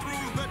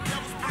overthrew the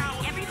devil's power,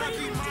 the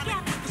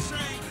demonic with the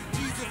shame.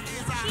 Jesus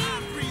is our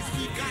high priest,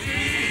 he got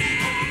peace, he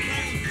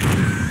overcame.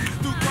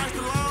 Through Christ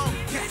alone,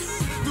 yes,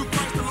 through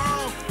Christ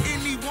alone.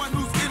 Anyone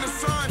who's in the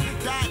Son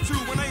died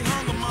too when they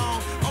hung him on.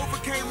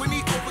 Overcame when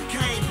he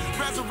overcame,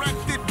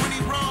 resurrected when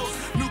he rose.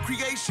 New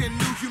creation,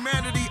 new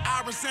humanity,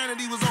 our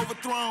insanity was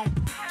overthrown.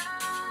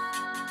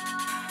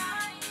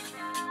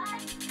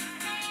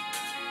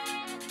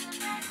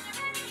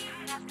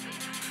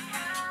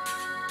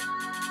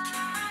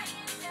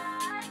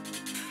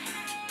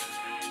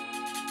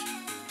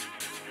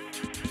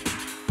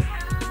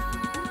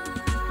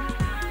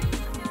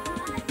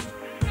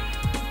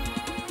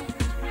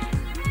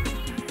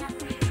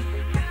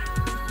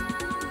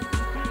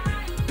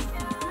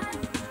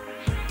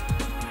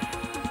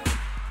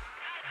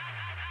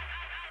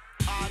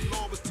 Our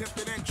Lord was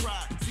tempted and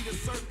tried. See the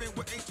serpent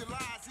with